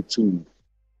certain way to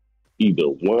either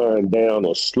wind down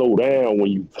or slow down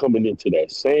when you coming into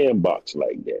that sandbox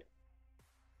like that.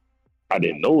 I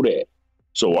didn't know that.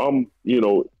 So I'm,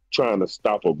 trying to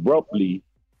stop abruptly,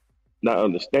 not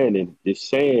understanding this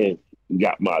sand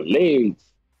got my legs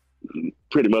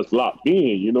pretty much locked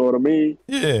in, you know what I mean?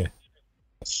 Yeah.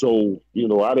 So,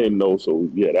 I didn't know. So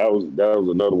yeah, that was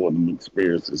another one of the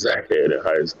experiences I had in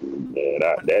high school, man.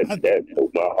 That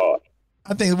broke my heart.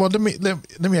 I think let me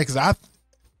because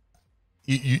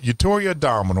you tore your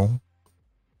abdominal.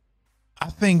 I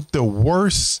think the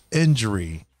worst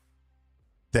injury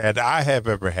that I have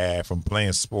ever had from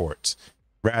playing sports,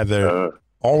 rather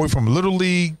all the way from little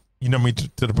league,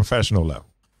 to the professional level.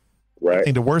 Right. I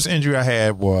think the worst injury I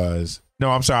had was,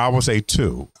 I will say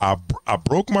two. I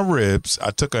broke my ribs.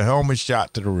 I took a helmet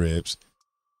shot to the ribs.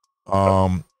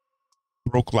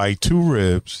 Broke like 2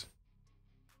 ribs.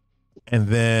 And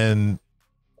then,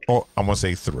 I'm going to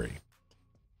say 3.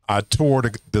 I tore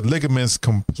the ligaments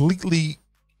completely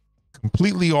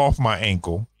off my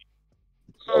ankle.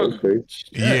 Okay.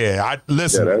 Yeah,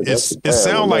 it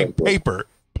sounds like paper.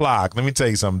 Plog. Let me tell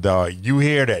you something, dog. You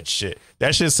hear that shit.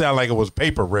 That shit sound like it was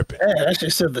paper ripping. Yeah, that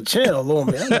shit said the channel on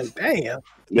me. I'm like, damn.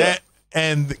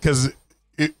 And because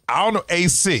I don't know,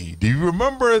 AC. Do you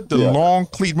remember the long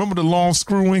cleat? Remember the long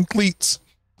screw-in cleats?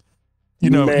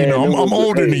 I'm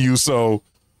older than you, so.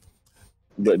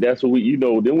 But that's what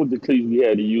them was the cleats we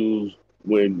had to use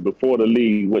before the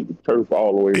league went to turf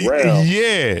all the way around.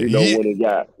 Yeah.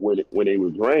 When it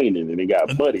was raining and it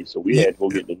got muddy, so we had to go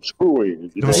get them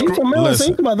screw-ins. You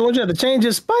think about the ones you had to change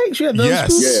your spikes. You had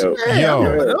those screws.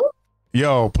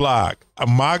 Yo, Plog.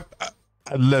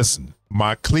 Listen,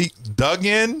 my cleat dug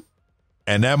in,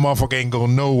 and that motherfucker ain't go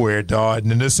nowhere, dog. And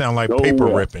then this sound like paper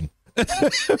ripping.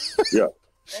 Yeah.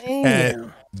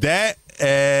 And that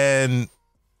and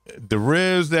the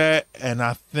ribs and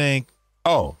I think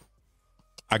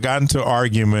I got into an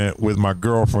argument with my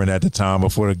girlfriend at the time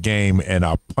before the game, and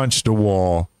I punched the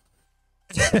wall,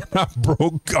 and I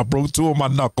broke 2 of my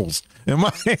knuckles in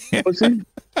my hand.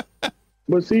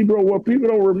 But see, bro, what people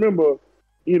don't remember,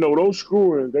 those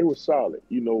screw-ins, they were solid.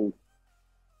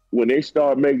 When they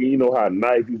started making, how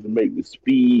Nike used to make the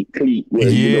speed cleat, where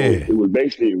it was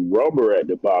basically rubber at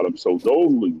the bottom, so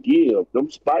those would give. Them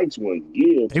spikes wouldn't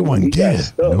give. They wouldn't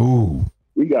give. No,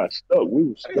 we got stuck. We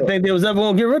were stuck. I didn't think they was ever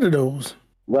gonna get rid of those.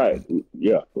 Right.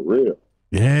 Yeah, for real.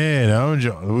 Yeah,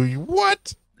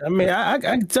 what? I mean, I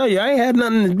can tell you, I ain't had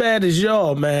nothing as bad as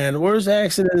y'all, man. The worst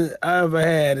accident I ever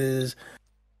had is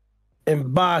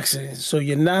in boxing. So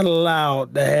you're not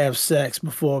allowed to have sex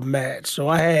before a match. So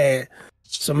I had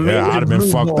some major I'd have been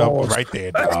fucked balls. up right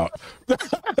there, dog.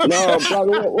 I'd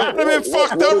have been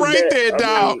fucked up right there,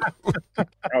 dog.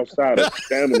 Outside of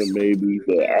stamina, maybe,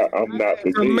 but I'm not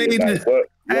familiar.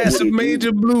 I had some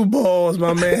major blue balls,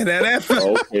 my man. That's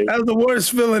the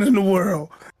worst feeling in the world.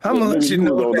 I'm gonna let you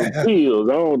know that. Pills.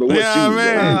 I don't know what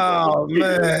man. Oh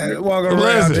man, walking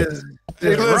around just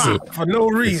rock for no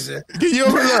reason. Can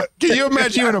you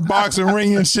imagine you in a boxing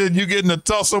ring and shit? You getting a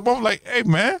tussle? I'm like, hey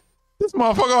man, this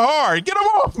motherfucker hard. Get him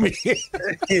off me.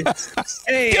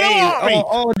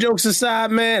 All jokes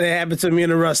aside, man, it happened to me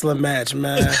in a wrestling match,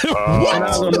 man. When I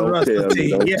was on the wrestling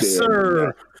team. Yes,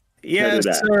 sir. Yes,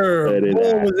 sir.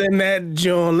 Boy was in that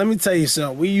joint. Let me tell you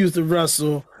something. We used to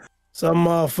wrestle some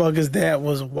motherfuckers that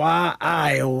was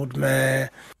wild, man.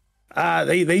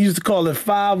 They used to call it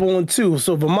 5-on-2.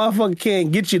 So if a motherfucker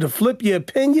can't get you to flip your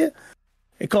opinion,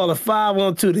 They call it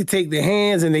 5-on-2. They take their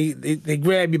hands and they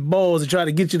grab your balls and try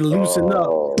to get you to loosen up.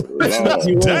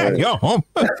 Damn. Dang,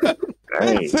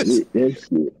 that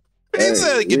shit. He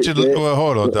said get you to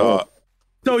hold on, dog.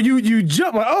 So you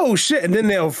jump like, oh shit, and then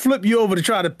they'll flip you over to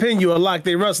try to pin you or lock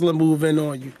their wrestling move in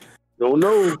on you. Don't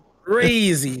know.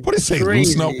 Crazy. What did they say?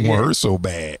 Loosen up when it hurts so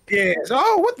bad. Yeah. So,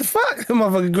 what the fuck? The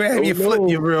motherfucker grab you, flip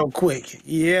you real quick.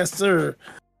 Yes, sir.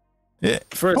 Yeah.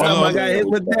 First time I got hit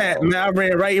with that, man, I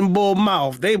ran right in bull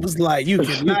mouth. They was like, you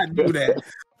cannot do that.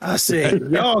 I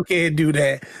said, y'all can't do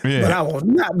that, but I will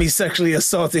not be sexually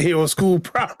assaulted here on school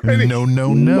property. No.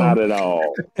 Not at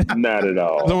all. Not at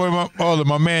all. So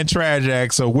my man Trash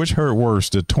asked, so which hurt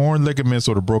worse, the torn ligaments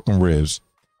or the broken ribs?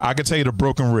 I can tell you the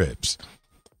broken ribs.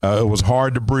 It was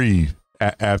hard to breathe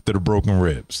after the broken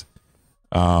ribs.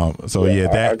 That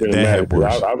had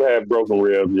worse. I've had broken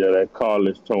ribs. Yeah, that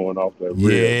cartilage torn off that rib.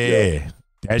 Yeah,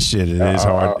 that shit is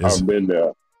hard. I've been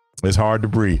there. It's hard to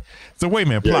breathe. So wait a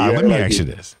minute, Bly, let me ask you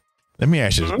this. Let me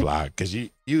ask you this, Bly, because you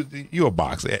a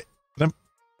boxer.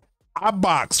 I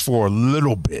boxed for a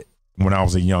little bit when I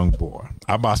was a young boy.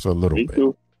 I boxed for a little bit.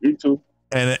 Me too.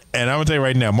 And I'm gonna tell you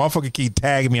right now, motherfucker keep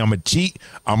tagging me. I'm a cheat.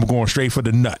 I'm going straight for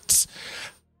the nuts.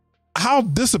 How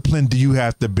disciplined do you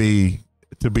have to be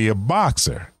a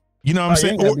boxer? You know what I'm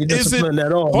saying? Or is it?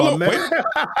 At all, hold on, wait.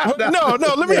 No.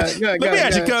 Let me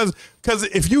ask you, because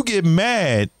if you get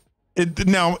mad,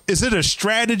 now is it a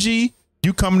strategy?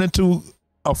 You coming into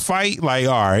a fight like,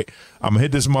 all right, I'm gonna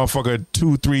hit this motherfucker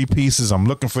 2-3 pieces. I'm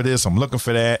looking for this. I'm looking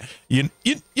for that. You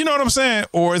know what I'm saying?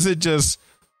 Or is it just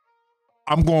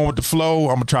I'm going with the flow?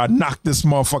 I'm gonna try to knock this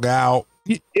motherfucker out.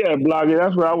 Yeah, Bloggy,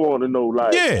 that's what I want to know.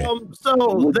 Like, yeah.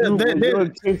 Your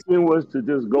intention was to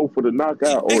just go for the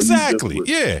knockout, or exactly?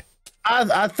 Yeah.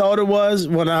 I thought it was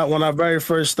when I very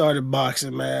first started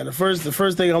boxing, man. The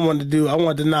first thing I wanted to do, I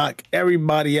wanted to knock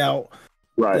everybody out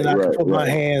that I could put my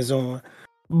hands on.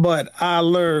 But I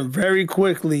learned very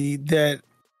quickly that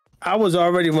I was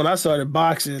already, when I started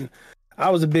boxing, I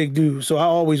was a big dude, so I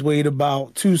always weighed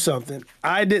about 2-something.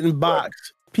 I didn't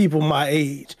box people my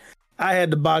age. I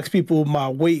had to box people my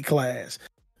weight class.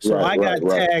 So I got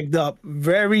tagged up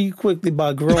very quickly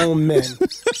by grown men.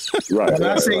 When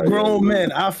I say grown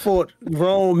men, I fought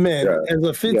grown men. As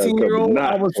a 15-year-old,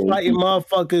 I was fighting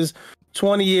motherfuckers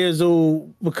 20 years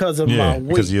old because of my weight.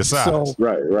 Because of your size. So,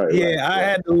 I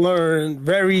had to learn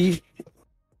very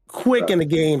quick in the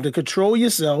game to control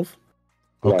yourself.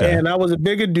 Okay. And I was a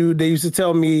bigger dude. They used to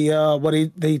tell me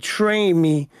they trained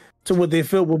me to what they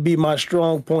felt would be my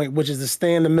strong point, which is to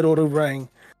stay in the middle of the ring.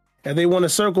 If they want to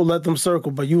circle, let them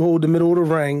circle, but you hold the middle of the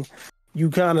ring.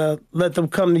 You kind of let them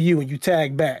come to you and you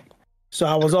tag back. So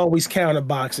I was always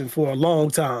counterboxing for a long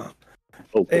time.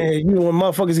 Okay. And when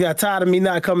motherfuckers got tired of me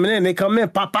not coming in, they come in,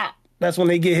 pop, pop. That's when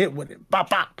they get hit with it. Pop,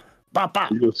 pop, pop,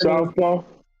 pop. You a southpaw?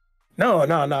 No. I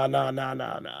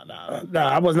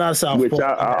was not a southpaw. Which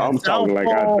I'm talking like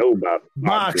I know about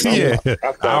boxing. Yeah,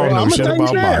 I don't know shit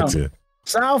about boxing.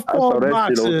 Southpaw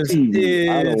boxers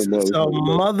is some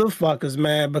motherfuckers,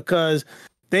 man, because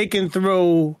they can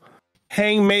throw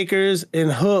haymakers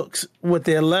and hooks with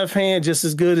their left hand just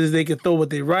as good as they can throw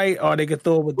with their right, or they can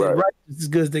throw with their right just as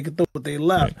good as they can throw with their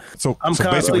left. So I'm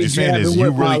basically what you're saying is you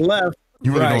really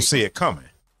don't see it coming.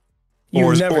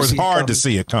 Or it's hard to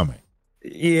see it coming.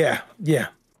 Yeah.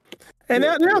 And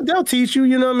they'll teach you,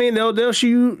 you know what I mean?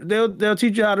 They'll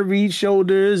teach you how to read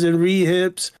shoulders and read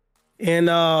hips and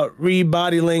read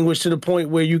body language to the point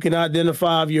where you can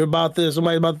identify if you're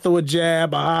somebody's about to throw a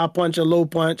jab, a high punch, a low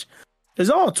punch. It's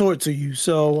all taught to you.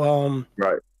 So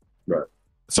right.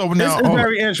 So now it's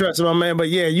very interesting, my man. But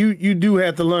yeah, you do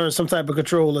have to learn some type of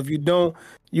control. If you don't,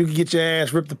 you can get your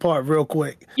ass ripped apart real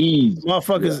quick.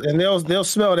 Motherfuckers, and they'll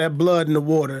smell that blood in the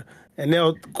water, and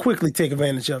they'll quickly take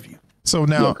advantage of you. So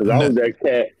now, because I was that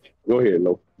cat. Go ahead,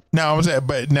 Lo. Now I was at,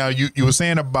 but now you were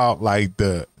saying about like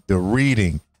the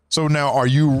reading. So now, are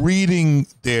you reading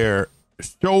their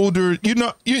shoulder? You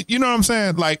know what I'm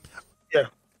saying? Like,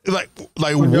 like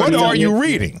what are you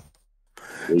reading?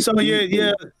 So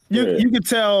you can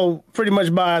tell pretty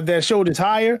much by their shoulders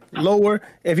higher, lower,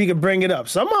 if he could bring it up.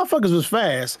 Some motherfuckers was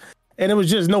fast, and it was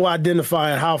just no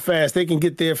identifying how fast they can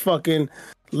get their fucking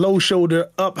low shoulder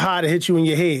up high to hit you in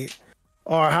your head,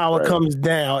 or how it comes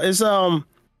down. It's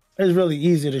really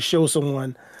easy to show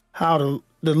someone how to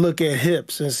look at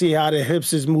hips and see how their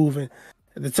hips is moving,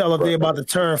 and to tell if they're about to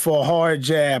turn for a hard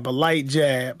jab, a light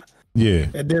jab. Yeah.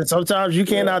 And then sometimes you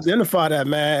can't identify that,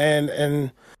 man.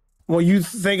 And when you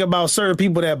think about certain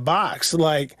people that box,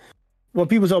 like when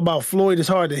people talk about Floyd is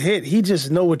hard to hit, he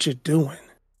just know what you're doing.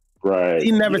 Right.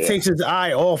 He never takes his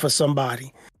eye off of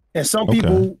somebody. And some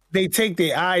people, they take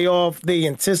their eye off, they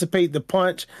anticipate the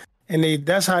punch, and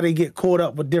that's how they get caught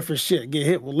up with different shit, get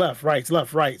hit with left, rights,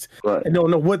 right. and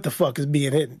don't know what the fuck is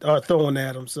being hit or thrown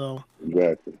at them. So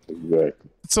exactly.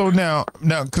 So now,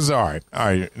 because all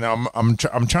right. Now I'm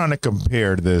trying to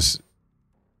compare this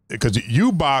because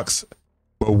you box,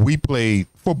 but we play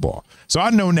football. So I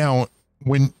know now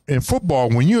when in football,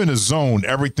 when you're in a zone,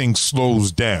 everything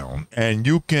slows down and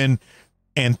you can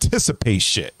anticipate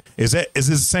shit. Is this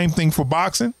the same thing for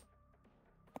boxing?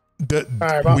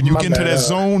 When you get into that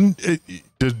zone,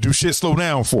 do shit slow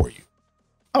down for you?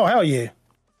 Oh hell yeah!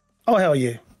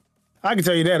 I can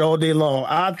tell you that all day long.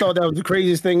 I thought that was the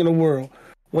craziest thing in the world.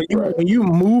 When you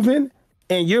moving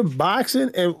and you're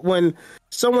boxing, and when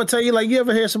someone tell you, like, you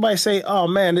ever hear somebody say, "Oh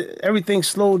man, everything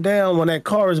slowed down when that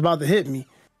car is about to hit me."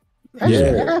 That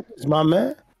shit happens, my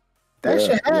man. That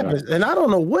shit happens, and I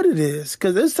don't know what it is.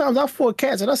 Because there's times I fought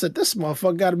cats, and I said, "This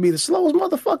motherfucker got to be the slowest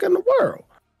motherfucker in the world."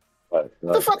 What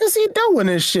the fuck is he doing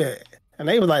this shit? And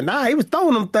they was like, "Nah, he was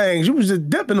throwing them things. You was just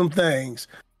dipping them things."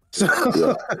 So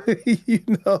you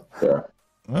know,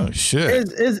 oh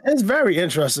shit, it's very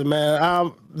interesting,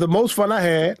 man. The most fun I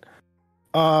had,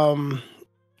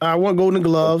 I won Golden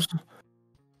Gloves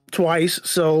twice.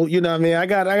 So you know what I mean. I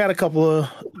got a couple of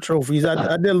trophies.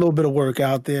 I did a little bit of work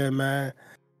out there, man.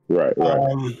 Right.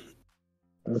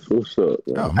 That's what's up.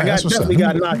 Oh, man, I definitely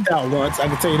got knocked out once. I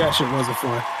can tell you that shit wasn't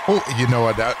fun. Oh, you know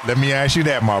what? Let me ask you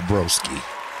that, my broski.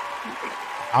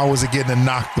 How was it getting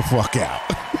knocked the fuck out?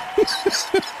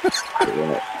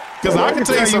 Because I can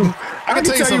tell you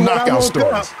some knockout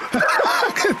stories.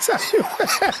 I can tell you what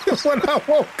happened when I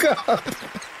woke up.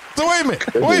 So wait a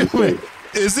minute.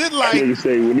 Is it like you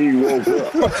say when he woke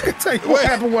up? I can tell you what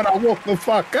happened when I woke the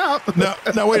fuck up.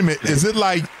 No, wait a minute. Is it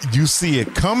like you see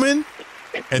it coming,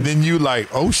 and then you like,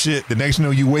 oh shit? The next you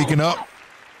know, you waking up.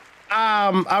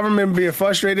 I remember being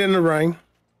frustrated in the ring.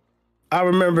 I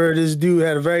remember this dude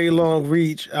had a very long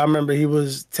reach. I remember he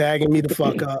was tagging me the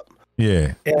fuck up.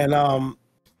 Yeah. And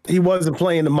he wasn't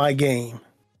playing to my game.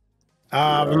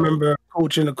 I remember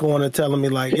coach in the corner telling me,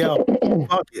 like, yo,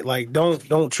 fuck it. Like,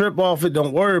 don't trip off it.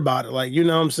 Don't worry about it. Like, you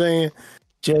know what I'm saying?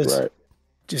 Just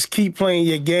keep playing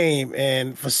your game.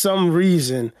 And for some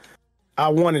reason, I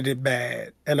wanted it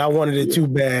bad. And I wanted it too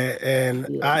bad.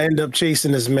 And I ended up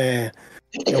chasing this man.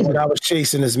 And when I was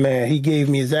chasing this man, he gave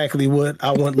me exactly what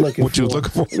I wasn't looking for. What you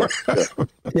looking for?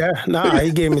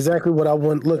 He gave me exactly what I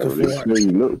wasn't looking for.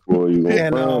 You look for, you gonna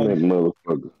find that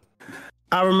motherfucker.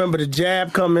 I remember the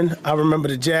jab coming.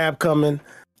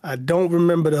 I don't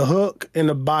remember the hook and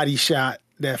the body shot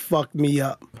that fucked me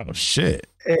up. Oh shit!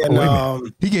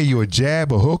 And he gave you a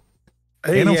jab, a hook,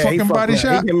 and a fucking body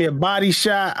shot. He gave me a body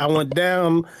shot. I went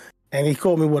down, and he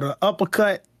caught me with an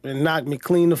uppercut and knocked me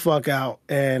clean the fuck out.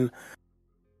 And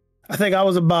I think I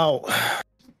was about, I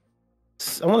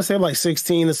want to say like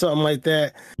 16 or something like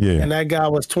that. Yeah. And that guy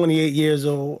was 28 years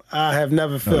old. I have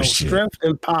never felt strength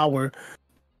and power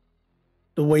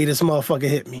the way this motherfucker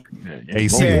hit me.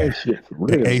 AC,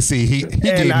 he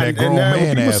gave that grown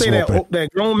man ass say whooping.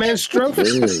 that grown man strength.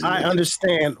 I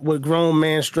understand what grown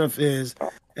man strength is.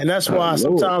 And that's why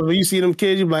sometimes when you see them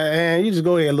kids, you be like, man, you just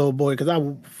go ahead, little boy, because I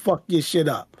will fuck your shit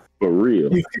up. For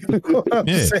real. You know what I'm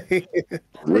saying?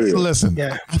 Listen,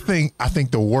 I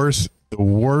think the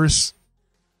worst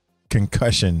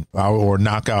concussion or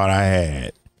knockout I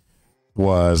had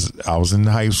was I was in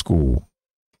high school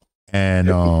and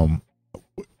we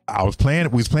was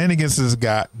playing against this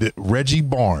guy, Reggie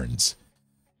Barnes.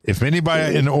 If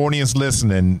anybody in the audience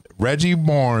listening, Reggie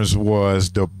Barnes was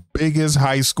the biggest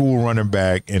high school running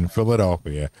back in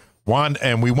Philadelphia.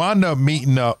 And we wound up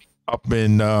meeting up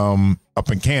in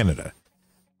Canada,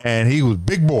 and he was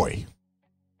big boy.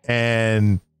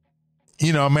 And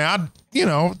you know, man,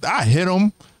 I hit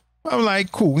him. I'm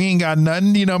like, cool, we ain't got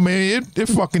nothing. You know, man, it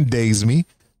fucking dazed me.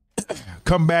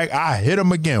 Come back, I hit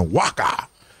him again. Waka.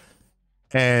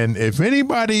 And if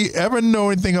anybody ever know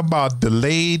anything about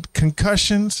delayed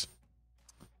concussions,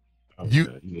 I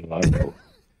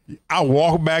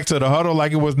walk back to the huddle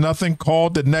like it was nothing,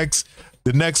 called the next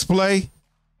play.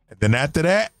 And then after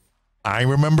that, I ain't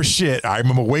remember shit. I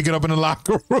remember waking up in the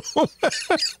locker room.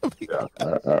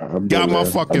 Got my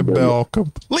fucking bell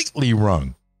completely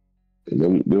rung.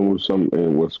 Them was some,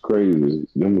 and what's crazy,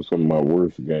 them was some of my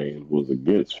worst games was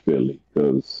against Philly,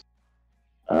 because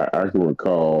I can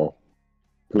recall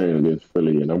playing against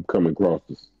Philly, and I'm coming across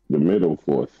the middle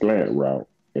for a slant route,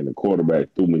 and the quarterback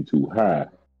threw me too high.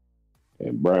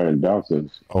 And Brian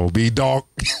Dawkins, B-Dog.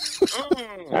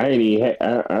 I ain't even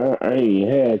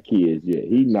had kids yet.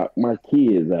 He knocked my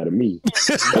kids out of me.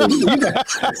 You got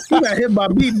hit by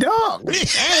B-Dog.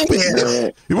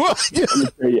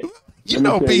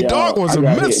 B-Dog was a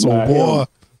missile, boy.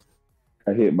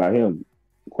 I hit by him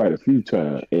quite a few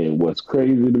times. And what's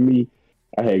crazy to me,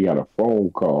 I had got a phone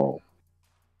call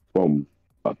from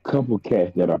a couple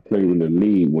cats that I played in the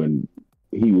league when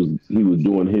he was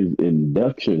doing his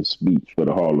induction speech for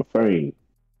the Hall of Fame.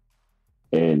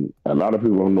 And a lot of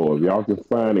people don't know. If y'all can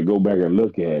find it, go back and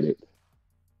look at it.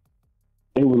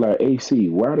 It was like, AC,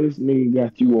 why this nigga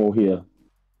got you on here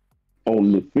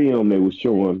on the film they was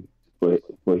showing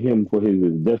for him for his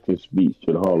induction speech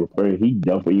to the Hall of Fame? He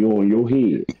dumping you on your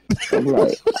head. I'm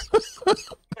like,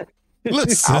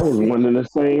 Listen. I was wondering the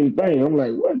same thing. I'm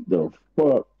like, what the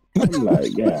fuck? I'm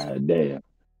like, God damn.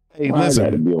 Hey, Why listen. I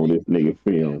gotta be on this nigga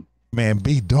film? Man,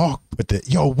 B-Dog put that.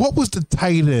 Yo, what was the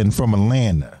tight end from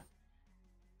Atlanta?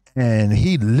 And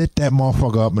he lit that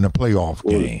motherfucker up in a playoff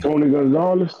game. Tony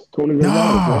Gonzalez?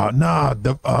 Right? Nah,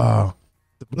 the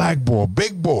black boy,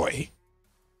 big boy.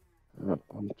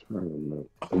 I'm trying to look.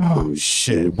 Oh,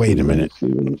 shit. Wait a minute.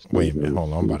 Wait a minute.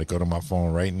 Hold on. I'm about to go to my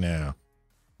phone right now.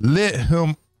 Lit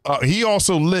him. He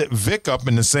also lit Vic up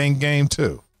in the same game,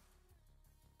 too.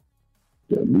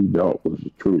 Yeah, B-Dog was the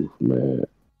truth, man.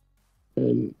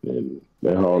 And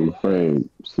that Hall of Fame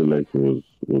selection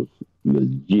was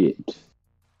legit.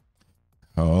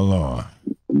 Hold on.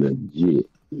 Legit.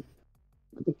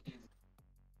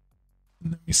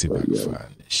 Let me see if I can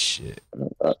find this shit.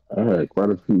 I had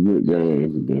quite a few good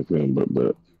games against him,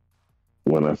 but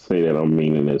when I say that, I'm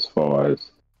meaning as far as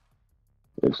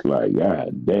it's like,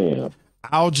 God damn.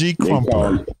 Algie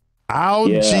Crumpler.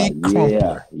 Algie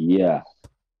Crumpler. Yeah.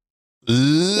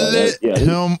 Lit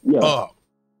him up.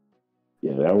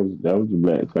 Yeah, that was the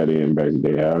black tight end back in the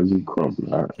day. Algie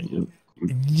Crumpler.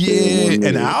 Yeah,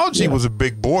 and Algie was a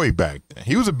big boy back then.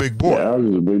 He was a big boy. Yeah, Algie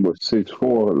was a big boy,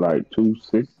 6'4", like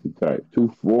 260 type,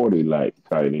 240 like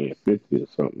tight end, 50 or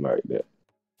something like that.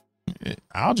 Yeah,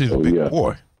 Algie's a big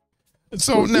boy.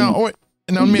 So now,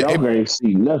 y'all ain't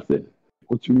see nothing.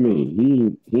 What you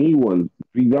mean? He wasn't.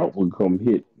 B-Dog would come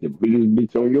hit the biggest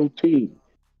bitch on your team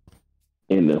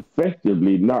and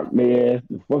effectively knock their ass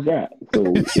the fuck out. So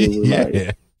it was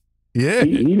like,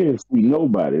 he didn't see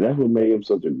nobody. That's what made him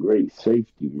such a great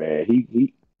safety, man.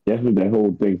 He that's what that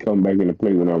whole thing come back into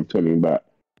play when I was telling you about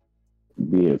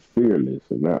being fearless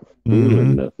and not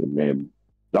fearing nothing, man.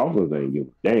 Dolphins ain't give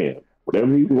a damn.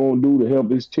 Whatever he was gonna do to help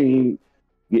his team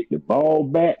get the ball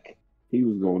back, he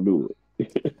was gonna do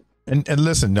it. And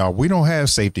listen, no, we don't have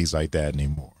safeties like that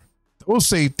anymore. Those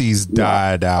safeties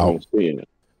died out. Yeah,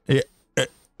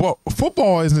 well,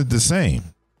 football isn't the same.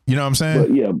 You know what I'm saying?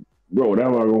 But yeah, bro, that's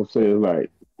what I'm gonna say. Is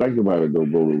like, think about it though,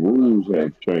 bro. The rules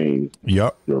have changed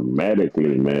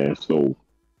dramatically, man. So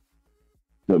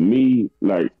to me,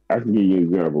 like, I can give you an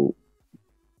example.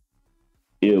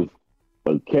 If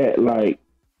a cat like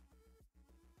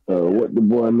what the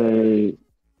boy name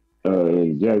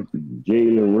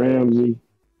Jalen Ramsey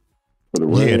for the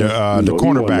Rams, the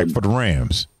cornerback for the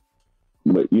Rams.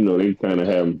 But they kind of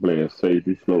have him playing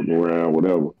safety, floating around,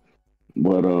 whatever.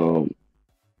 But for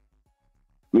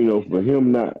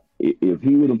him not, if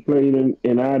he would have played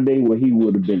in our day where he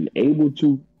would have been able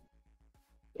to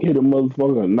hit a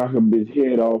motherfucker and knock a bitch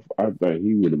head off, I think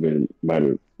he would have been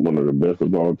one of the best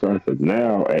of all time. Because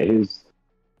now it's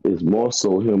more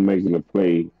so him making a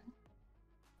play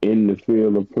in the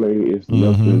field of play. It's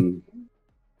nothing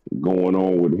going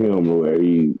on with him where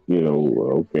he,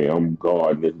 okay, I'm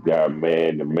guarding this guy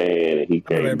man to man and he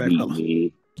can't beat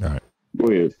me. All right. Go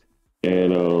ahead.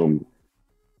 And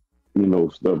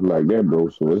stuff like that, bro.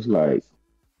 So it's like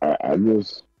I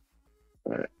just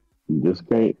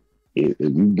can't. If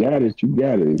you got it, you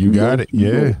got it. You got it.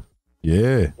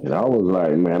 Yeah. And I was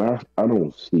like, man, I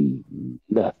don't see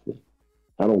nothing.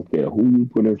 I don't care who you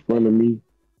put in front of me.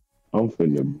 I'm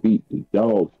finna beat the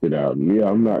dog shit out of me. Yeah,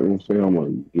 I'm not gonna say I'm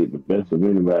gonna get the best of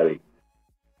anybody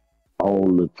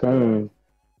all the time.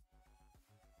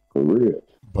 For real.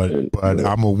 But I'm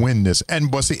gonna win this. And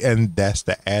that's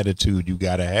the attitude you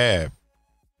gotta have.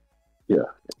 Yeah.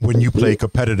 When you play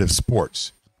competitive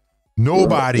sports.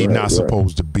 Nobody not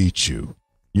supposed to beat you.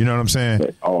 You know what I'm saying?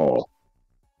 At all.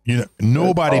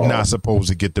 Nobody not supposed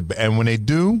to get and when they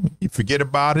do, you forget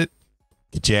about it,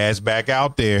 get your ass back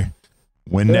out there,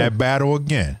 win that battle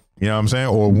again. You know what I'm saying?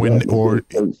 Or win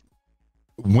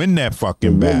that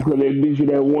fucking battle. Because they beat you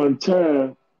that one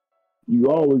time, you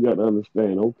always got to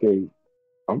understand, okay,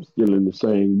 I'm still in the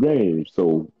same game.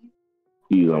 So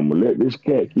either I'm going to let this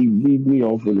cat keep beating me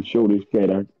off and show this cat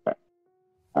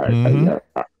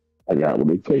I got what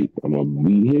it takes. I'm going to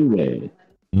beat his ass.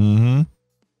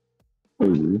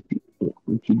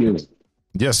 What you doing?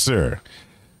 Yes, sir.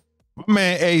 My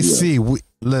man AC,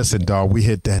 listen, dog, we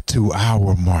hit that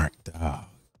 2-hour mark, dog.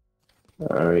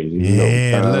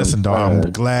 Listen, dog.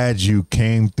 I'm glad you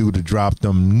came through to drop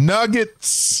them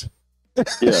nuggets.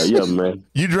 Yeah, man.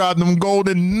 You dropped them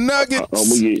golden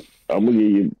nuggets. I'm gonna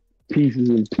get you pieces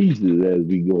and pieces as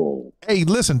we go on. Hey,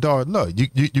 listen, dog. Look,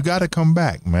 you got to come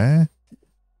back, man.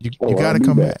 You got to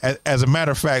come back. As a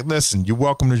matter of fact, listen, you're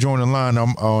welcome to join the line.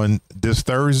 I'm on this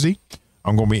Thursday.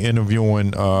 I'm going to be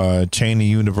interviewing Cheney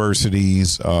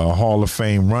University's Hall of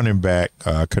Fame running back,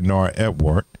 Connell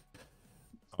Edward.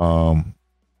 And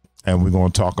we're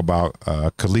going to talk about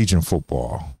collegiate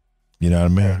football. You know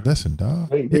what I mean? Listen,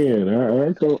 dog. Hey, man,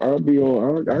 I'll be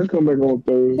on. I'll come back on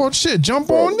Thursday. Well, shit,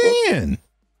 jump on in.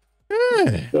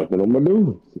 Yeah. That's what I'm going to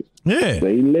do. Yeah.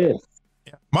 Say less.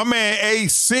 My man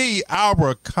AC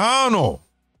Albert Connell.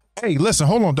 Hey, listen,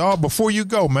 hold on, dog. Before you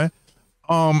go, man,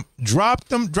 drop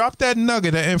that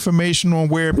nugget of information on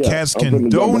where cats can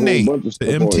donate to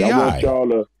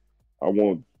MTI. I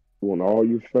want all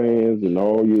your fans and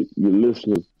all your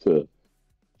listeners to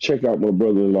check out my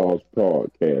brother-in-law's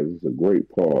podcast. It's a great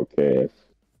podcast.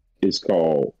 It's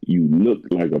called You Look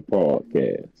Like a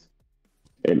Podcast.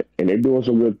 And they're doing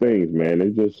some good things, man.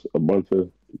 It's just a bunch of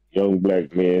young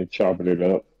black men chopping it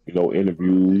up,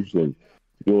 interviews and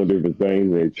doing different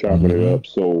things. They're chopping it up.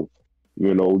 So,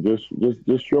 just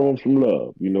show them some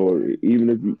love. Even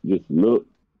if you just look,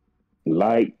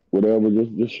 like, whatever,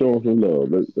 just show them some love.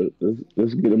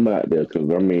 Let's get them out there. Because,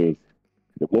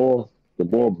 the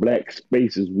more black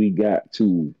spaces we got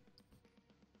to,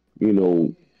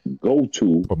 go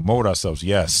to. Promote ourselves,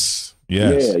 yes.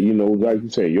 Yeah, like you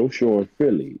say, you're showing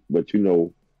Philly, but,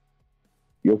 your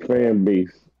fan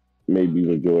base maybe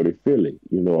majority Philly.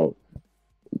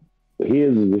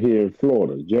 His is here in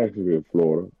Florida, Jacksonville,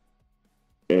 Florida.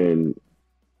 And,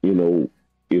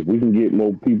 if we can get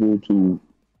more people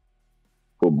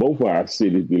for both of our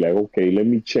cities, be like, okay, let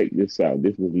me check this out.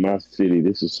 This was my city.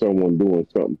 This is someone doing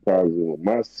something positive with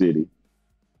my city.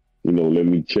 Let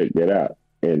me check that out.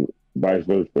 And vice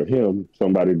versa for him,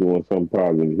 somebody doing something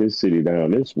positive in his city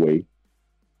down this way.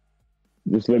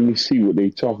 Just let me see what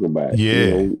they talk about.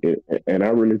 Yeah. And I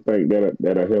really think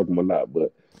that'll help them a lot.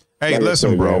 But hey,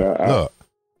 listen, bro. Look,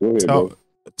 go ahead,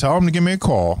 tell them to give me a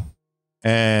call,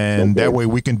 and that way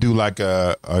we can do like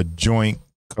a joint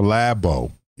collabo.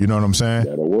 You know what I'm saying?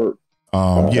 That'll work.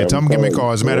 Tell him to give me a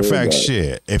call. As a matter of fact,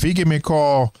 if he give me a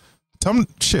call, tell him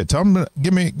to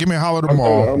give me a holler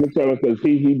tomorrow. I'm gonna tell him because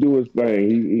he do his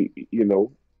thing. He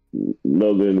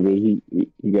another individual,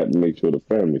 he got to make sure the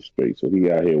family's straight. So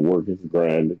he out here working,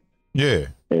 grinding. Yeah.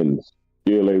 And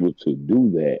still able to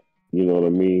do that. You know what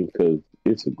I mean? Because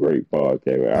it's a great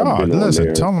podcast. I've been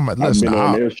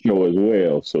on their show as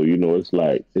well. So, it's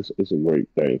like, it's a great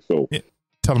thing. So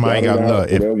tell him I ain't got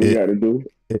love. Whatever we got to do.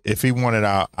 If he wanted,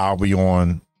 I'll be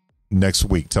on next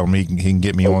week. Tell him he can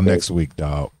get me on next week,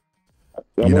 dog.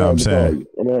 You know what I'm saying?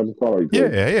 I'm going to have to call you. Yeah,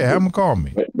 have him call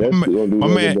me. That's going to do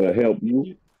nothing but help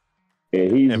you.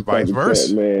 And he's vice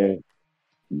versa. Man,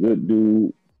 good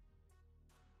dude,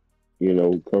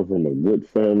 come from a good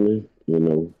family,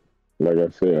 Like I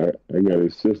said, I got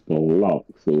his sister on lock,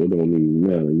 so it don't even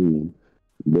matter,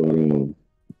 But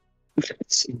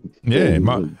yeah,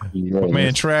 my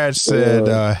man Trash said,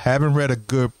 haven't read a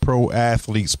good pro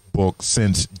athlete's book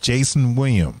since Jason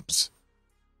Williams.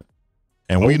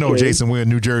 And we know Jason Williams,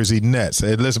 New Jersey Nets.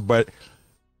 Hey, listen, but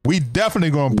we definitely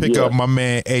gonna pick up my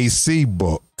man AC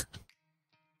book.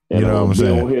 And what I'm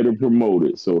saying? Go ahead and promote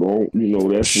it. So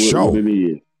that's what it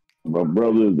is. My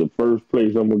brother is the first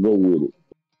place I'm gonna go with it.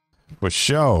 For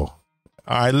sure. All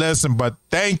right, listen, but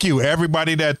thank you,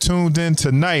 everybody that tuned in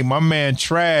tonight. My man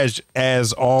Trash,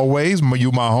 as always,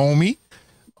 you my homie.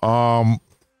 Love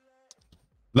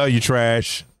you,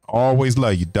 Trash. Always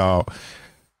love you, dog.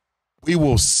 We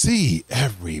will see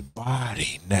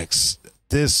everybody this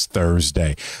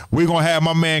Thursday. We're gonna have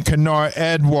my man Connell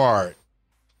Edward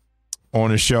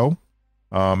on the show.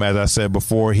 As I said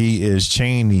before, he is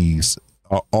Cheney's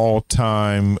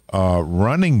all-time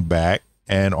running back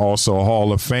and also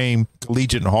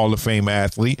collegiate Hall of Fame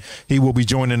athlete. He will be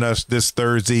joining us this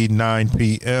Thursday, 9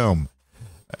 p.m.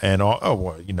 And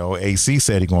AC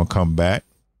said he's gonna come back.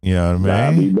 You know what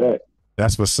I mean? I'll be back.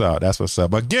 That's what's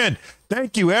up. Again,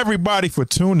 thank you everybody for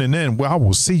tuning in. Well, I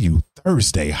will see you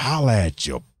Thursday. Holla at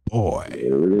your boy.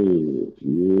 There it is.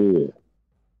 Yeah.